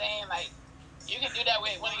 That's what I'm saying. Like, you can do that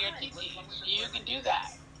with one of your TTs. You can do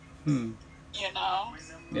that. You know?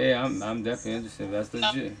 Yeah, I'm definitely interested. That's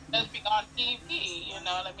legit. Just be on TV, you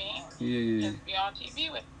know what I mean? Yeah. Just be on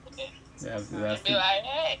TV with it. That's And be like,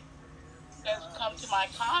 hey, just come to my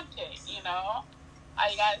content, you know? All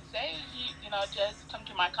you gotta say is, you know, just come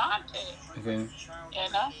to my content. Okay.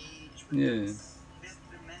 You know? Yeah.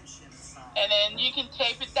 And then you can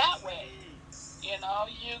tape it that way. You know?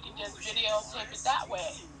 You can just videotape it that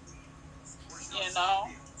way. You know?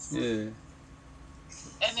 Yeah.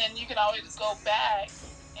 And then you can always go back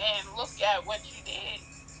and look at what you did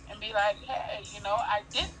and be like, hey, you know, I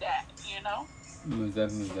did that, you know?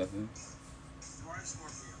 Definitely.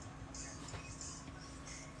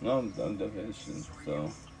 No, I'm definitely interested.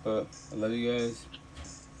 So, but I love you guys.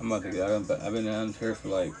 I'm about to get out. I've been on here for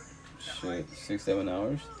like, 6-7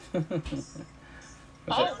 hours.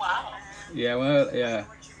 Oh, wow. Yeah, well, yeah.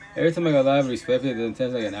 Every time I go live, respectfully, it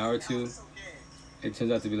turns like an hour or two. It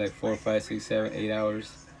turns out to be like 4, 5, 6, 7, 8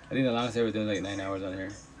 hours. I think the longest I ever done is like 9 hours on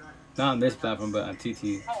here. Not on this platform, but on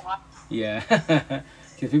TT. Oh, wow. Yeah.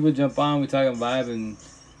 Because people jump on, we talking vibe, and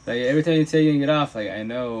like every time you say you're gonna get off, like I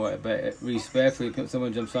know, but respectfully,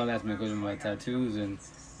 someone jumps on, asks me because of my tattoos and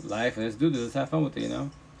life, and let's do this, let's have fun with it, you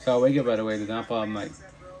know? So I wake up right away, the downfall, I'm like,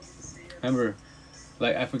 remember,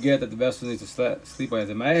 like I forget that the best one needs to sleep.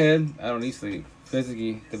 In my head, I don't need sleep.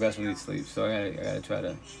 Physically, the best one needs sleep. So I gotta try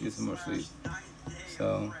to get some more sleep.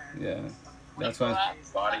 So yeah, that's why.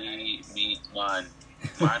 Body meets mind.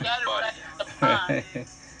 Mind meets body.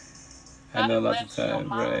 I know lots of times.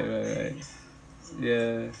 Right.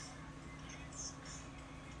 Yeah.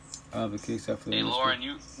 I'll have a kickstart for the Hey Lauren,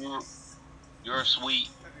 you're a sweet.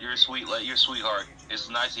 You're a sweetheart. It's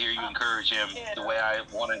nice to hear you encourage him the way I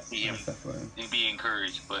want to see him be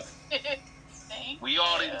encouraged. But we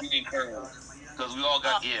all need to be encouraged because we all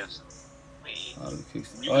got gifts.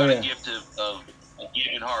 You got a gift of a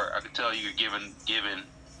giving heart. I can tell you're giving.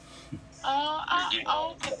 I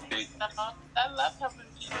love helping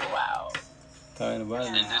people out.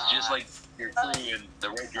 And it's just like your crew and the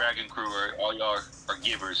Red Dragon crew all y'all are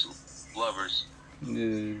givers, lovers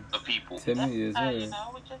of people. Timmy is you know,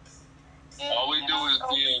 all we do is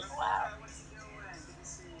give.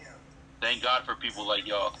 Thank God for people like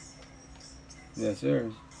y'all. Yes,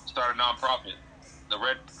 sir. Start a nonprofit, the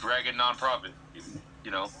Red Dragon nonprofit.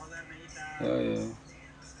 You know. Oh yeah.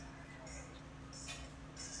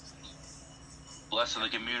 Blessing the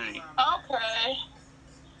community. Okay.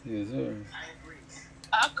 Yes, sir.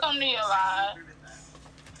 I'll come to you live.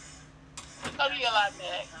 Come to you live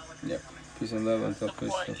next. Yep. Peace and love until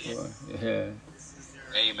push before. Yeah.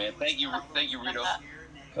 Hey man, thank you, Rito.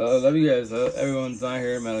 Love you guys. Everyone's on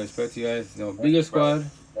here, man. I respect you guys. You know, Bigo squad,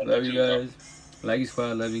 love you guys. Likee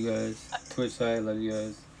squad, love you guys. Twitch side, love you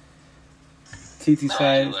guys. TT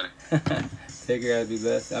side, take care, guys. Be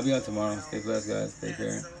blessed. I'll be on tomorrow. Stay blessed, guys. Take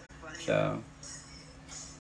care. Ciao.